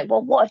thinking like,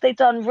 well, what have they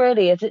done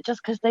really? Is it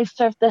just because they've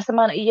served this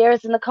amount of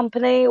years in the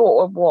company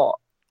or what?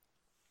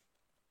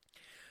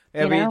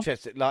 It'll be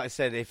interesting. Like I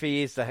said, if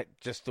he is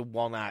just the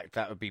one act,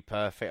 that would be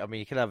perfect. I mean,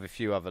 you can have a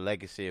few other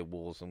legacy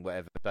awards and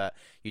whatever, but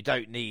you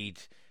don't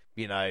need,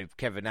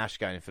 Kevin Nash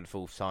going in for the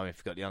fourth time if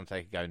you've got The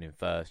Undertaker going in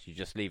first. You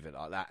just leave it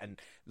like that. And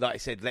like I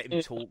said, let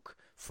him talk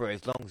for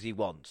as long as he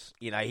wants.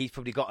 He's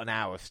probably got an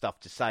hour of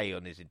stuff to say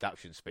on his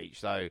induction speech.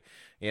 So,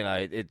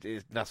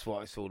 that's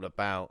what it's all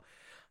about.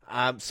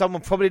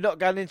 Someone probably not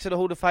going into the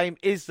Hall of Fame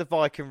is the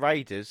Viking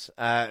Raiders.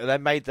 They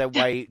made their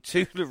way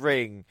to the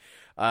ring.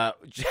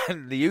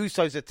 The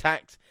Usos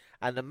attacked,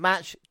 and the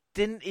match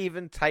didn't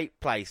even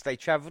take place. They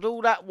travelled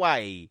all that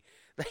way.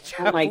 They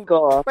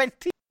travelled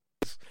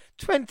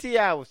 20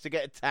 hours to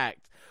get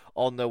attacked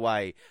on the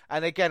way.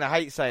 And again, I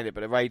hate saying it,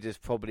 but the Raiders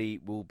probably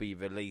will be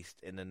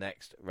released in the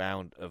next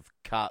round of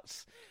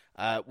cuts.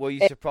 Were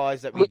you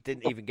surprised that we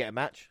didn't even get a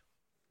match?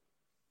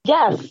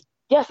 Yes,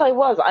 I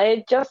was. I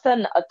had just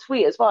sent a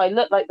tweet as well. I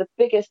look like the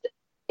biggest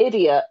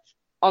idiot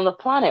on the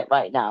planet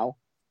right now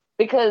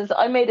because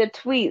I made a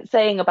tweet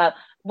saying about,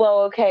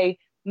 well, okay,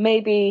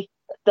 maybe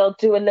they'll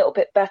do a little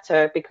bit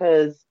better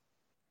because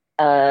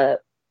of,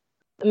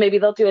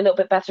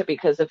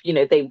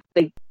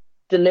 they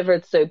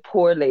delivered so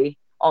poorly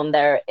on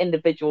their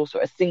individual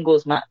sort of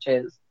singles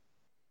matches.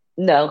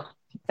 No,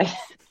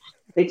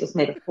 they just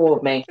made a fool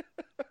of me.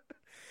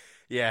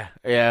 Yeah.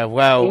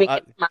 Well,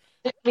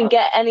 didn't even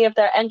get any of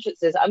their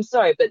entrances. I'm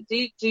sorry, but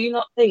do you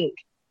not think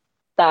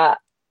that,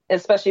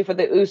 especially for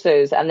the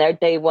Usos and their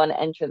day one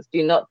entrance, do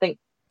you not think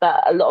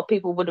that a lot of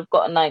people would have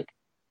gotten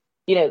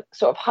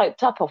sort of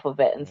hyped up off of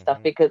it and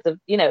stuff because of,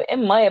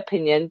 in my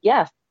opinion,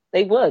 yes,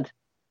 they would.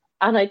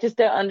 And I just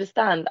don't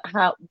understand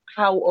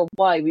how or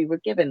why we were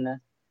given this.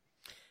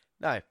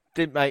 No,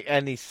 didn't make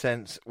any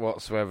sense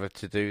whatsoever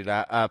to do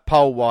that.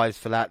 Poll-wise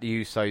for that,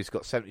 the Usos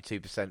got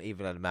 72%,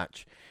 even though the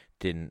match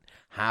didn't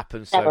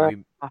happen. So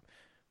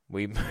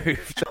we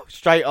moved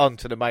straight on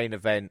to the main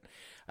event,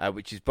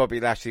 which is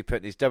Bobby Lashley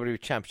putting his WWE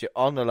Championship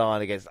on the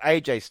line against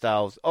AJ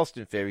Styles,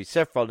 Austin Theory,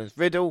 Seth Rollins,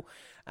 Riddle,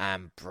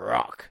 and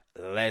Brock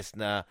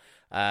Lesnar.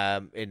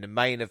 In the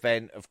main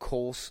event, of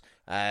course,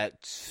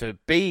 to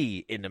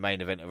be in the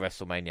main event of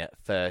WrestleMania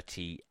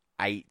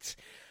 38.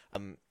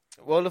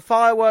 Well, the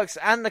fireworks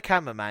and the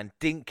cameraman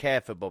didn't care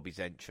for Bobby's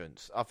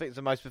entrance. I think it's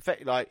the most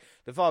perfect. Like,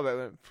 the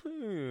firework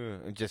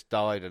went and just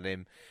died on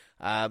him.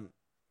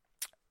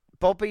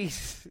 Bobby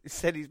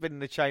said he's been in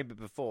the chamber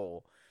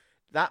before.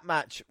 That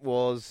match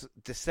was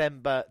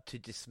December to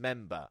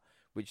Dismember,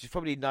 which is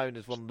probably known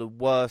as one of the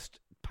worst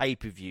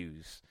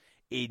pay-per-views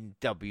in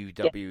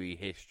WWE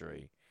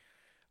history.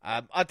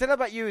 I don't know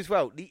about you as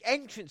well. The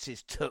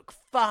entrances took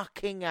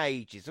fucking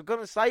ages. I'm going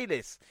to say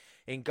this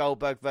in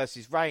Goldberg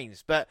versus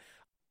Reigns, but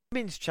the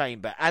women's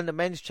chamber and the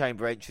men's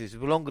chamber entrances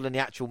were longer than the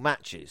actual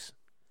matches.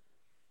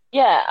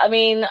 Yeah, I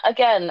mean,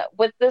 again,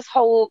 with this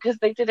whole, because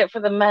they did it for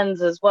the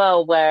men's as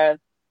well, where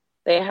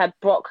they had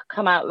Brock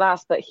come out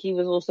last, but he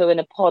was also in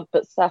a pod,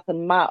 but Seth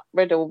and Matt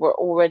Riddle were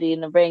already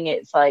in the ring.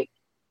 It's like,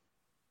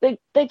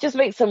 they just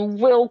make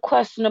some real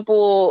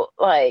questionable,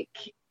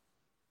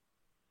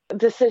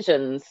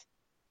 decisions.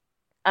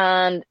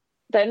 And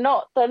they're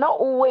not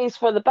always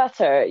for the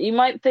better. You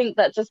might think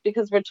that just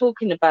because we're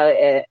talking about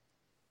it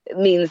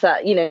means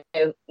that,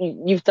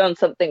 you've done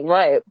something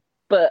right.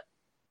 But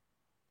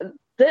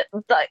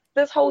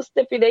this whole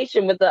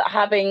stipulation with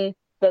having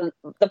the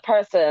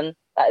person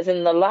that is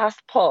in the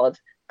last pod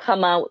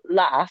come out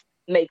last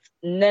makes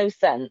no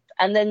sense.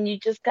 And then you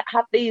just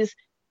have these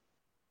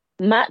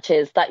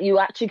matches that you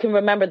actually can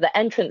remember the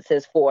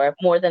entrances for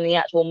more than the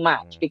actual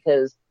match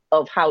because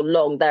of how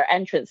long their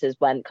entrances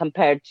went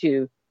compared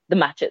to the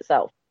match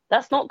itself.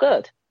 That's not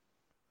good.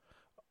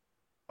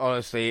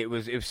 Honestly, it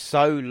was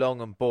so long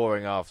and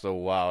boring after a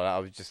while. I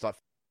was just like,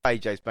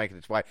 AJ's making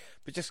its way,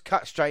 but just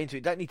cut straight into it.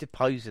 You don't need to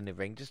pose in the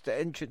ring. Just the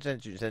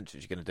entrance. You're going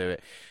to do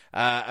it.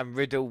 And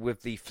Riddle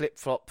with the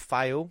flip-flop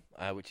fail,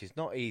 which is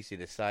not easy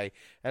to say.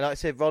 And like I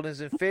said,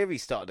 Rollins and Theory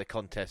started the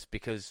contest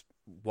because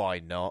why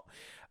not?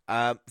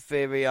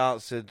 Theory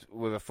answered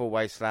with a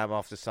four-way slam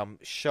after some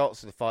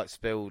shots, and the fight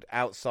spilled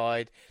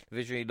outside. The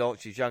visionary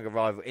launched his younger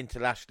rival into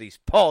Lashley's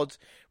pod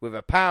with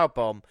a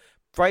powerbomb,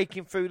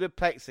 breaking through the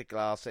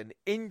plexiglass and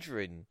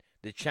injuring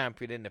the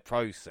champion in the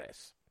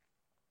process.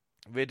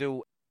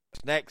 Riddle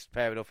next,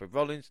 pairing off with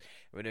Rollins,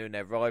 renewing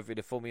their rivalry.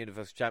 The former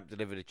Universal Champ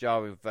delivered a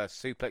jarring reverse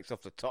suplex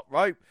off the top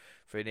rope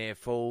for a near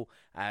fall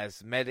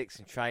as medics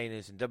and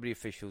trainers and W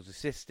officials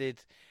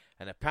assisted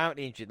and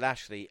apparently injured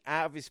Lashley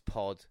out of his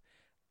pod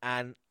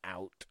and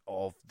out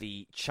of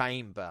the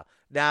chamber.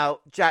 Now,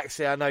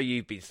 Jaxie, I know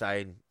you've been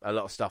saying a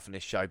lot of stuff in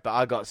this show, but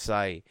I got to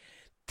say,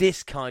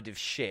 this kind of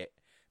shit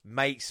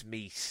makes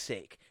me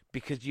sick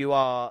because you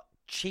are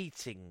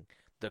cheating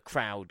the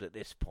crowd at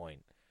this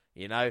point.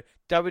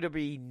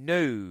 WWE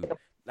knew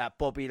that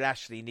Bobby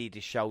Lashley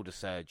needed shoulder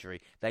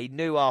surgery. They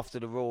knew after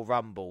the Royal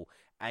Rumble,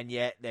 and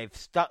yet they've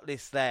stuck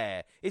this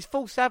there. It's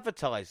false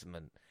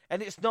advertisement,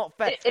 and it's not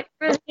fair. It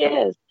really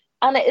is.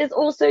 And it is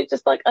also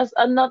just like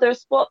another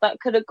spot that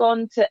could have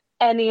gone to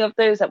any of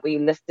those that we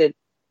listed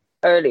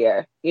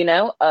earlier, you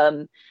know?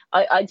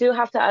 I do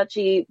have to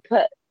actually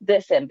put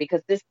this in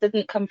because this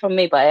didn't come from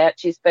me, but I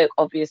actually spoke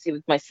obviously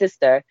with my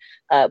sister,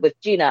 with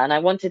Gina, and I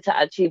wanted to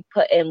actually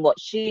put in what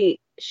she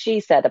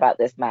said about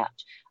this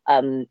match,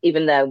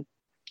 even though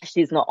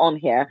she's not on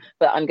here,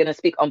 but I'm going to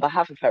speak on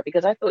behalf of her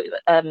because I thought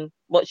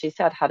what she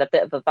said had a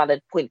bit of a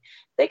valid point.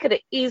 They could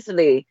have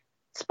easily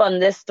spun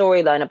this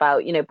storyline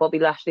about, you know, Bobby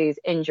Lashley's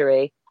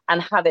injury and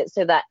have it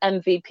so that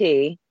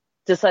MVP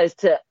decides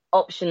to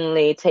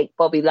optionally take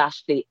Bobby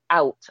Lashley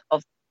out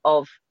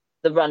of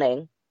the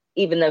running,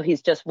 even though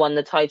he's just won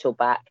the title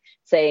back,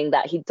 saying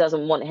that he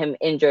doesn't want him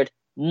injured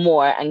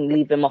more and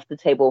leave him off the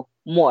table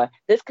more.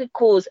 This could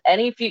cause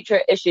any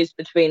future issues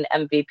between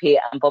MVP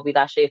and Bobby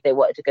Lashley if they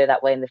wanted to go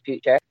that way in the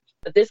future.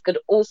 But this could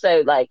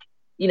also, like,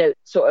 you know,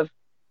 sort of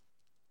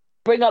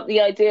bring up the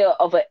idea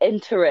of an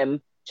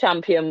interim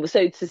champion,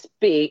 so to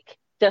speak,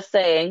 just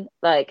saying,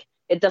 like,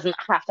 it doesn't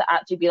have to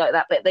actually be like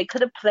that, but they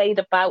could have played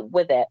about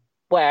with it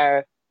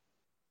where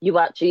you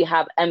actually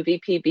have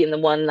MVP being the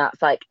one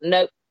that's like,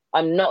 nope,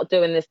 I'm not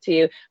doing this to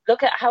you.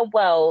 Look at how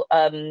well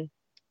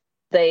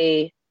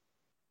they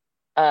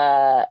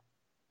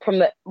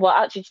promote. Well,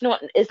 actually, do you know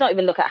what? It's not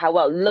even look at how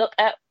well. Look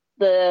at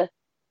the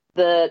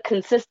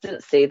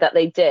consistency that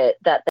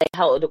they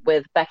held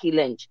with Becky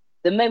Lynch.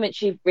 The moment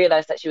she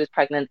realized that she was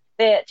pregnant,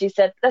 they actually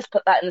said, let's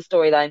put that in the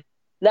storyline.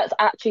 Let's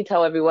actually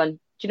tell everyone, do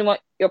you know what?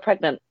 You're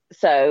pregnant.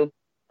 So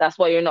that's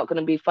why you're not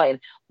going to be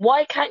fighting.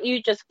 Why can't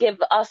you just give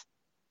us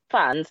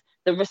fans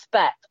the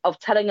respect of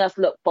telling us,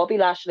 look, Bobby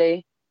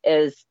Lashley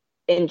is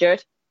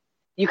injured.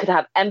 You could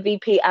have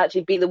MVP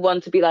actually be the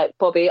one to be like,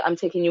 Bobby, I'm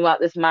taking you out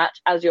this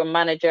match. As your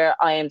manager,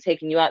 I am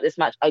taking you out this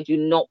match. I do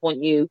not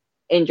want you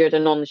injured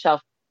and on the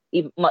shelf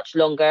even much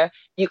longer.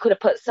 You could have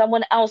put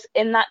someone else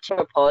in that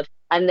chamber pod,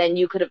 and then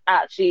you could have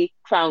actually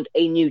crowned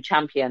a new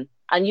champion.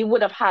 And you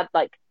would have had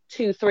like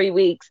 2-3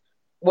 weeks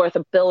worth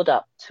of build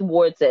up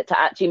towards it to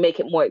actually make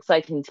it more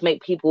exciting, to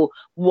make people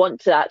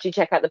want to actually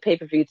check out the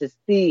pay-per-view to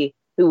see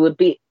who would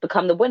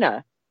become the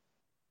winner.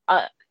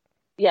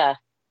 Yeah.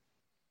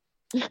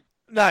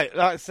 No, like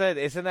I said,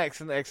 it's an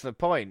excellent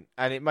point,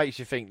 and it makes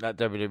you think that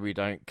WWE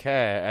don't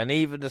care. And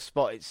even the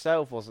spot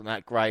itself wasn't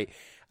that great,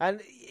 and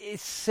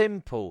it's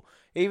simple.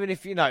 Even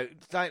if you know,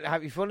 don't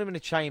have if you want him in a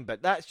chamber,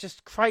 that's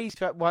just crazy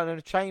to have one in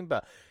a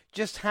chamber.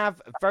 Just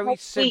have a very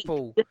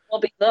simple. Did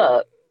Bobby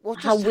look? Well,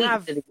 How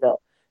weak did he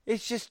look?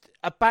 It's just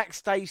a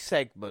backstage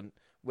segment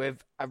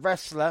with a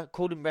wrestler,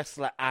 called him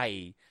Wrestler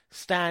A,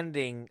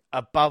 standing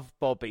above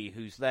Bobby,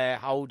 who's there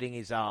holding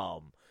his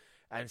arm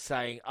and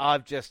saying,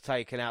 I've just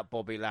taken out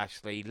Bobby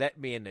Lashley, let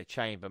me in the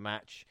chamber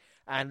match.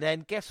 And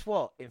then guess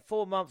what? In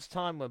 4 months'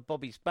 time when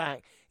Bobby's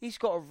back, he's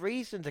got a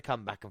reason to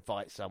come back and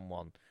fight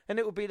someone. And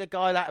it will be the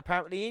guy that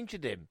apparently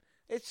injured him.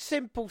 It's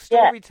simple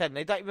storytelling.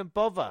 They don't even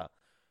bother.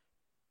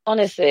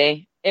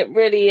 Honestly, it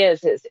really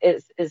is.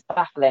 It's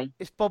baffling.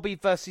 It's Bobby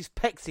versus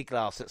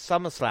Plexiglass at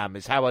SummerSlam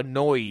is how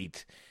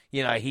annoyed,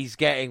 you know, he's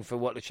getting for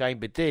what the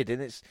Chamber did.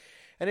 And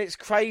it's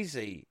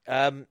crazy.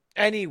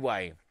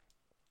 Anyway,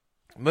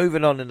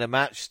 moving on in the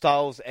match,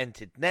 Styles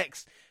entered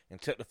next and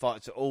took the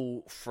fight to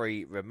all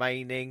three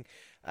remaining.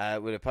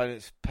 With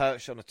opponents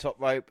perched on the top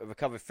rope, a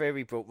recovered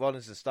Theory brought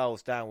Rollins and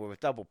Styles down with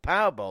a double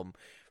powerbomb.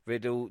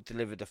 Riddle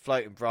delivered the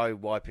floating bro,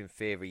 wiping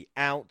Theory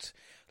out.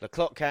 The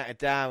clock counted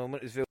down, and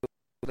when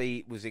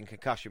it was in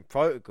concussion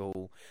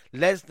protocol,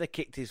 Lesnar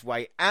kicked his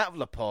way out of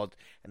the pod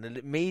and then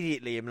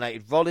immediately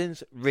eliminated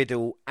Rollins,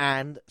 Riddle,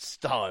 and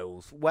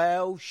Styles.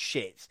 Well,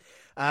 shit.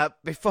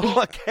 Before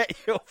I get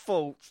your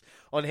thoughts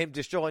on him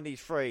destroying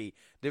these three,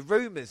 the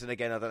rumours, and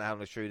again, I don't know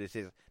how true this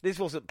is, this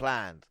wasn't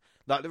planned.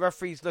 Like, the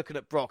referee's looking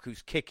at Brock,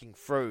 who's kicking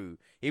through.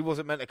 He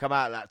wasn't meant to come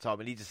out at that time,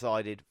 and he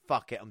decided,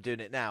 fuck it, I'm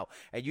doing it now.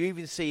 And you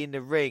even see in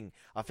the ring,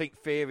 I think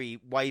Theory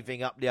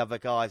waving up the other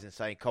guys and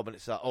saying, "Come on,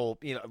 it's or,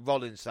 you know,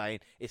 Rollins saying,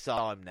 it's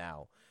our time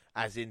now,"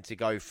 as in to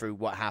go through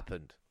what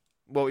happened.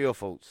 What were your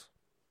thoughts?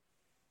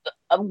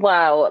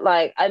 Wow.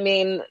 Like, I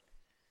mean,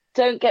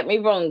 don't get me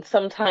wrong.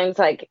 Sometimes,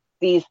 like,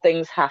 these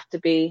things have to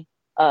be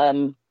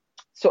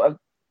sort of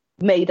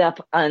made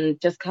up and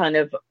just kind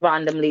of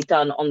randomly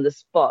done on the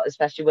spot,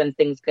 especially when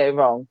things go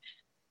wrong.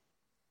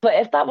 But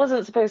if that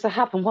wasn't supposed to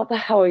happen, what the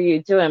hell are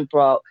you doing,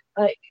 Brock?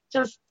 Like,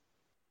 just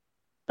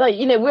like,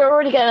 you know, we're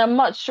already getting a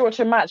much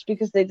shorter match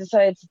because they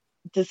decided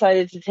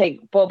to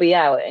take Bobby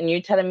out, and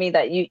you're telling me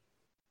that you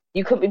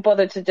couldn't be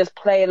bothered to just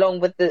play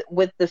along with the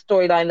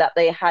storyline that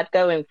they had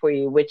going for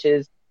you, which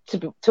is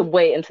to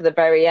wait until the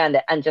very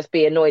end and just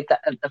be annoyed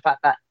at the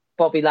fact that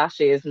Bobby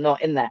Lashley is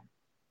not in there,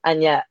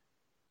 and yet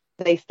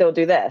they still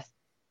do this.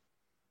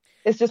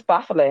 It's just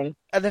baffling.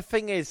 And the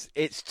thing is,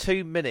 it's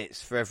 2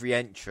 minutes for every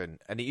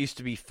entrant, and it used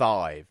to be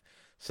 5.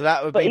 So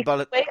that would wait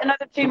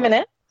another 2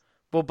 minutes?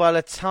 Well, by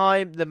the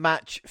time the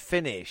match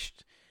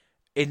finished,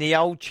 in the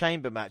old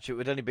chamber match, it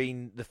would only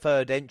been the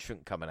third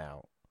entrant coming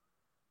out.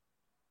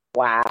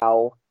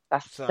 Wow.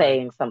 That's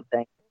saying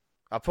something.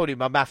 Probably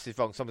my maths is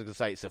wrong. Someone's going to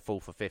say it's a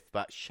 4th or 5th,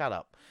 but shut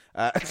up.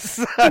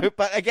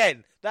 But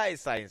again, that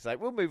is saying so.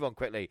 We'll move on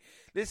quickly.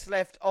 This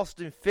left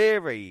Austin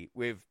Theory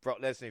with Brock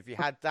Lesnar. If you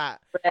had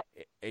that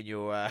in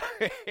your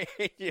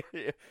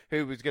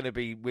who was going to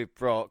be with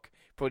Brock,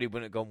 probably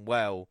wouldn't have gone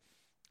well.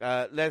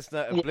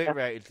 Lesnar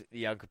obliterated the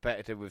young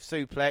competitor with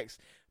suplex,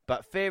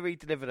 but Theory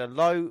delivered a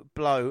low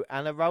blow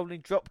and a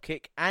rolling drop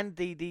kick and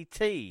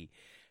DDT.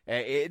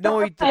 It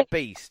annoyed the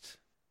Beast,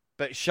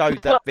 but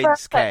showed that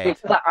Vince cared.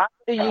 Because I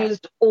would have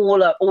used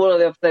all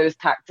of those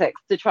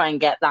tactics to try and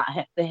get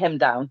him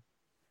down.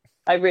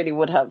 I really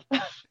would have.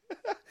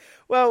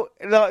 Well,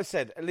 like I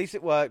said, at least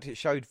it worked. It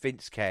showed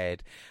Vince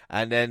cared.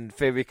 And then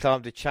Theory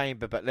climbed the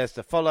chamber, but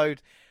Lesnar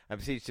followed and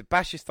proceeded to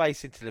bash his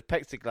face into the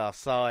plexiglass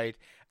side.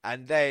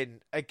 And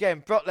then,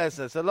 again, Brock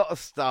Lesnar's a lot of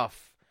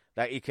stuff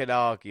that you can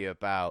argue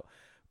about.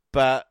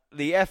 But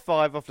the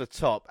F5 off the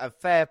top, and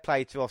fair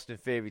play to Austin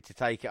Theory to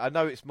take it. I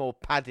know it's more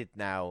padded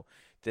now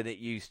than it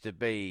used to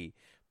be,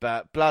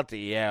 but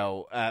bloody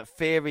hell,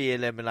 Theory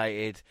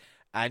eliminated,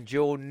 and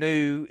your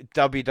new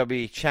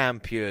WWE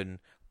champion,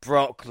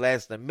 Brock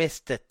Lesnar,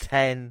 Mr.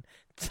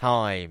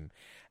 10-time.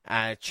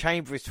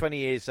 Chamber is 20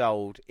 years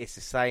old. It's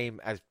the same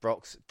as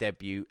Brock's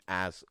debut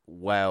as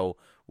well.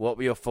 What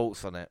were your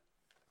thoughts on it?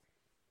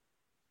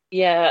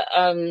 Yeah,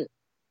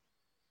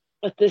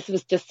 this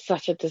was just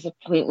such a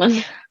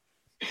disappointment.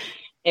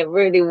 It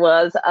really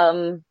was.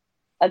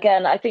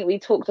 Again, I think we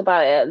talked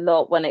about it a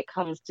lot when it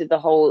comes to the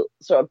whole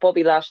sort of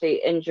Bobby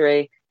Lashley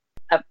injury.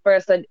 At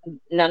first,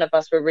 none of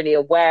us were really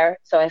aware,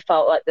 so I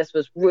felt like this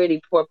was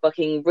really poor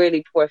booking,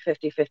 really poor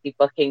 50-50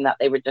 booking, that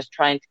they were just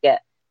trying to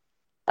get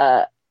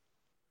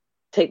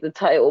take the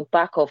title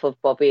back off of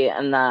Bobby,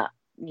 and that,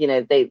 you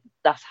know,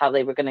 that's how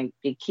they were going to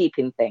be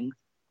keeping things.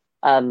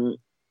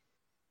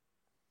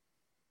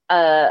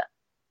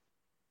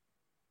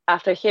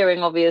 After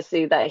hearing,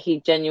 obviously, that he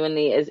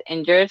genuinely is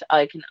injured,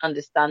 I can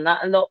understand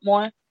that a lot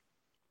more.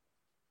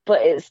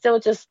 But it's still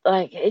just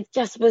like, it's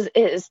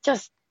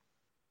just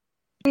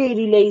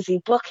really lazy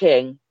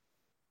booking.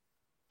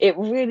 It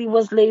really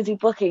was lazy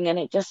booking, and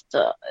it just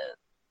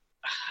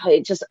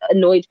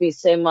annoyed me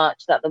so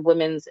much that the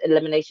women's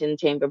Elimination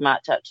Chamber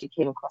match actually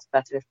came across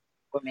better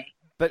for me.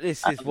 But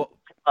this is what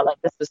I felt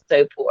like this was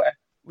so poor.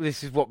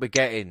 This is what we're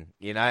getting,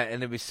 you know,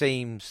 and it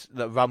seems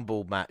that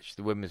Rumble match,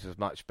 the women's was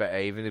much better,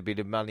 even it'd be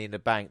the Money in the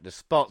Bank, the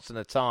spots and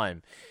the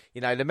time.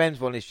 You know, the men's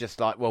one is just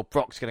like, well,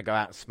 Brock's going to go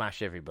out and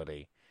smash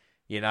everybody,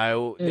 you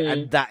know,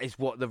 and that is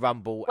what the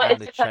Rumble and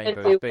the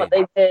Chamber has been.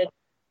 They did.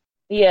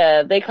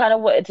 Yeah, they kind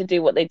of wanted to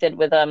do what they did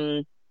with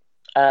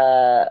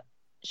Shayna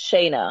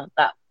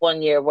that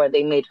one year, where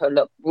they made her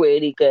look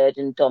really good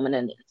and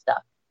dominant and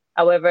stuff.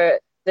 However,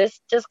 this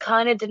just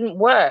kind of didn't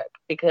work,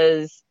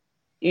 because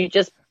you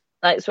just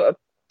like sort of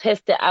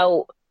pissed it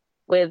out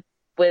with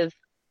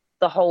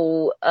the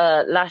whole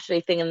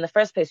Lashley thing in the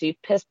first place. You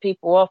pissed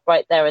people off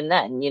right there and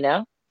then, you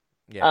know.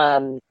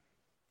 Yeah.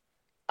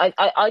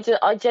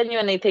 I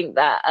genuinely think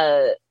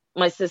that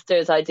my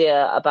sister's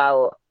idea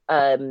about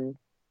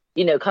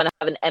you know, kind of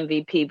having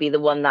MVP be the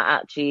one that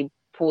actually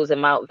pulls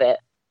him out of it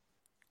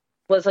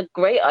was a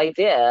great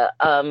idea.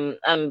 I'm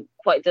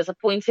quite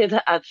disappointed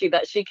actually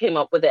that she came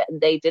up with it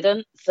and they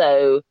didn't.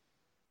 So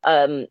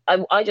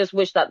I just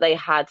wish that they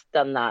had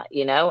done that,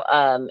 you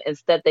know.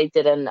 Instead they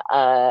didn't.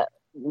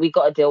 We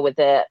got to deal with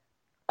it.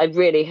 I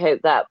really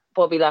hope that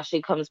Bobby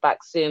Lashley comes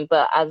back soon,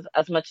 but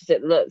as much as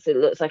it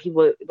looks like he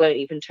won't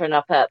even turn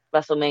up at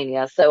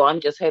WrestleMania. So I'm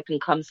just hoping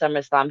come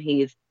SummerSlam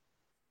he's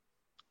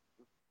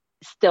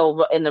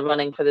still in the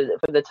running for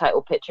the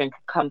title picture and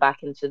can come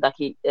back into like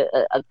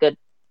a good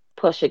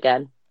push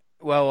again.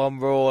 Well, on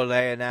Raw,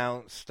 they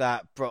announced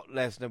that Brock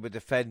Lesnar would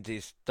defend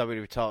his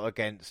WWE title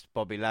against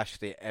Bobby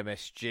Lashley at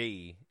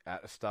MSG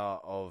at the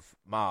start of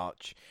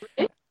March.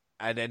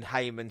 And then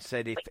Heyman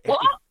said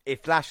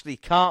if Lashley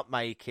can't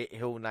make it,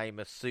 he'll name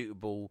a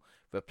suitable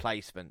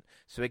replacement.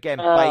 So again,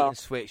 bait and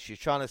switch. You're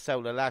trying to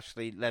sell the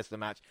Lashley-Lesnar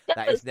match.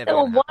 That is never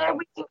going to happen.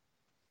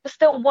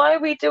 Why are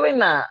we doing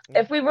that?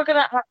 If we were going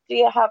to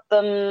actually have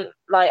them,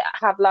 like,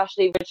 have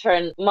Lashley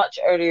return much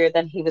earlier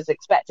than he was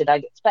expected,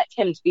 I'd expect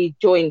him to be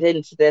joined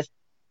into this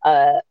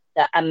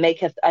and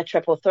make a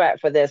triple threat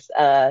for this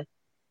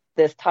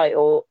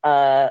title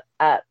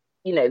at,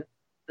 you know,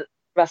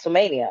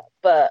 WrestleMania.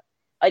 But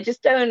I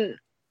just don't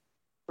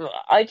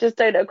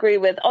agree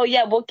with, oh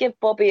yeah, we'll give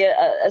Bobby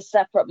a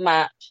separate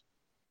match,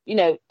 you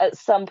know, at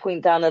some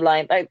point down the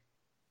line.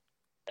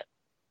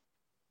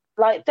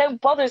 Like, don't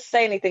bother to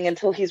say anything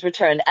until he's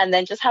returned, and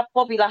then just have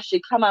Bobby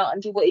Lashley come out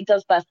and do what he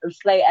does best and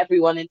slay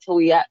everyone until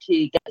he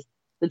actually gets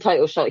the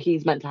title shot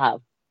he's meant to have.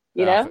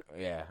 You know?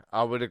 Yeah,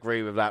 I would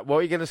agree with that. What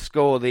are you going to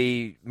score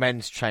the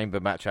men's chamber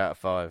match out of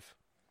 5?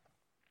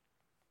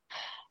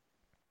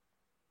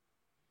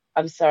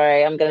 I'm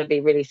sorry, I'm going to be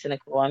really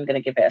cynical. I'm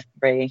going to give it a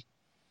 3.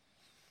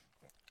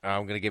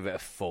 I'm going to give it a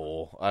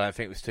 4. I don't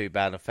think it was too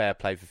bad. A fair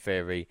play for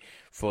Theory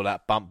for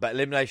that bump. But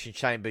Elimination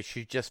Chamber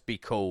should just be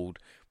called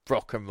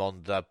Brock and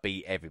Ronda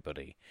beat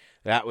everybody.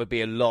 That would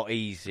be a lot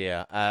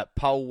easier.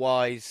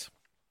 Poll-wise,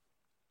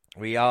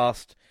 we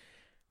asked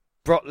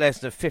Brock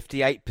Lesnar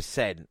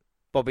 58%,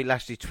 Bobby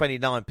Lashley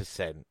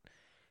 29%,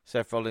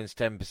 Seth Rollins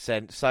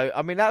 10%. So,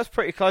 I mean, that was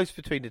pretty close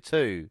between the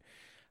two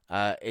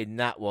in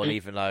that one,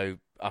 even though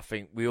I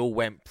think we all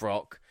went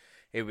Brock.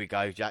 Here we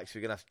go, Jax.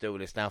 We're going to have to deal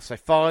with this now. So,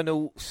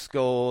 final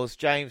scores.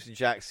 James and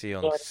Jaxie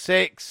on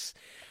 6.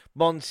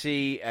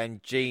 Monty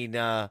and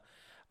Gina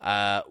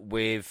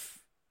with...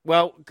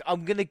 Well,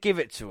 I'm going to give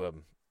it to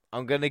them.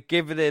 I'm going to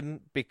give it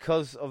in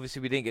because,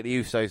 obviously, we didn't get the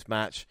Usos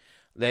match.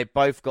 They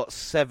both got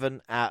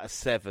 7 out of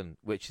 7,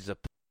 which is a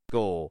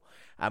score.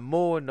 And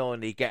more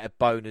annoyingly, get a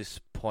bonus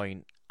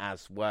point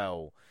as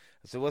well.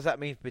 So what does that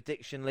mean for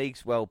prediction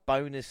leagues? Well,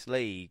 bonus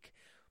league,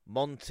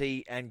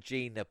 Monty and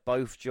Gina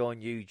both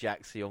join you,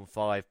 Jaxie, on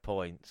 5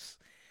 points.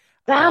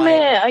 Damn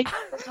it! I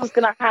knew this was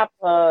going to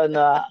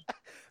happen.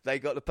 They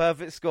got the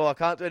perfect score. I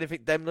can't do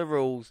anything. Them the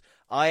rules.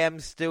 I am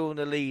still in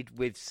the lead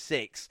with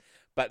 6,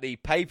 but the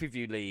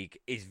pay-per-view league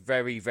is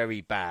very, very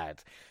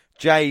bad.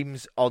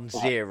 James on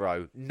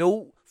 0.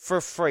 0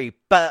 for 3.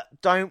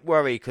 But don't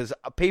worry, because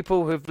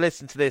people who've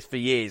listened to this for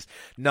years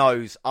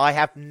knows I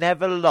have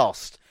never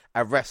lost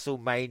a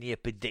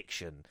WrestleMania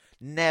prediction.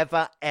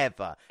 Never,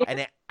 ever. And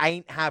it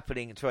ain't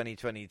happening in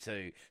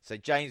 2022. So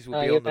James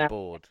will be on the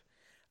board.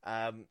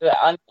 I'm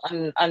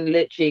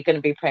literally going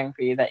to be praying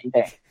for you that you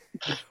don't.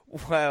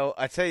 Well,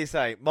 I tell you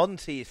something,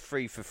 Monty is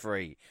 3 for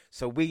 3,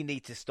 so we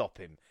need to stop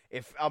him.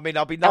 I'll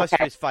be nice to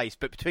his face,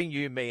 but between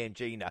you, me, and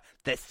Gina,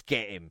 let's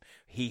get him.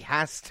 He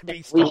has to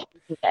be stopped.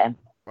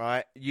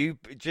 Right? You,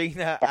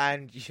 Gina,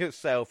 and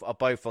yourself are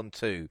both on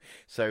 2.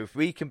 So if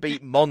we can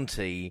beat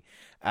Monty,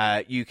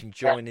 you can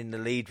join in the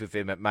lead with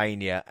him at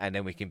Mania, and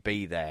then we can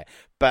be there.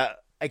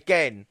 But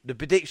again, the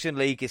prediction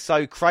league is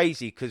so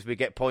crazy because we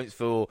get points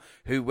for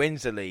who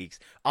wins the leagues.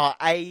 Our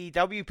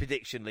AEW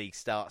prediction league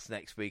starts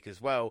next week as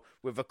well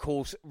with, of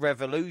course,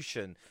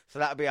 Revolution. So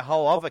that'll be a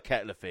whole other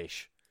kettle of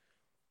fish.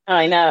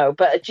 I know,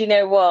 but do you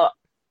know what?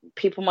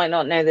 People might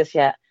not know this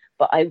yet,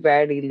 but I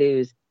rarely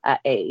lose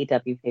at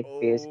AEW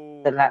pay-per-views.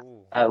 So let's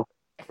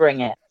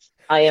bring it.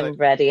 I am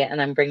ready,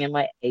 and I'm bringing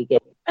my A game.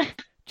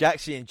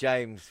 Jaxie and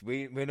James,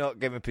 we're not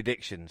giving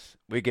predictions.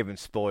 We're giving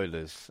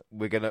spoilers.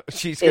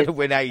 She's gonna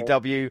win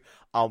AEW.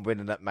 I'm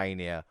winning at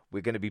Mania.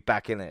 We're gonna be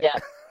back in it. Yeah,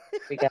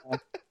 we go.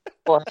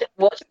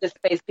 Watch this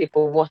space,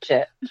 people. Watch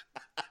it.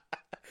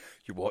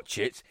 You watch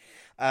it.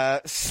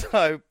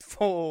 So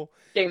for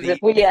James, if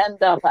we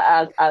end up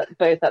at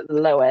both at the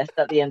lowest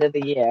at the end of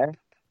the year,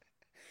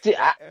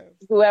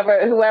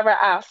 whoever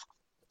asks,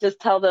 just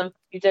tell them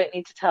you don't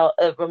need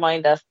to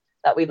remind us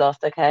that we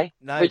lost. Okay?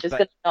 No,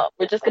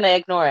 we're just gonna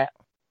ignore it.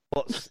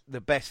 What's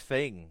the best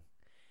thing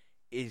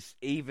is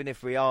even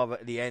if we are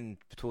at the end,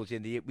 towards the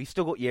end of the year, we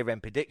still got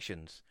year-end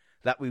predictions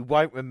that we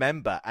won't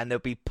remember, and there'll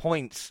be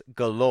points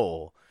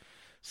galore.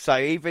 So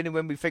even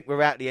when we think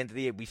we're at the end of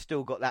the year, we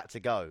still got that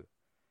to go.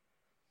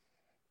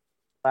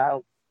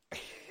 Wow.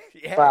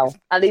 Yes. Wow.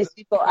 At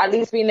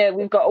least we know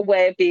we've got a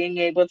way of being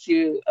able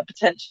to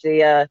potentially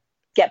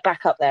get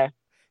back up there.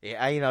 It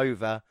ain't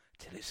over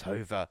till it's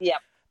over. Yeah.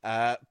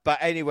 But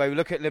anyway, we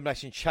look at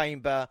Elimination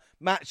Chamber.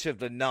 Match of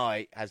the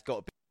night has got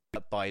to be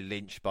up by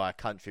Lynch by a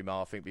country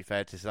mile, I think it'd be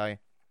fair to say.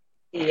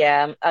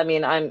 Yeah, I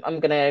mean, I'm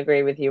going to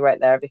agree with you right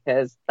there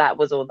because that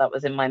was all that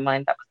was in my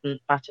mind. That was the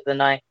match of the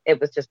night.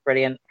 It was just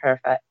brilliant.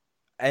 Perfect.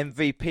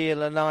 MVP of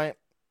the night?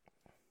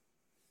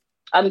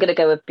 I'm going to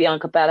go with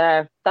Bianca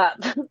Belair.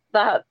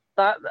 That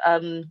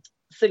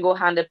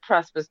single-handed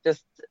press was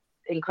just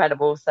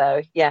incredible.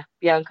 So, yeah,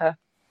 Bianca.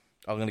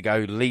 I'm going to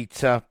go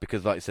Lita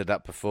because, like I said,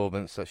 that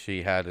performance that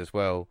she had as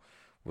well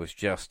was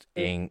just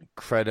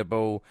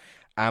incredible.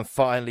 And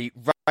finally,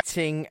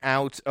 rating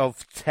out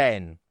of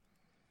 10.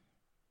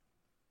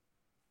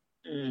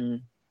 This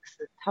is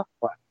a tough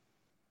one.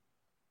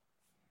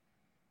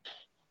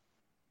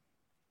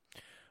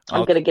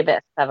 I'm going to give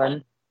it a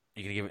 7.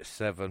 You're going to give it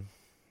 7?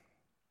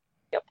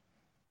 Yep.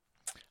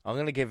 I'm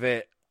going to give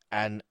it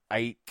an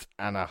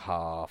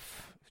 8.5.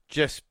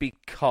 Just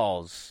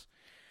because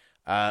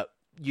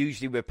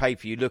usually with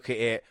paper, you look at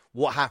it,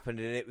 what happened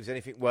in it, was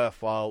anything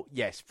worthwhile?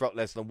 Yes, Brock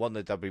Lesnar won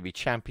the WWE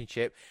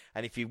Championship.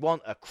 And if you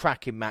want a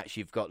cracking match,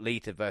 you've got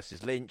Lita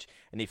versus Lynch.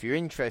 And if you're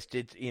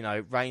interested,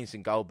 Reigns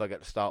and Goldberg at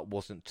the start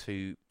wasn't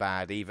too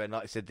bad either. And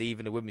like I said,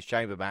 even the Women's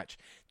Chamber match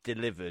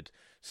delivered.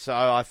 So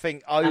I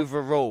think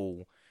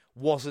overall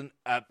wasn't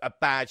a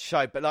bad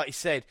show. But like you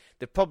said,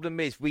 the problem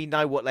is we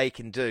know what they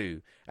can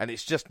do. And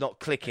it's just not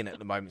clicking at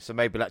the moment. So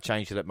maybe that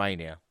changes at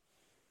Mania.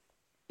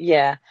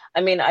 Yeah,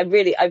 I mean, I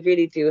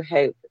really do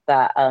hope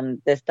that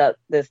this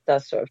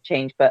does sort of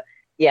change, but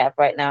yeah,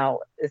 right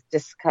now it's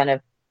just kind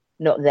of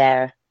not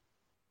there.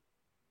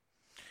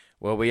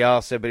 Well, we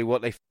asked everybody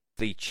what they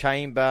the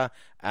chamber,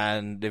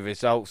 and the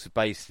results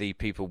basically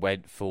people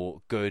went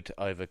for good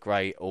over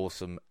great,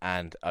 awesome,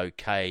 and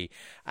okay.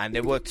 And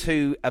there were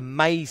 2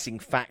 amazing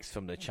facts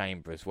from the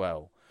chamber as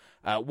well.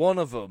 One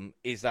of them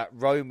is that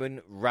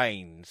Roman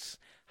Reigns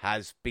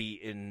has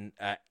beaten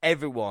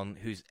everyone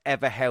who's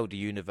ever held a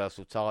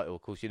Universal title.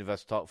 Of course,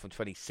 Universal title from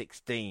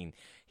 2016.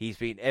 He's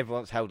beaten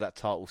everyone that's held that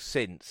title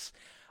since.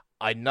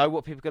 I know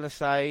what people are going to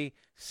say.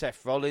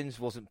 Seth Rollins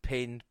wasn't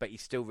pinned, but he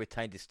still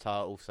retained his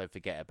title, so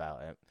forget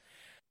about it.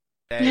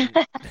 Then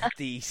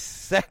the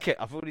second,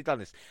 I've already done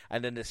this,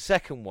 and then the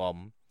second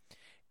one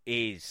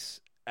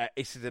is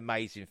it's an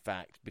amazing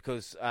fact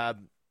because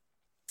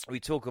we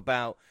talk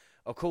about,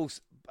 of course,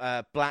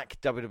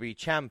 black WWE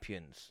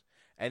champions,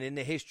 and in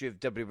the history of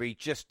WWE,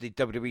 just the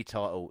WWE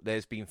title,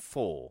 there's been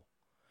 4.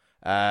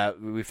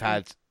 We've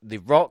had The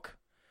Rock,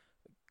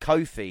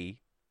 Kofi,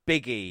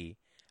 Big E,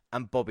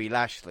 and Bobby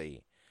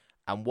Lashley.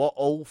 And what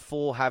all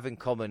 4 have in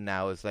common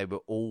now is they were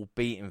all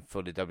beaten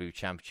for the WWE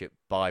Championship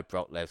by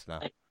Brock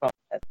Lesnar.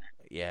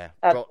 Yeah.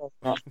 That does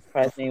not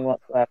surprise me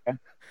whatsoever.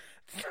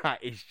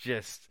 That is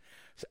just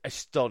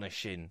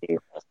astonishing. You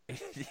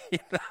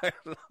know,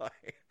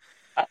 like...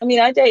 I mean,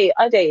 I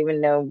don't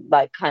even know,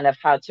 like, kind of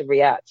how to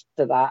react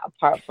to that,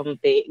 apart from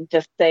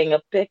just saying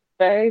a big,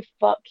 very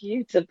fuck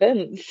you to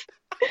Vince.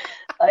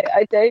 Like,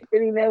 I don't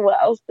really know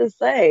what else to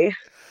say.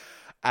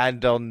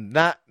 And on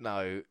that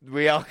note,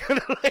 we are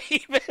going to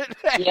leave it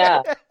there.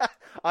 Yeah,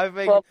 I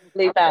think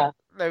probably that.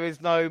 There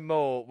is no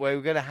more. We're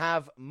going to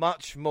have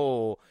much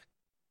more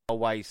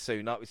away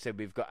soon. Like we said,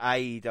 we've got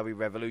AEW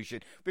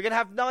Revolution. We're going to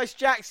have nice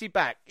Jaxie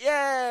back.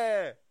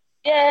 Yeah!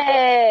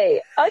 Yay!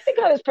 I think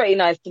I was pretty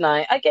nice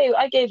tonight. I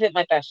gave it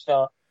my best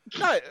shot.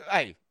 No,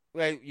 hey,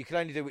 well, you can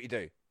only do what you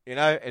do. You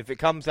know, if it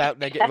comes out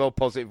negative or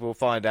positive, we'll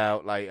find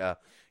out later.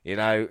 You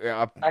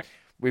know,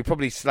 we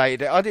probably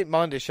slated it. I didn't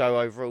mind the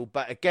show overall,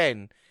 but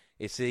again,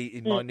 it's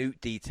the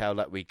minute detail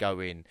that we go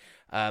in.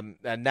 And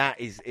that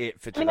is it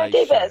for today's show. I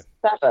gave it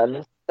a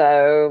 7,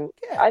 so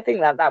yeah. I think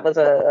that was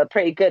a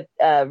pretty good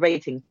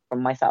rating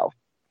from myself.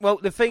 Well,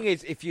 the thing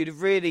is, if you're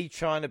really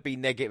trying to be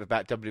negative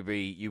about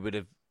WWE, you would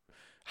have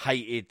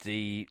hated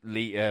the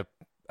Lita,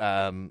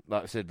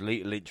 like I said,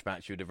 Lita Lynch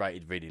match. You would have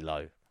rated really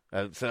low.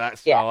 So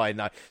that's how I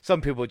know.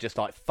 Some people are just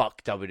like,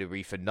 fuck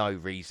WWE for no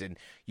reason.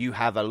 You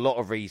have a lot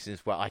of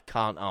reasons where I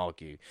can't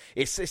argue.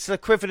 It's the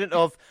equivalent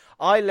of,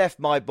 I left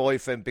my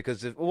boyfriend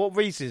because of, what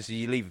reasons are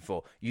you leaving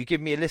for? You give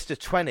me a list of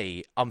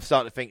 20, I'm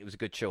starting to think it was a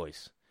good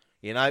choice.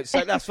 You know?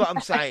 So that's what I'm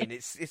saying.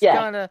 It's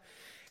kind of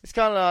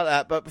like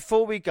that. But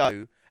before we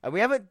go, and we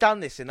haven't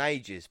done this in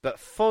ages, but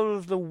Full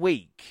of the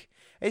Week.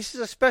 This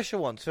is a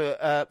special one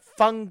to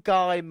Fun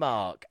Guy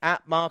Mark,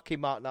 at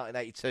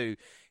MarkyMark1982.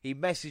 He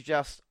messaged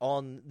us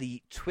on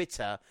the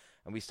Twitter,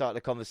 and we started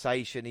a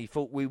conversation. He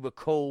thought we were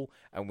cool,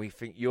 and we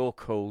think you're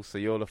cool, so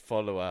you're the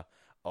follower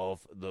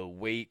of the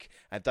week.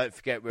 And don't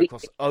forget, we're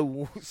across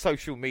all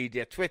social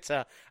media,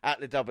 Twitter, at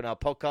the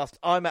WNR Podcast.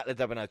 I'm at the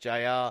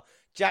WNRJR.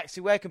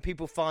 Jaxie, where can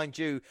people find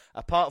you,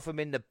 apart from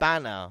in the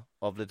banner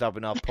of the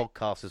WNR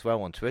Podcast as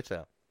well on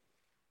Twitter?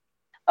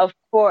 Of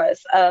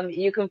course.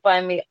 You can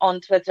find me on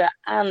Twitter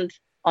and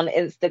on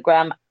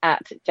Instagram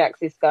at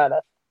Jaxie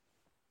Scarlett.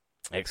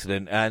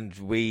 Excellent. And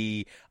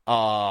we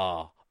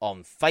are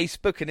on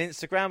Facebook and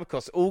Instagram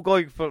across all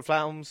going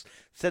platforms.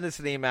 Send us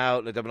an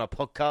email, the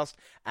WNRpodcast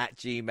at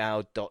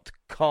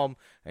gmail.com,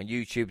 and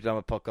YouTube, the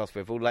WNR Podcast,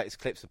 with all the latest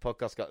clips and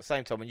podcasts got at the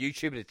same time on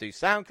YouTube, and do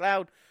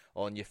SoundCloud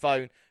on your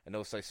phone, and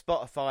also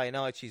Spotify and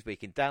iTunes, where you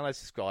can download,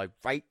 subscribe,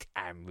 rate,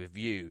 and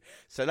review.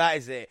 So that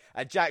is it.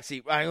 And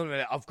Jaxie, hang on a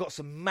minute, I've got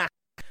some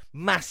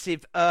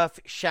massive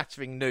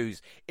earth-shattering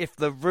news. If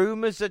the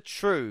rumours are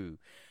true,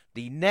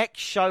 the next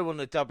show on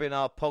the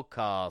WNR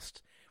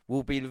Podcast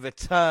will be the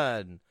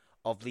return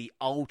of the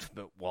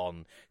Ultimate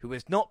One, who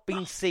has not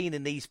been seen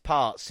in these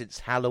parts since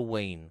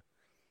Halloween.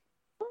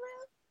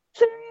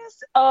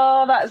 Serious?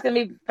 Oh, that's going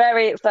to be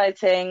very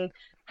exciting.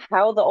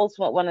 How the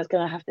Ultimate One is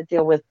going to have to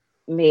deal with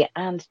me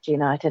and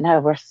Gina, I don't know.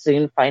 We'll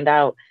soon find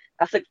out.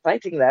 That's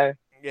exciting, though.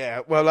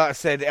 Yeah, well, like I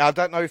said, I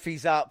don't know if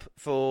he's up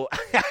for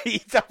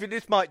AEW.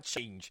 This might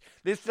change.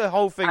 The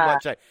whole thing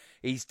might change.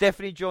 He's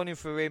definitely joining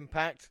for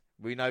Impact.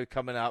 We know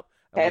coming up.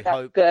 And okay,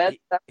 we hope good.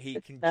 He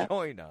can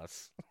join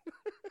us.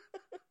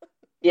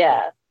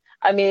 Yeah.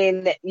 I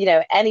mean, you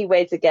know, any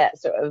way to get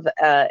sort of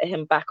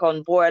him back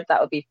on board,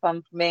 that would be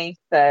fun for me.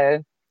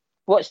 So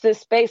watch this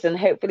space, and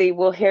hopefully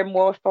we'll hear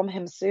more from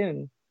him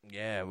soon.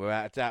 Yeah, we're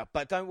out of doubt.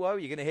 But don't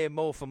worry, you're going to hear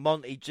more from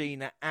Monty,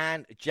 Gina,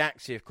 and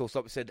Jaxie. Of course,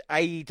 like we said,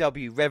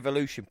 AEW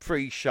Revolution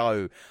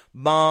pre-show,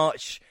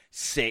 March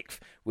 6th,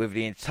 with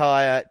the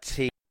entire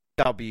team.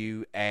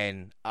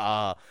 WNR.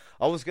 I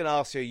was going to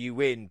ask you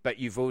win, but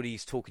you've already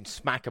talking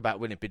smack about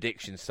winning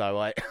predictions, so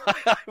I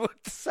would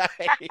say.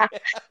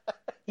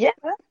 Yeah,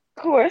 of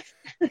course.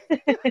 Well,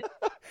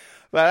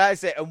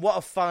 that's it. And what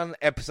a fun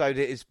episode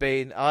it has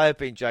been. I have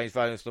been James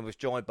Valens and was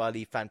joined by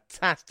the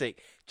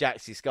fantastic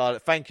Jaxie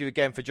Scarlett. Thank you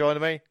again for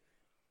joining me.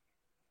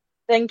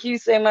 Thank you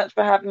so much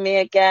for having me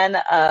again.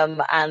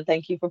 And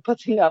thank you for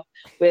putting up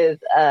with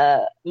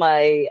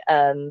my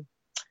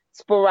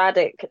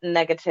sporadic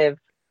negative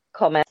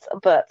comments,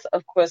 but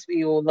of course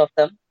we all love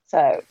them,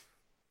 so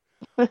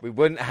we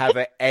wouldn't have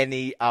it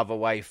any other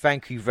way.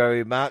 Thank you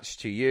very much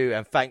to you,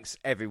 and thanks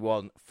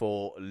everyone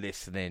for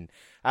listening.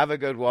 Have a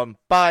good one.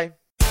 Bye.